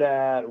running good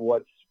at,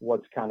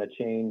 what's kind of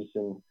changed,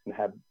 and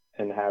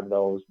have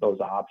those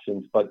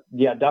options. But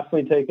yeah,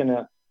 definitely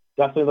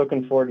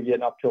looking forward to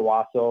getting up to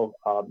Owasso.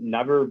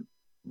 Never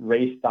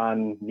raced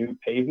on new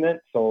pavement,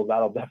 so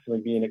that'll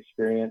definitely be an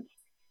experience.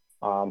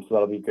 So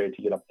that'll be great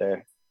to get up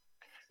there.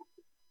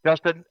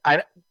 Justin,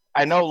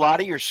 I know a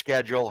lot of your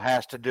schedule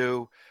has to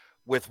do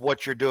with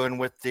what you're doing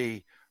with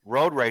the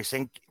road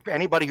racing.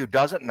 Anybody who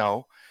doesn't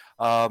know,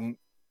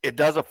 it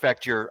does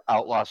affect your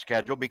Outlaw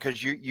schedule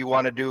because you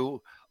want to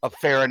do a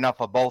fair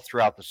enough of both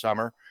throughout the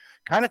summer.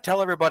 Kind of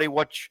tell everybody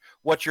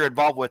what you're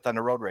involved with on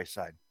the road race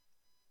side.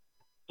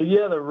 So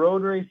yeah, the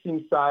road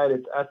racing side,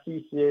 it's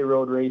SCCA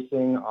road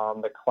racing.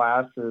 The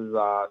class is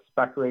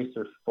Spec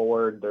Racer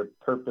Ford. They're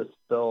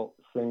purpose-built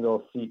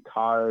single-seat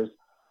cars,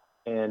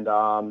 and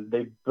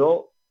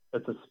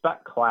it's a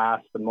spec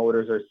class. The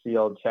motors are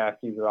sealed,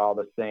 chassis are all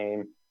the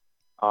same,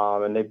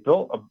 and they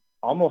built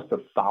almost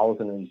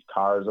 1,000 of these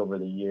cars over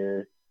the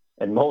years,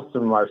 and most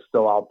of them are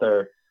still out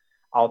there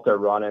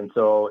running.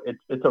 So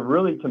it's a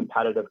really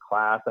competitive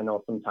class. I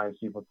know sometimes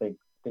people think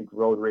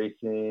road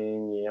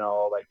racing,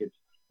 like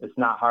it's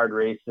not hard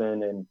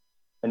racing,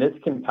 and it's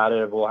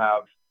competitive. We'll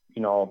have,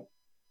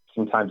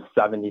 sometimes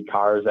 70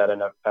 cars at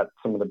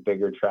some of the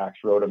bigger tracks,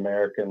 Road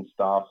America and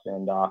stuff.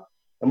 And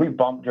we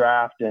bump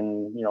draft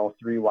and,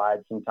 3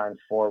 wide, sometimes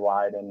 4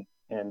 wide. And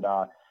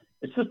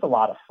it's just a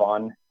lot of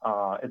fun.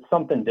 It's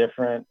something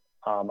different.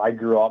 I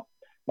grew up,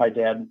 my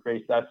dad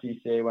raced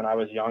SCCA when I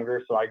was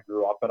younger, so I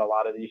grew up at a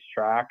lot of these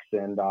tracks,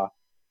 and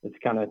it's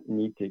kind of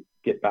neat to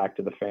get back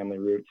to the family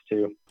roots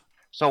too.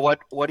 So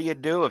what do you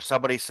do if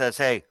somebody says,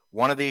 "Hey,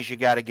 one of these you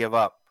got to give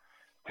up"?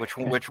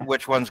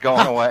 Which one's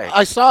going away?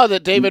 I saw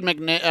that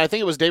I think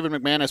it was David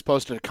McManus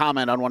posted a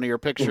comment on one of your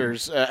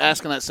pictures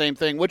asking that same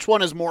thing. Which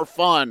one is more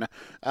fun?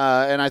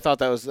 And I thought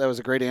that was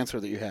a great answer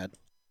that you had.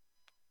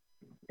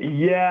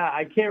 Yeah,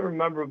 I can't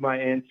remember what my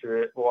answer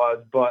it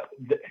was, but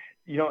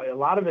a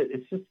lot of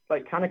it's just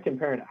like kind of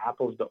comparing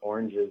apples to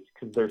oranges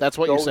because they're That's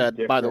what so you said,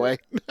 different. by the way.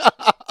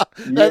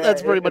 Yeah,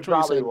 That's pretty much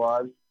what you said.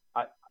 Was.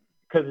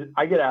 because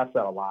I get asked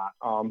that a lot,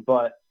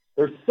 but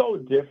they're so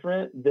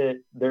different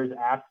that there's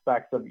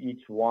aspects of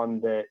each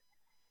one that,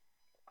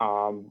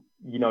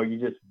 you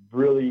just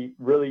really,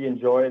 really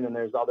enjoy. And then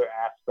there's other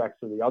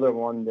aspects of the other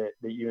one that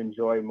you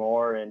enjoy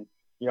more. And,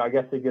 I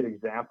guess a good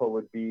example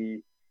would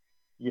be,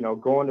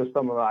 going to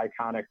some of the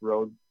iconic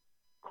road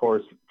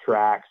course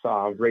tracks,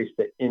 raced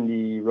at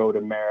Indy, Road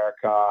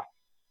America,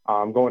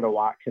 going to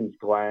Watkins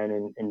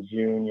Glen in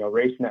June,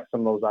 racing at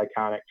some of those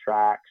iconic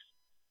tracks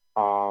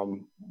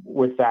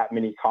with that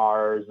many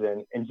cars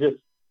and just,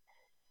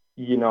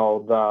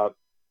 the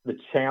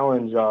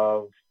challenge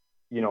of,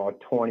 a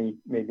 20,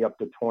 maybe up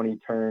to 20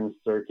 turn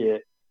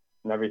circuit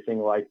and everything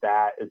like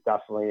that is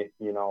definitely,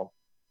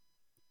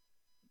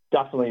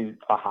 definitely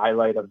a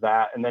highlight of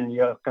that. And then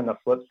you have kind of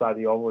flip side of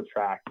the oval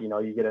track,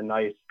 you get a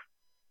nice,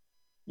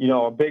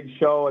 a big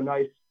show, a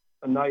nice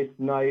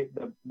night.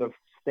 The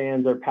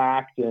stands are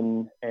packed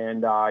and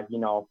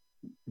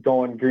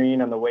going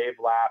green on the wave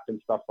lap and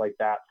stuff like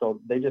that. So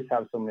they just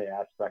have so many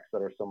aspects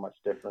that are so much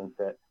different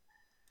that,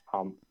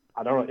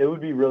 I don't know, it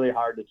would be really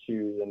hard to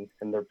choose,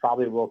 and there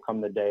probably will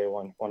come the day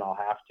when I'll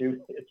have to.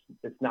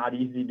 It's not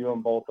easy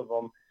doing both of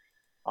them,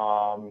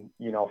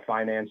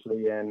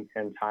 financially and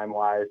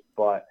time-wise,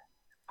 but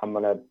I'm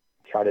going to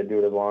try to do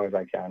it as long as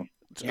I can.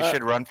 You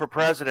should run for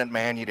president,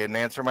 man. You didn't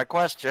answer my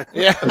question.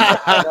 Yeah.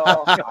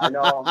 I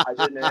know. I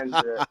didn't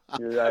answer it.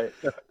 You're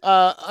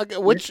right.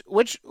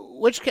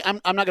 Which I'm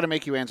not going to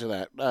make you answer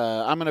that.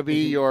 I'm going to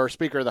be your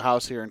Speaker of the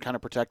House here and kind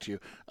of protect you.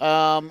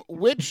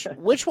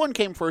 Which one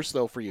came first,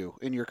 though, for you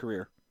in your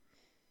career?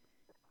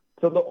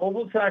 So the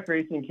oval track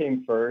racing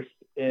came first,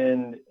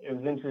 and it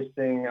was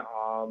interesting.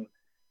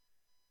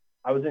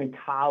 I was in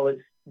college,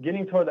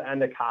 getting toward the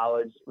end of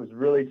college, was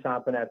really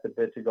chomping at the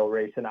bit to go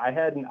racing. I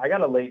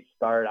got a late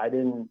start. I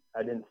didn't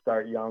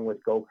start young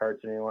with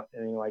go-karts or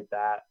anything like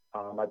that.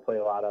 I played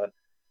a lot of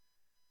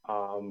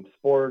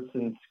sports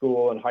in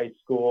school and high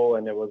school,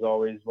 and it was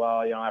always,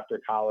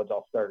 after college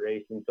I'll start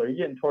racing. So you're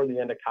getting toward the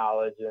end of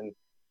college, and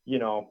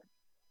you're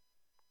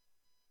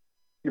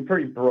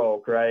pretty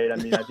broke, right? I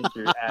mean, I think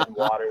you're adding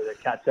water to the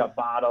ketchup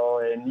bottle,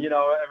 and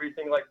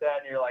everything like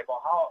that. And you're like,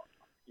 well, how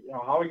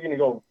are you going to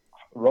go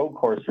road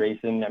course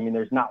racing? I mean,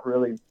 there's not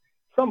really,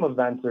 some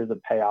events there's a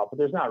payout, but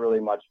there's not really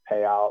much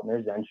payout, and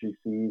there's entry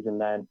fees.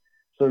 And then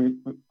so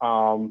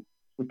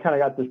we kind of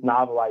got this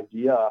novel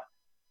idea.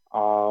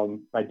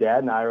 My dad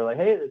and I were like,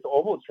 hey, this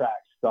oval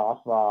track stuff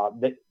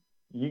that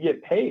you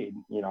get paid,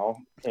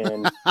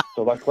 and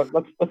so let's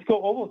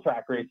go oval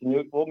track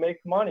racing. We'll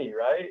make money,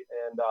 right?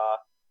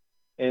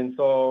 And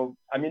so,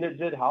 I mean, it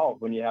did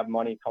help when you have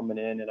money coming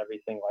in and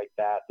everything like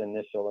that. The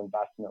initial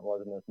investment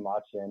wasn't as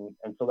much, and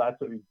so that's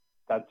what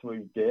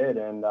we did,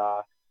 and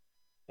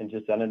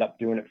just ended up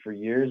doing it for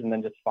years, and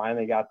then just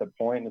finally got the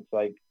point. It's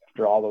like,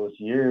 after all those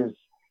years,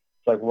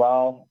 it's like,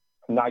 well,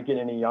 I'm not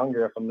getting any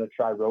younger. If I'm going to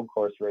try road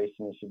course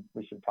racing,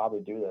 we should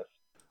probably do this.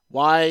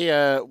 Why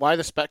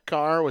the spec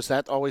car? Was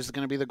that always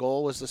going to be the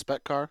goal? Was the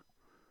spec car?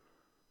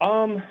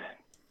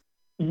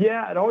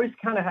 Yeah, it always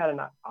kind of had an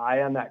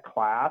eye on that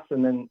class,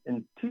 and then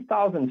in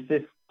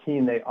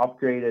 2015 they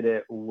upgraded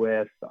it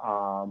with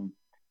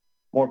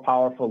more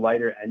powerful,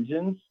 lighter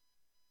engines.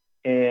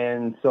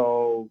 And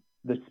so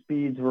the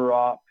speeds were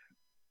up,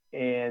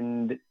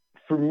 and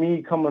for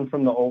me, coming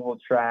from the oval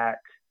track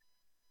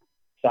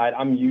side,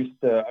 I'm used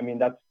to, I mean,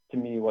 that's to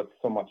me what's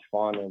so much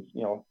fun is,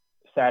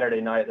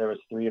 Saturday night there was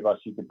 3 of us,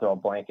 you could throw a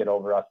blanket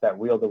over us, that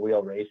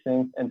wheel-to-wheel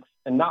racing, and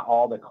not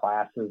all the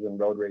classes in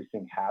road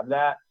racing have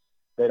that.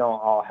 They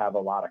don't all have a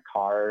lot of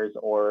cars,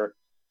 or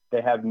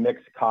they have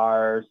mixed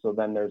cars, so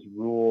then there's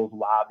rules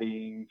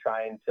lobbying,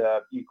 trying to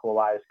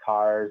equalize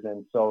cars.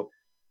 And so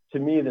to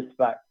me, the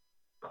spec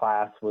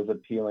class was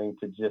appealing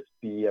to just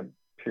be a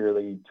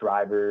purely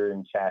driver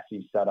and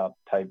chassis setup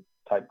type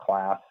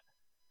class.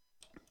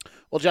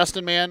 Well,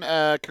 Justin, man,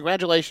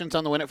 congratulations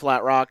on the win at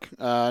Flat Rock.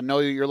 Know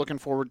you're looking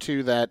forward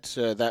to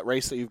that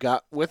race that you've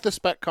got with the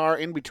spec car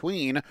in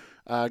between,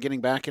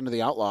 getting back into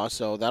the Outlaw.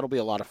 So that'll be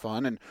a lot of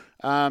fun.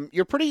 And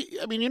you're pretty.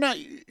 I mean, you're not.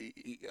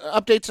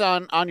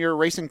 Updates on your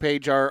racing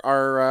page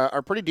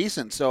are pretty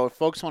decent. So if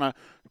folks want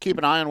to keep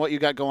an eye on what you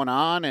got going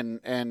on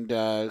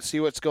and see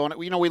what's going on,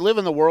 we live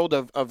in the world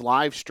of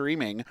live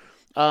streaming.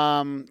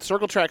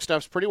 Circle track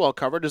stuff's pretty well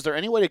covered. Is there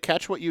any way to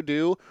catch what you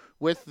do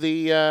with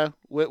the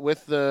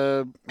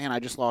man? I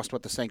just lost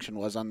what the sanction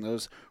was on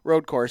those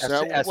road courses.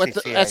 With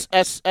the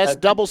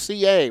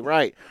SCCA,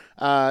 right?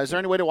 Is there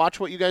any way to watch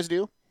what you guys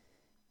do?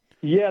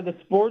 Yeah, the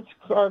Sports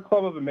Car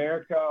Club of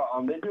America,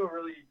 they do a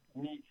really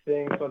neat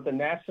thing. So at the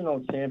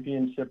national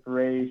championship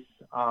race,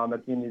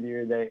 at the end of the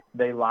year,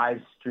 they live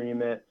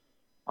stream it.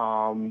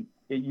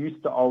 It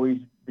used to always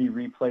be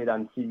replayed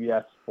on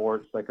CBS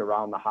Sports, like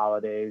around the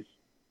holidays.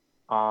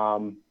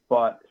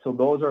 But so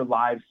those are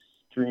live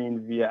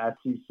streamed via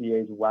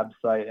SCCA's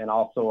website and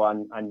also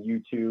on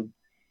YouTube.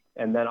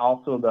 And then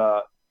also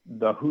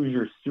the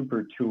Hoosier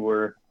Super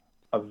Tour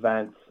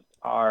events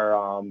are,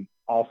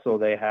 also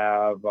they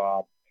have,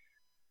 are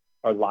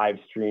live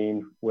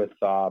streamed with,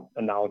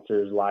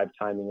 announcers, live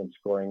timing and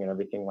scoring and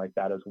everything like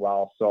that as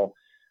well. So,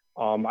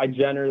 I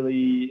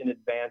generally, in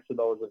advance of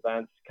those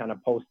events, kind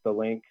of post the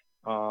link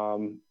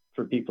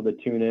for people to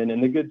tune in.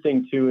 And the good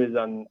thing too is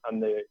on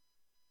the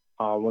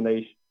when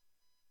they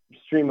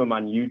stream them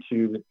on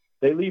YouTube,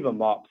 they leave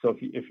them up. So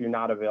if you're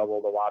not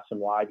available to watch them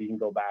live, you can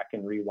go back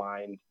and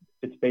rewind.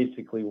 It's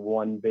basically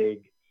one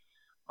big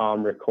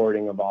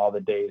recording of all the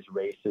day's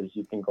races.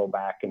 You can go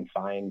back and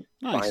find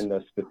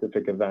the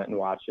specific event and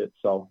watch it.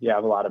 So yeah, I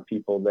have a lot of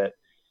people that,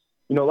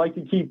 like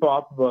to keep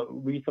up, but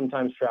we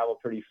sometimes travel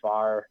pretty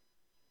far.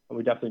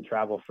 We definitely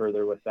travel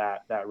further with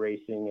that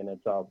racing, and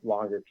it's a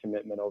longer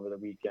commitment over the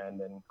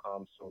weekend. And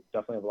so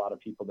definitely have a lot of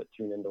people that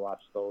tune in to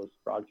watch those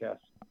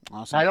broadcasts.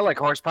 Awesome. I know, like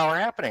Horsepower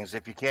Happenings.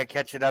 If you can't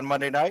catch it on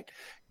Monday night,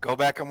 go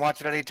back and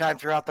watch it anytime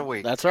throughout the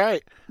week. That's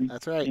right.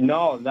 That's right.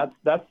 No,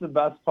 that's the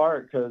best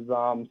part, because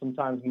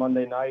sometimes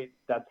Monday night,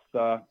 that's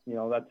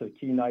that's a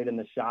key night in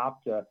the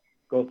shop to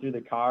go through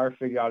the car,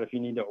 figure out if you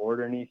need to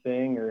order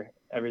anything or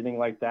everything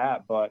like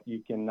that. But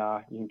you can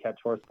catch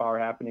Horsepower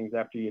Happenings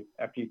after you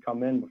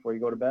come in, before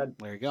you go to bed.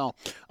 There you go.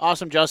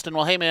 Awesome, Justin.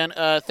 Well, hey man,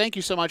 thank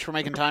you so much for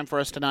making time for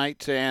us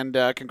tonight, and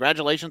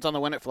congratulations on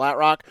the win at Flat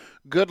Rock.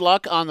 Good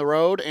luck on the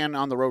road and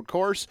on the road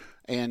course,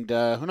 and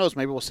who knows,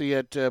 maybe we'll see you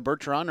at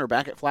Birch Run or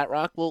back at Flat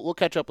Rock. We'll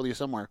catch up with you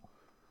somewhere.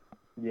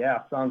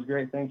 Yeah, sounds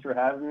great. Thanks for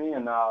having me,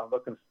 and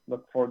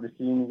look forward to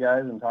seeing you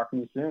guys and talking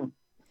to you soon.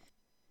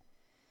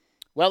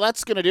 Well,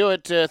 that's going to do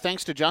it.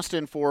 Thanks to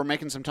Justin for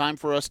making some time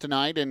for us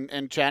tonight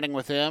and chatting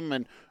with him.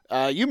 And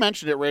you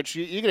mentioned it, Rich.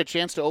 You get a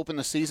chance to open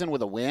the season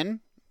with a win.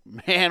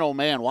 Man, oh,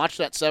 man, watch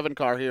that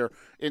 7-car here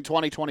in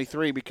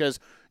 2023, because,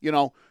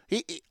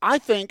 I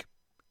think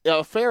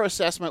a fair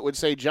assessment would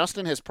say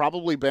Justin has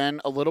probably been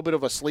a little bit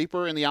of a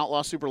sleeper in the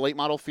Outlaw Super Late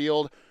Model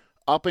field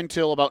up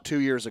until about 2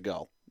 years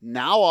ago.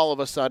 Now, all of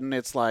a sudden,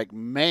 it's like,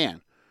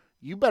 man,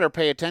 you better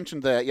pay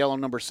attention to that yellow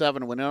number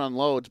 7 when it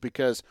unloads,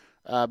 because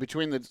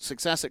between the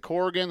success at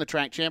Corrigan, the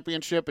track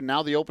championship, and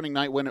now the opening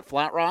night win at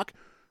Flat Rock,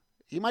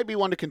 he might be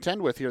one to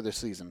contend with here this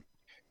season.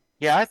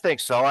 Yeah, I think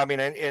so. I mean,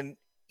 and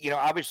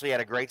obviously he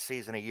had a great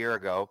season a year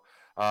ago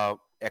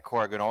at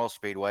Corrigan Oil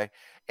Speedway,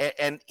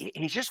 and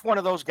he's just one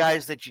of those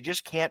guys that you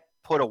just can't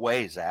put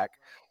away, Zach.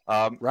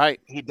 Right.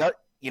 He does.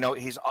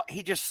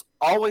 He just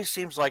always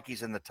seems like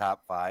he's in the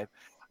top 5.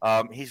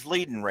 He's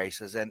leading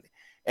races,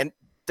 and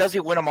does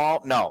he win them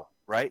all? No.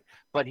 Right.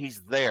 But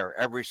he's there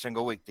every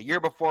single week. The year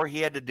before, he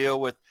had to deal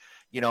with,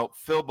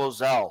 Phil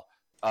Bozell,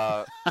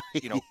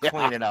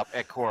 cleaning up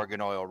at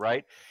Corrigan Oil.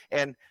 Right.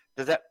 And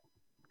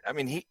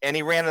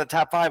he ran in the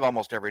top 5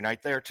 almost every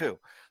night there too.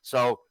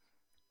 So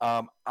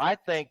I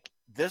think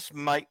this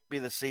might be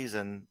the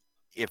season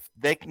if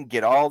they can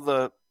get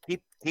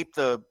keep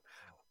the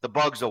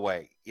bugs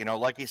away.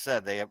 Like you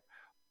said, they have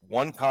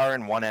one car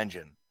and one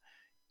engine.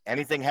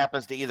 Anything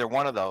happens to either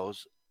one of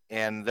those,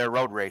 and they're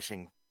road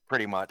racing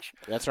pretty much.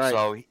 That's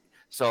right.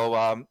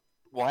 So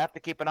we'll have to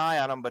keep an eye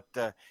on him,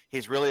 but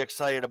he's really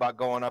excited about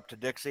going up to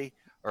Dixie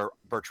or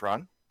Birch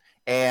Run,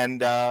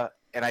 and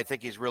I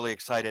think he's really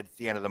excited at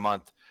the end of the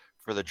month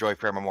for the Joy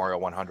Fair Memorial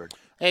 100.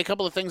 Hey, a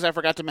couple of things I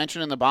forgot to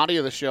mention in the body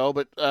of the show,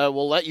 but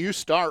we'll let you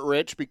start,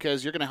 Rich,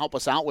 because you're going to help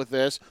us out with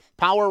this.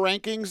 Power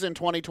rankings in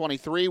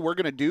 2023, we're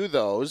going to do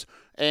those.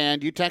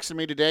 And you texted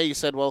me today, you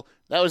said, well,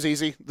 that was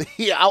easy.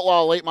 The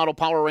Outlaw Late Model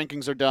Power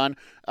rankings are done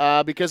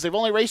because they've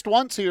only raced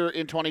once here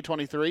in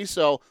 2023.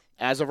 So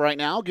as of right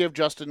now, give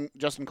Justin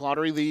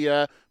Claucherty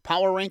the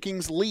Power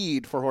rankings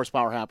lead for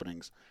Horsepower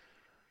Happenings.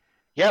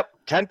 Yep,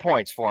 10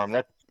 points for him.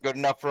 That's good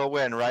enough for a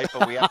win, right?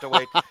 But we have to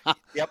wait.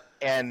 Yep.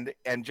 And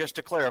just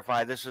to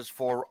clarify, this is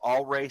for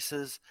all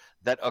races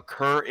that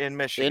occur in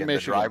Michigan.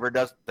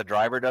 The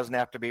driver doesn't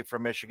have to be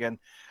from Michigan.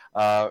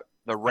 The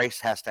race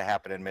has to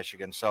happen in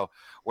Michigan. So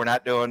we're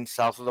not doing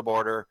south of the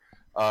border,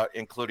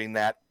 including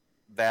that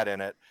in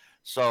it.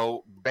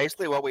 So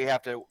basically what we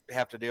have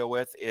to deal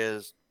with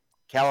is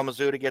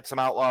Kalamazoo to get some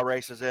outlaw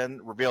races in,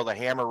 reveal the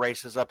Hammer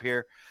races up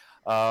here,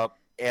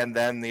 and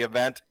then the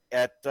event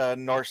at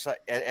Northside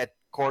at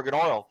Corrigan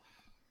Oil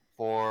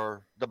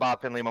for the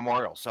Bob Finley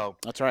Memorial. So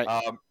that's right.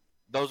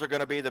 Those are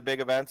going to be the big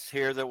events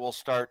here that will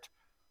start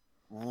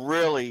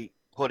really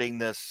putting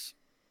this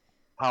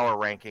power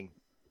ranking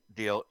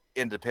deal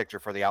into the picture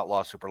for the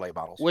Outlaw Super Late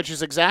Models. Which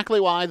is exactly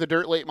why the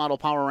Dirt Late Model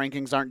Power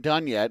Rankings aren't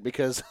done yet,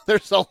 because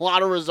there's a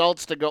lot of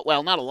results to go.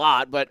 Well, not a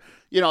lot, but,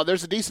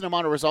 there's a decent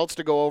amount of results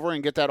to go over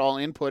and get that all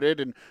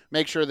inputted and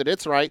make sure that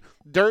it's right.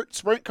 Dirt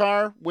Sprint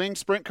Car, Wing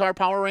Sprint Car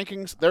Power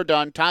Rankings, they're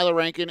done. Tyler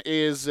Rankin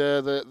is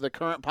the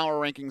current Power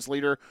Rankings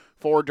leader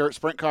for Dirt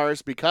Sprint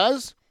Cars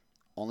because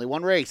only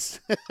one race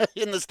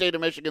in the state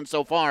of Michigan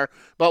so far,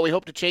 but we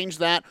hope to change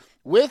that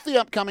with the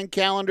upcoming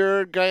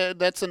calendar.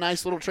 That's a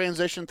nice little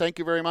transition. Thank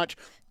you very much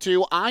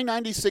to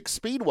I-96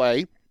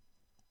 Speedway.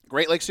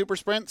 Great Lakes Super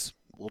Sprints.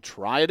 We'll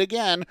try it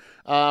again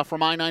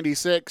from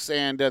I-96,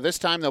 and this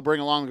time they'll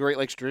bring along the Great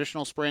Lakes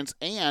Traditional Sprints,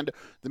 and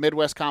the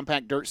Midwest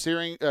Compact Dirt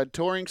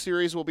Touring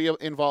Series will be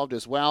involved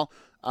as well.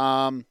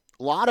 A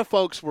lot of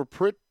folks were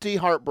pretty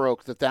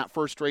heartbroken that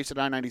first race at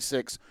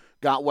I-96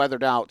 got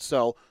weathered out.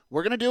 So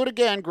we're going to do it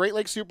again. Great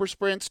Lakes Super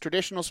Sprints,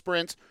 Traditional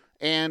Sprints,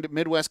 and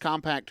Midwest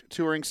Compact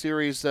Touring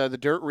Series, the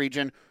Dirt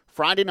Region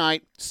Friday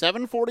night,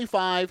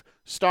 7:45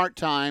 start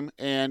time,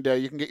 and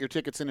you can get your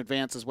tickets in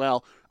advance as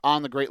well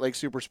on the Great Lakes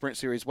Super Sprint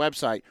Series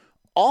website.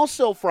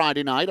 Also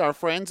Friday night, our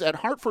friends at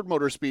Hartford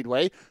Motor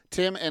Speedway,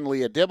 Tim and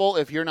Leah Dibble.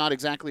 If you're not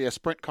exactly a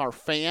sprint car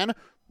fan,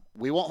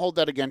 we won't hold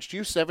that against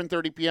you.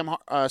 7:30 p.m.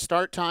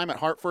 Start time at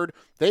Hartford.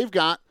 They've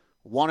got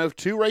one of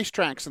 2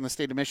 racetracks in the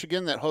state of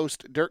Michigan that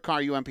host Dirt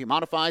Car UMP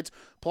Modifieds,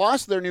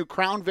 plus their new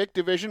Crown Vic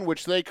division,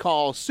 which they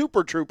call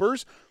Super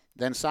Troopers.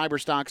 Then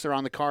Cyberstocks are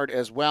on the card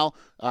as well.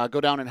 Go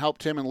down and help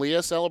Tim and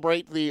Leah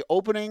celebrate the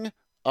opening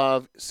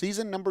of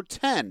season number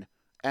 10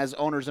 as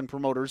owners and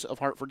promoters of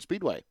Hartford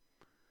Speedway.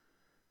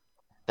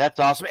 That's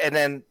awesome. And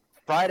then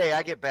Friday,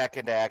 I get back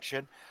into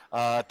action.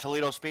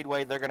 Toledo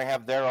Speedway, they're going to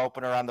have their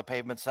opener on the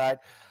pavement side.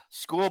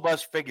 School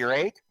bus figure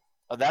 8.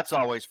 That's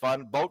always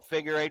fun. Boat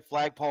figure 8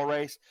 flagpole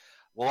race.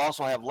 We'll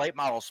also have late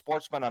model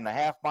sportsmen on the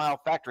half mile,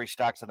 factory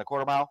stocks on the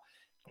quarter mile.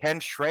 Ken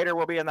Schrader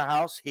will be in the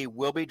house. He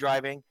will be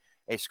driving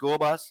a school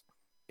bus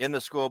in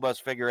the school bus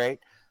figure 8.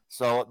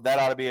 So that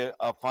ought to be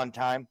a fun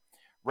time.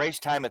 Race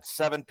time at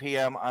 7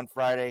 p.m. on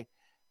Friday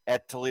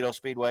at Toledo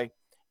Speedway.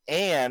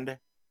 And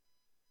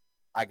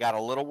I got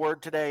a little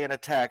word today in a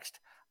text.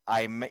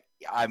 I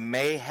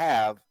may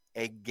have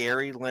a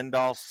Gary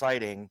Lindahl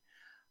sighting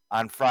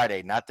on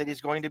Friday. Not that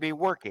he's going to be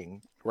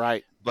working.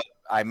 Right. But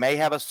I may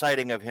have a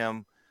sighting of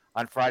him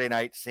on Friday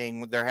night,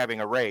 seeing they're having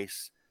a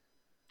race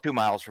 2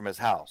 miles from his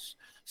house.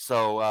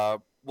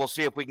 So we'll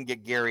see if we can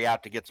get Gary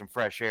out to get some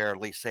fresh air, at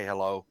least say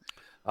hello.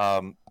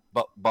 But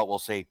we'll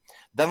see.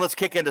 Then let's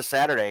kick into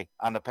Saturday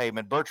on the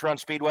pavement. Birch Run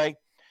Speedway,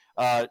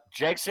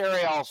 Jake's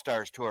Area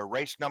All-Stars Tour,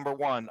 race number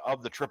 1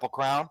 of the Triple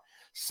Crown,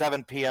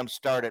 7 p.m.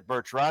 start at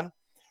Birch Run.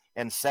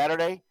 And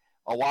Saturday,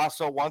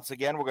 Owasso, once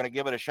again, we're going to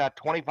give it a shot.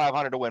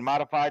 $2,500 to win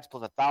modifieds,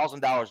 plus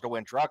 $1,000 to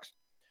win trucks.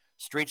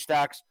 Street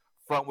stocks,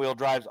 front-wheel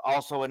drives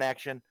also in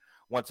action.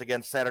 Once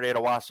again, Saturday at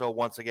Owasso,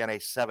 once again, a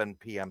 7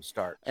 p.m.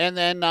 start. And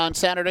then on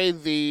Saturday,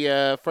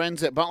 the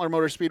friends at Butler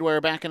Motor Speedway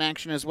are back in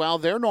action as well.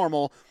 Their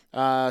normal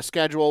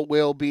schedule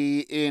will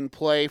be in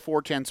play: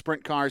 410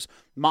 sprint cars,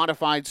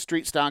 modified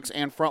street stocks,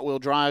 and front-wheel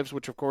drives,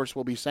 which, of course,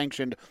 will be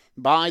sanctioned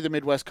by the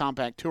Midwest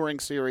Compact Touring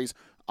Series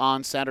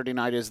on Saturday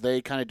night, as they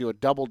kind of do a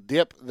double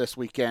dip this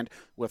weekend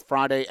with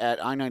Friday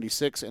at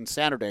I-96 and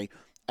Saturday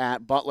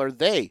at Butler.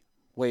 They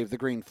wave the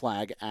green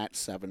flag at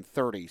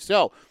 7:30.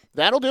 So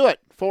that'll do it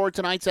for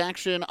tonight's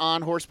action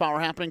on Horsepower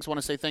Happenings. I want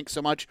to say thanks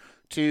so much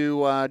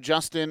to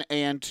Justin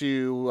and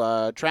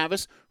to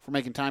Travis for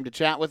making time to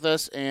chat with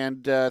us,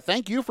 and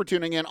thank you for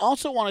tuning in.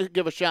 Also want to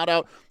give a shout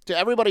out to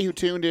everybody who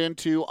tuned in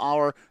to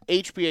our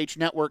HPH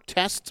Network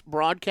Tests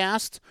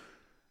broadcast.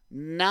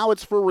 Now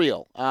it's for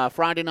real.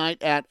 Friday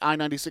night at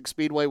I-96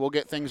 Speedway, we'll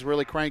get things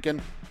really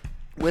cranking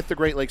with the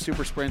Great Lakes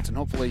Super Sprints, and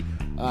hopefully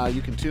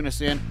you can tune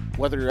us in,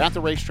 whether you're at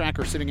the racetrack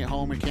or sitting at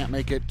home and can't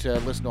make it to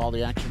listen to all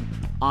the action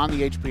on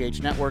the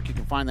HPH Network. You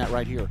can find that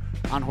right here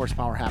on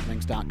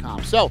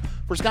horsepowerhappenings.com. So,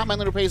 for Scott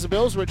Menley, who pays the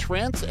bills, Rich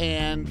France,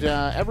 and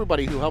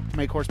everybody who helped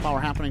make Horsepower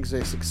Happenings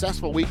a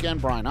successful weekend.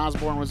 Brian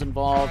Osborne was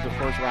involved. Of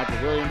course, Roger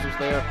Williams was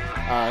there.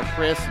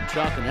 Chris and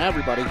Chuck and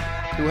everybody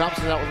who helps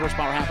us out with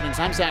Horsepower Happenings.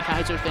 I'm Zach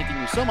Heiser, thanking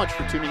you so much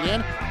for tuning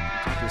in.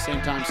 Talk to you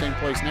same time, same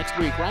place next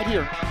week, right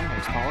here on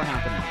Horsepower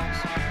Happenings.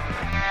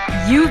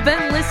 You've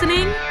been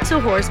listening to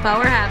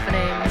Horsepower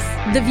Happenings.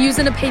 The views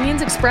and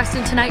opinions expressed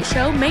in tonight's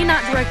show may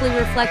not directly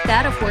reflect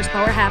that of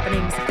Horsepower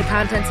Happenings. The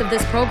contents of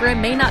this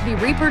program may not be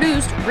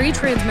reproduced,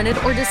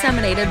 retransmitted, or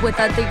disseminated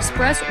without the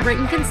express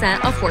written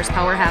consent of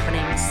Horsepower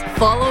Happenings.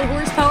 Follow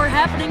Horsepower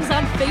Happenings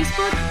on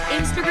Facebook,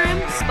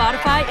 Instagram,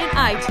 Spotify, and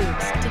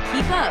iTunes to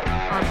keep up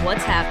on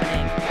what's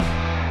happening.